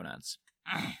amount of donuts.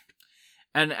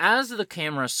 And as the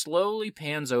camera slowly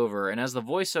pans over, and as the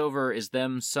voiceover is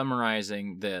them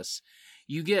summarizing this,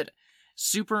 you get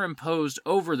superimposed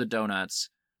over the donuts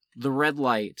the red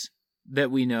light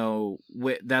that we know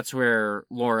that's where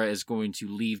Laura is going to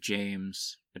leave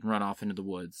James and run off into the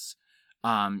woods.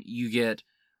 You get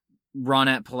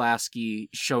Ronette Pulaski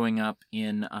showing up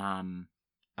in on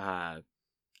the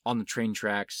train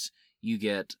tracks. You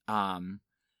get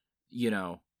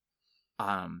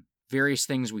various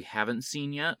things we haven't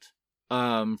seen yet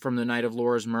from the night of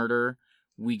Laura's murder.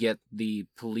 We get the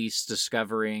police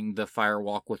discovering the "Fire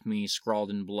Walk with Me"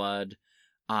 scrawled in blood.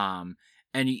 And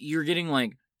you're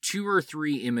getting 2 or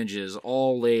 3 images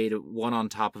all laid one on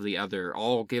top of the other,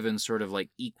 all given sort of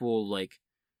equal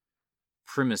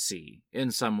primacy in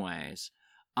some ways.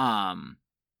 And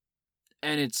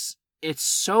it's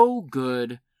so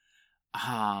good.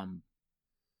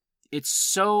 It's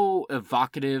so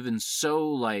evocative and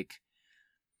so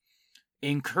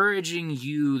encouraging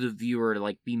you, the viewer,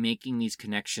 to be making these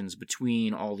connections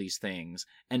between all these things.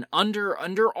 And under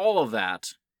all of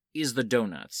that is the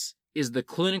donuts, is the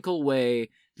clinical way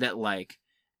that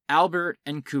Albert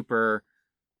and Cooper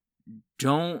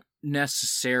don't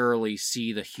necessarily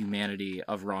see the humanity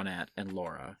of Ronette and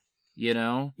Laura,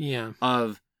 Yeah.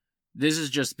 Of, this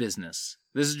is just business.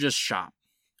 This is just shop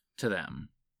to them,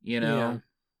 Yeah.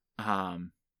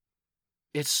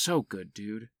 It's so good,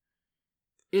 dude.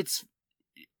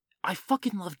 I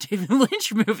fucking love David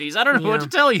Lynch movies. I don't know what to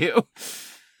tell you.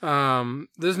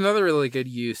 There's another really good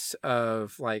use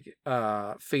of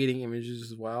fading images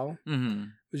as well,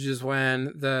 which is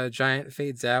when the giant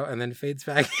fades out and then fades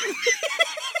back.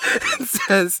 It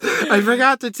says, "I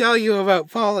forgot to tell you about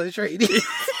Paula Trady."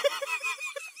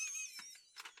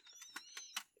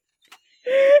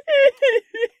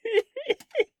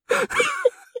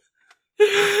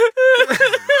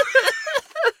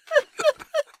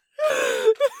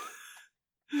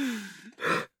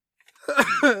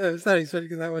 I was not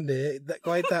expecting that one to hit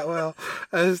quite that well.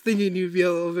 I was thinking you'd be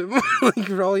a little bit more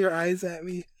roll your eyes at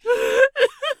me.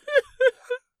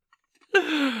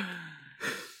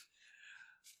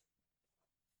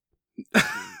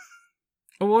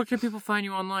 Where can people find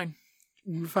you online?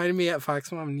 You can find me at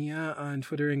Foxmom Nia on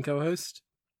Twitter and co-host.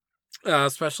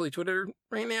 Especially Twitter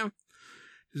right now.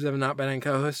 Because I've not been on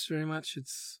co-host very much.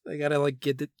 I gotta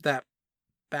get that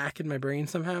back in my brain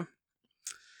somehow.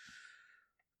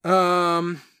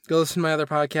 Go listen to my other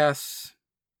podcasts.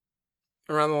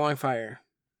 Around the Long Fire.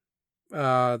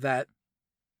 The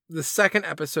second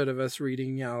episode of us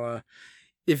reading Yala.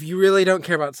 If you really don't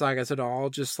care about sagas at all,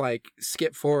 just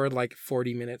skip forward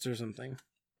 40 minutes or something.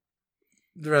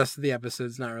 The rest of the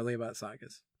episode's not really about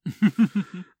sagas.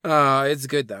 It's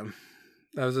good though.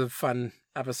 That was a fun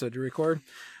episode to record.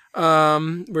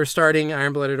 We're starting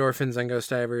Iron Blooded Orphans on Ghost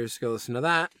Divers. Go listen to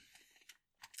that.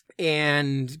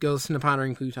 And go listen to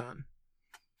Pondering Pluton.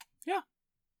 Yeah.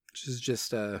 Which is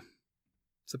just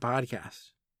it's a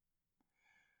podcast.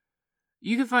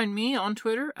 You can find me on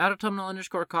Twitter at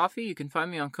autumnal_coffee. You can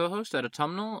find me on co-host at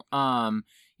autumnal.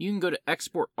 You can go to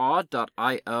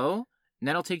exportaud.io. And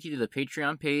that'll take you to the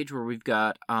Patreon page where we've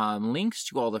got links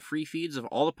to all the free feeds of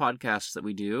all the podcasts that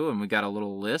we do. And we got a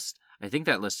little list. I think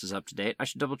that list is up to date. I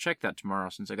should double check that tomorrow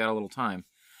since I got a little time.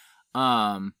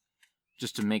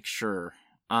 Just to make sure.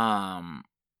 For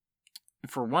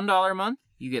 $1 a month,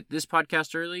 you get this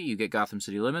podcast early. You get Gotham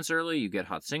City Limits early. You get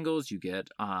Hot Singles. You get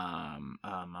pardon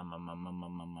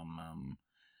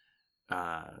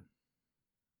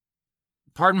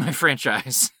my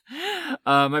franchise.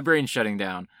 My brain's shutting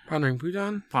down. Pondering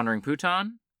Pluton? Pondering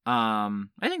Pluton. I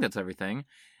think that's everything.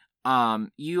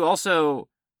 You also,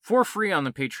 for free on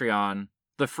the Patreon,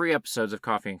 the free episodes of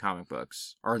Coffee and Comic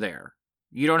Books are there.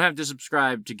 You don't have to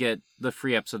subscribe to get the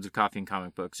free episodes of Coffee and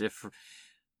Comic Books if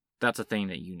that's a thing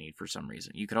that you need for some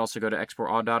reason. You can also go to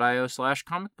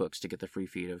exportaud.io/comic books to get the free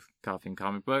feed of Coffee and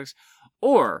Comic Books.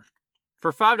 Or,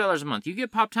 for $5 a month, you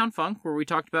get Poptown Funk, where we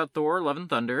talked about Thor, Love and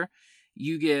Thunder.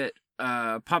 You get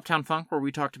Poptown Funk, where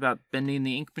we talked about Bending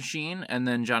the Ink Machine and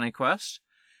then Johnny Quest.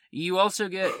 You also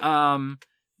get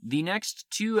the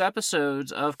next 2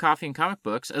 episodes of Coffee and Comic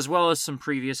Books, as well as some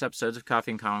previous episodes of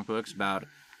Coffee and Comic Books about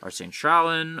Arsene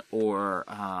Strahlen or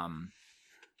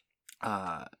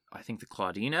I think the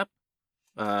Claudine ep,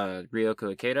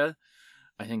 Ryoko Ikeda.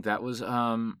 I think that was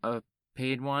a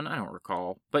paid one. I don't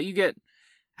recall. But you get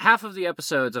half of the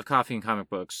episodes of Coffee and Comic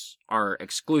Books are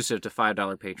exclusive to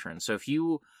 $5 patrons. So if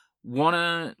you want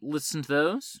to listen to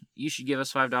those, you should give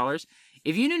us $5.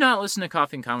 If you do not listen to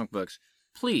Coffee and Comic Books,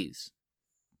 please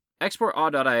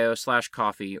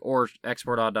exportaw.io/coffee or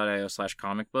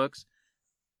exportaw.io/comic-books.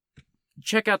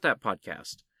 Check out that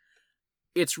podcast.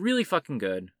 It's really fucking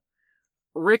good.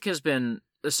 Rick has been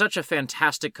such a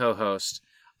fantastic co-host.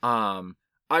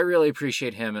 I really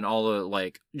appreciate him and all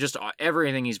the, just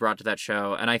everything he's brought to that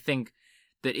show. And I think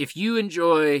that if you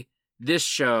enjoy this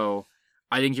show,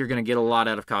 I think you're going to get a lot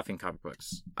out of Coffee and Comic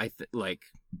Books.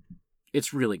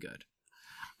 It's really good.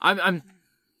 I'm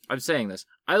saying this.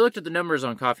 I looked at the numbers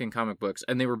on Coffee and Comic Books,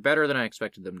 and they were better than I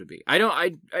expected them to be.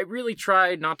 I really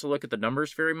tried not to look at the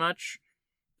numbers very much,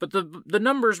 but the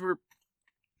numbers were,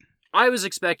 I was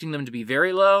expecting them to be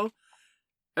very low,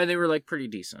 and they were pretty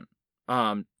decent.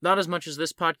 Not as much as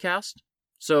this podcast.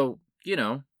 So,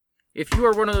 if you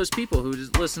are one of those people who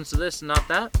just listens to this and not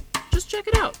that, just check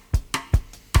it out.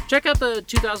 Check out the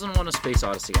 2001 A Space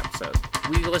Odyssey episode.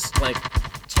 We list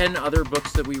 10 other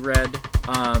books that we read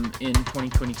in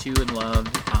 2022 and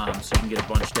loved, so you can get a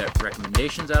bunch of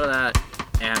recommendations out of that,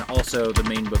 and also the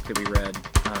main book that we read,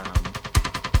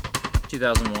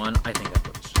 2001. I think that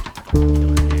book is just a fucking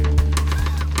killer, dude.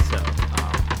 So,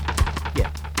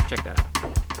 yeah, check that out.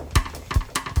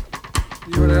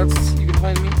 You know what else you can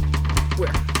find me?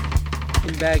 Where?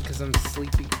 In bed because I'm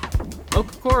sleepy.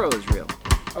 Okakoro is real.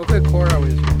 Okakoro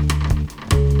is real.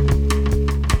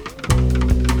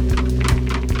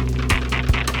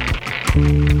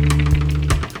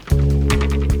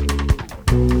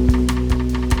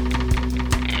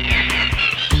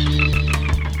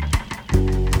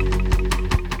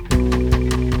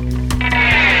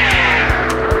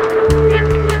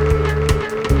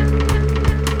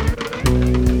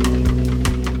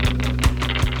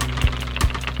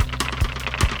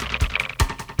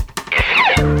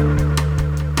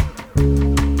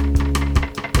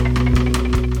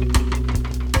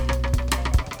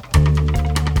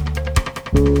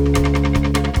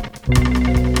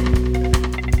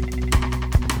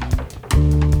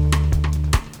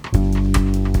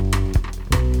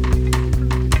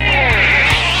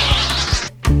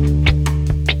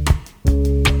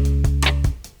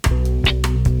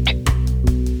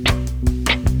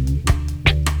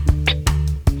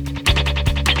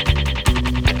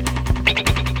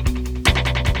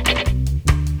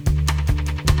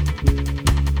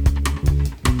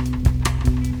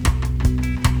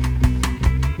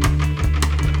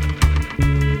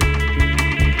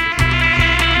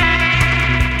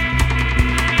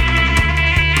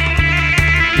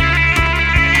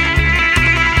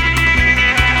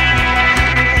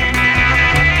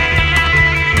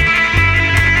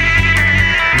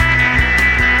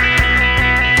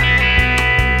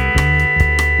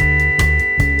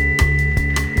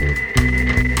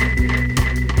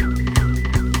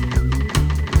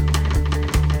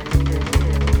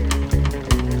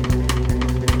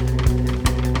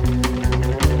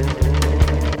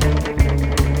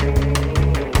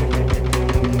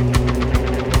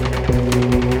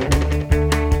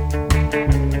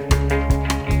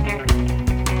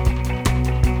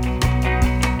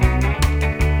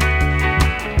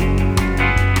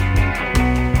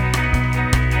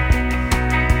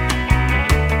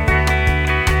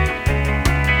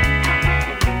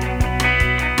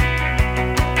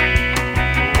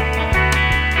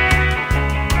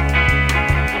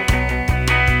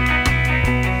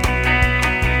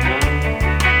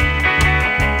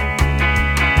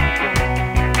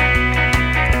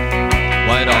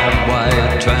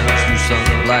 Translucent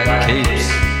black capes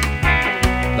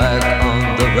back on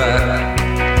the rack.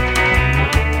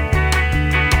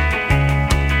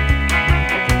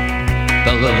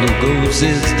 Bela Lugos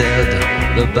is dead.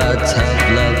 The bats have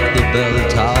left the bell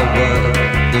tower.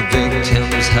 The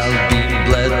victims have been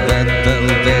bled. Red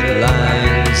velvet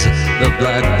lines, the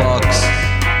black box.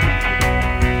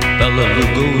 Bela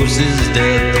Lugos is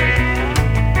dead.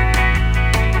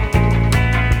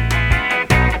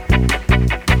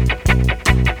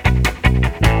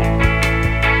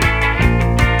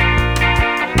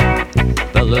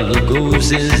 Bela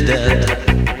Lugos is dead.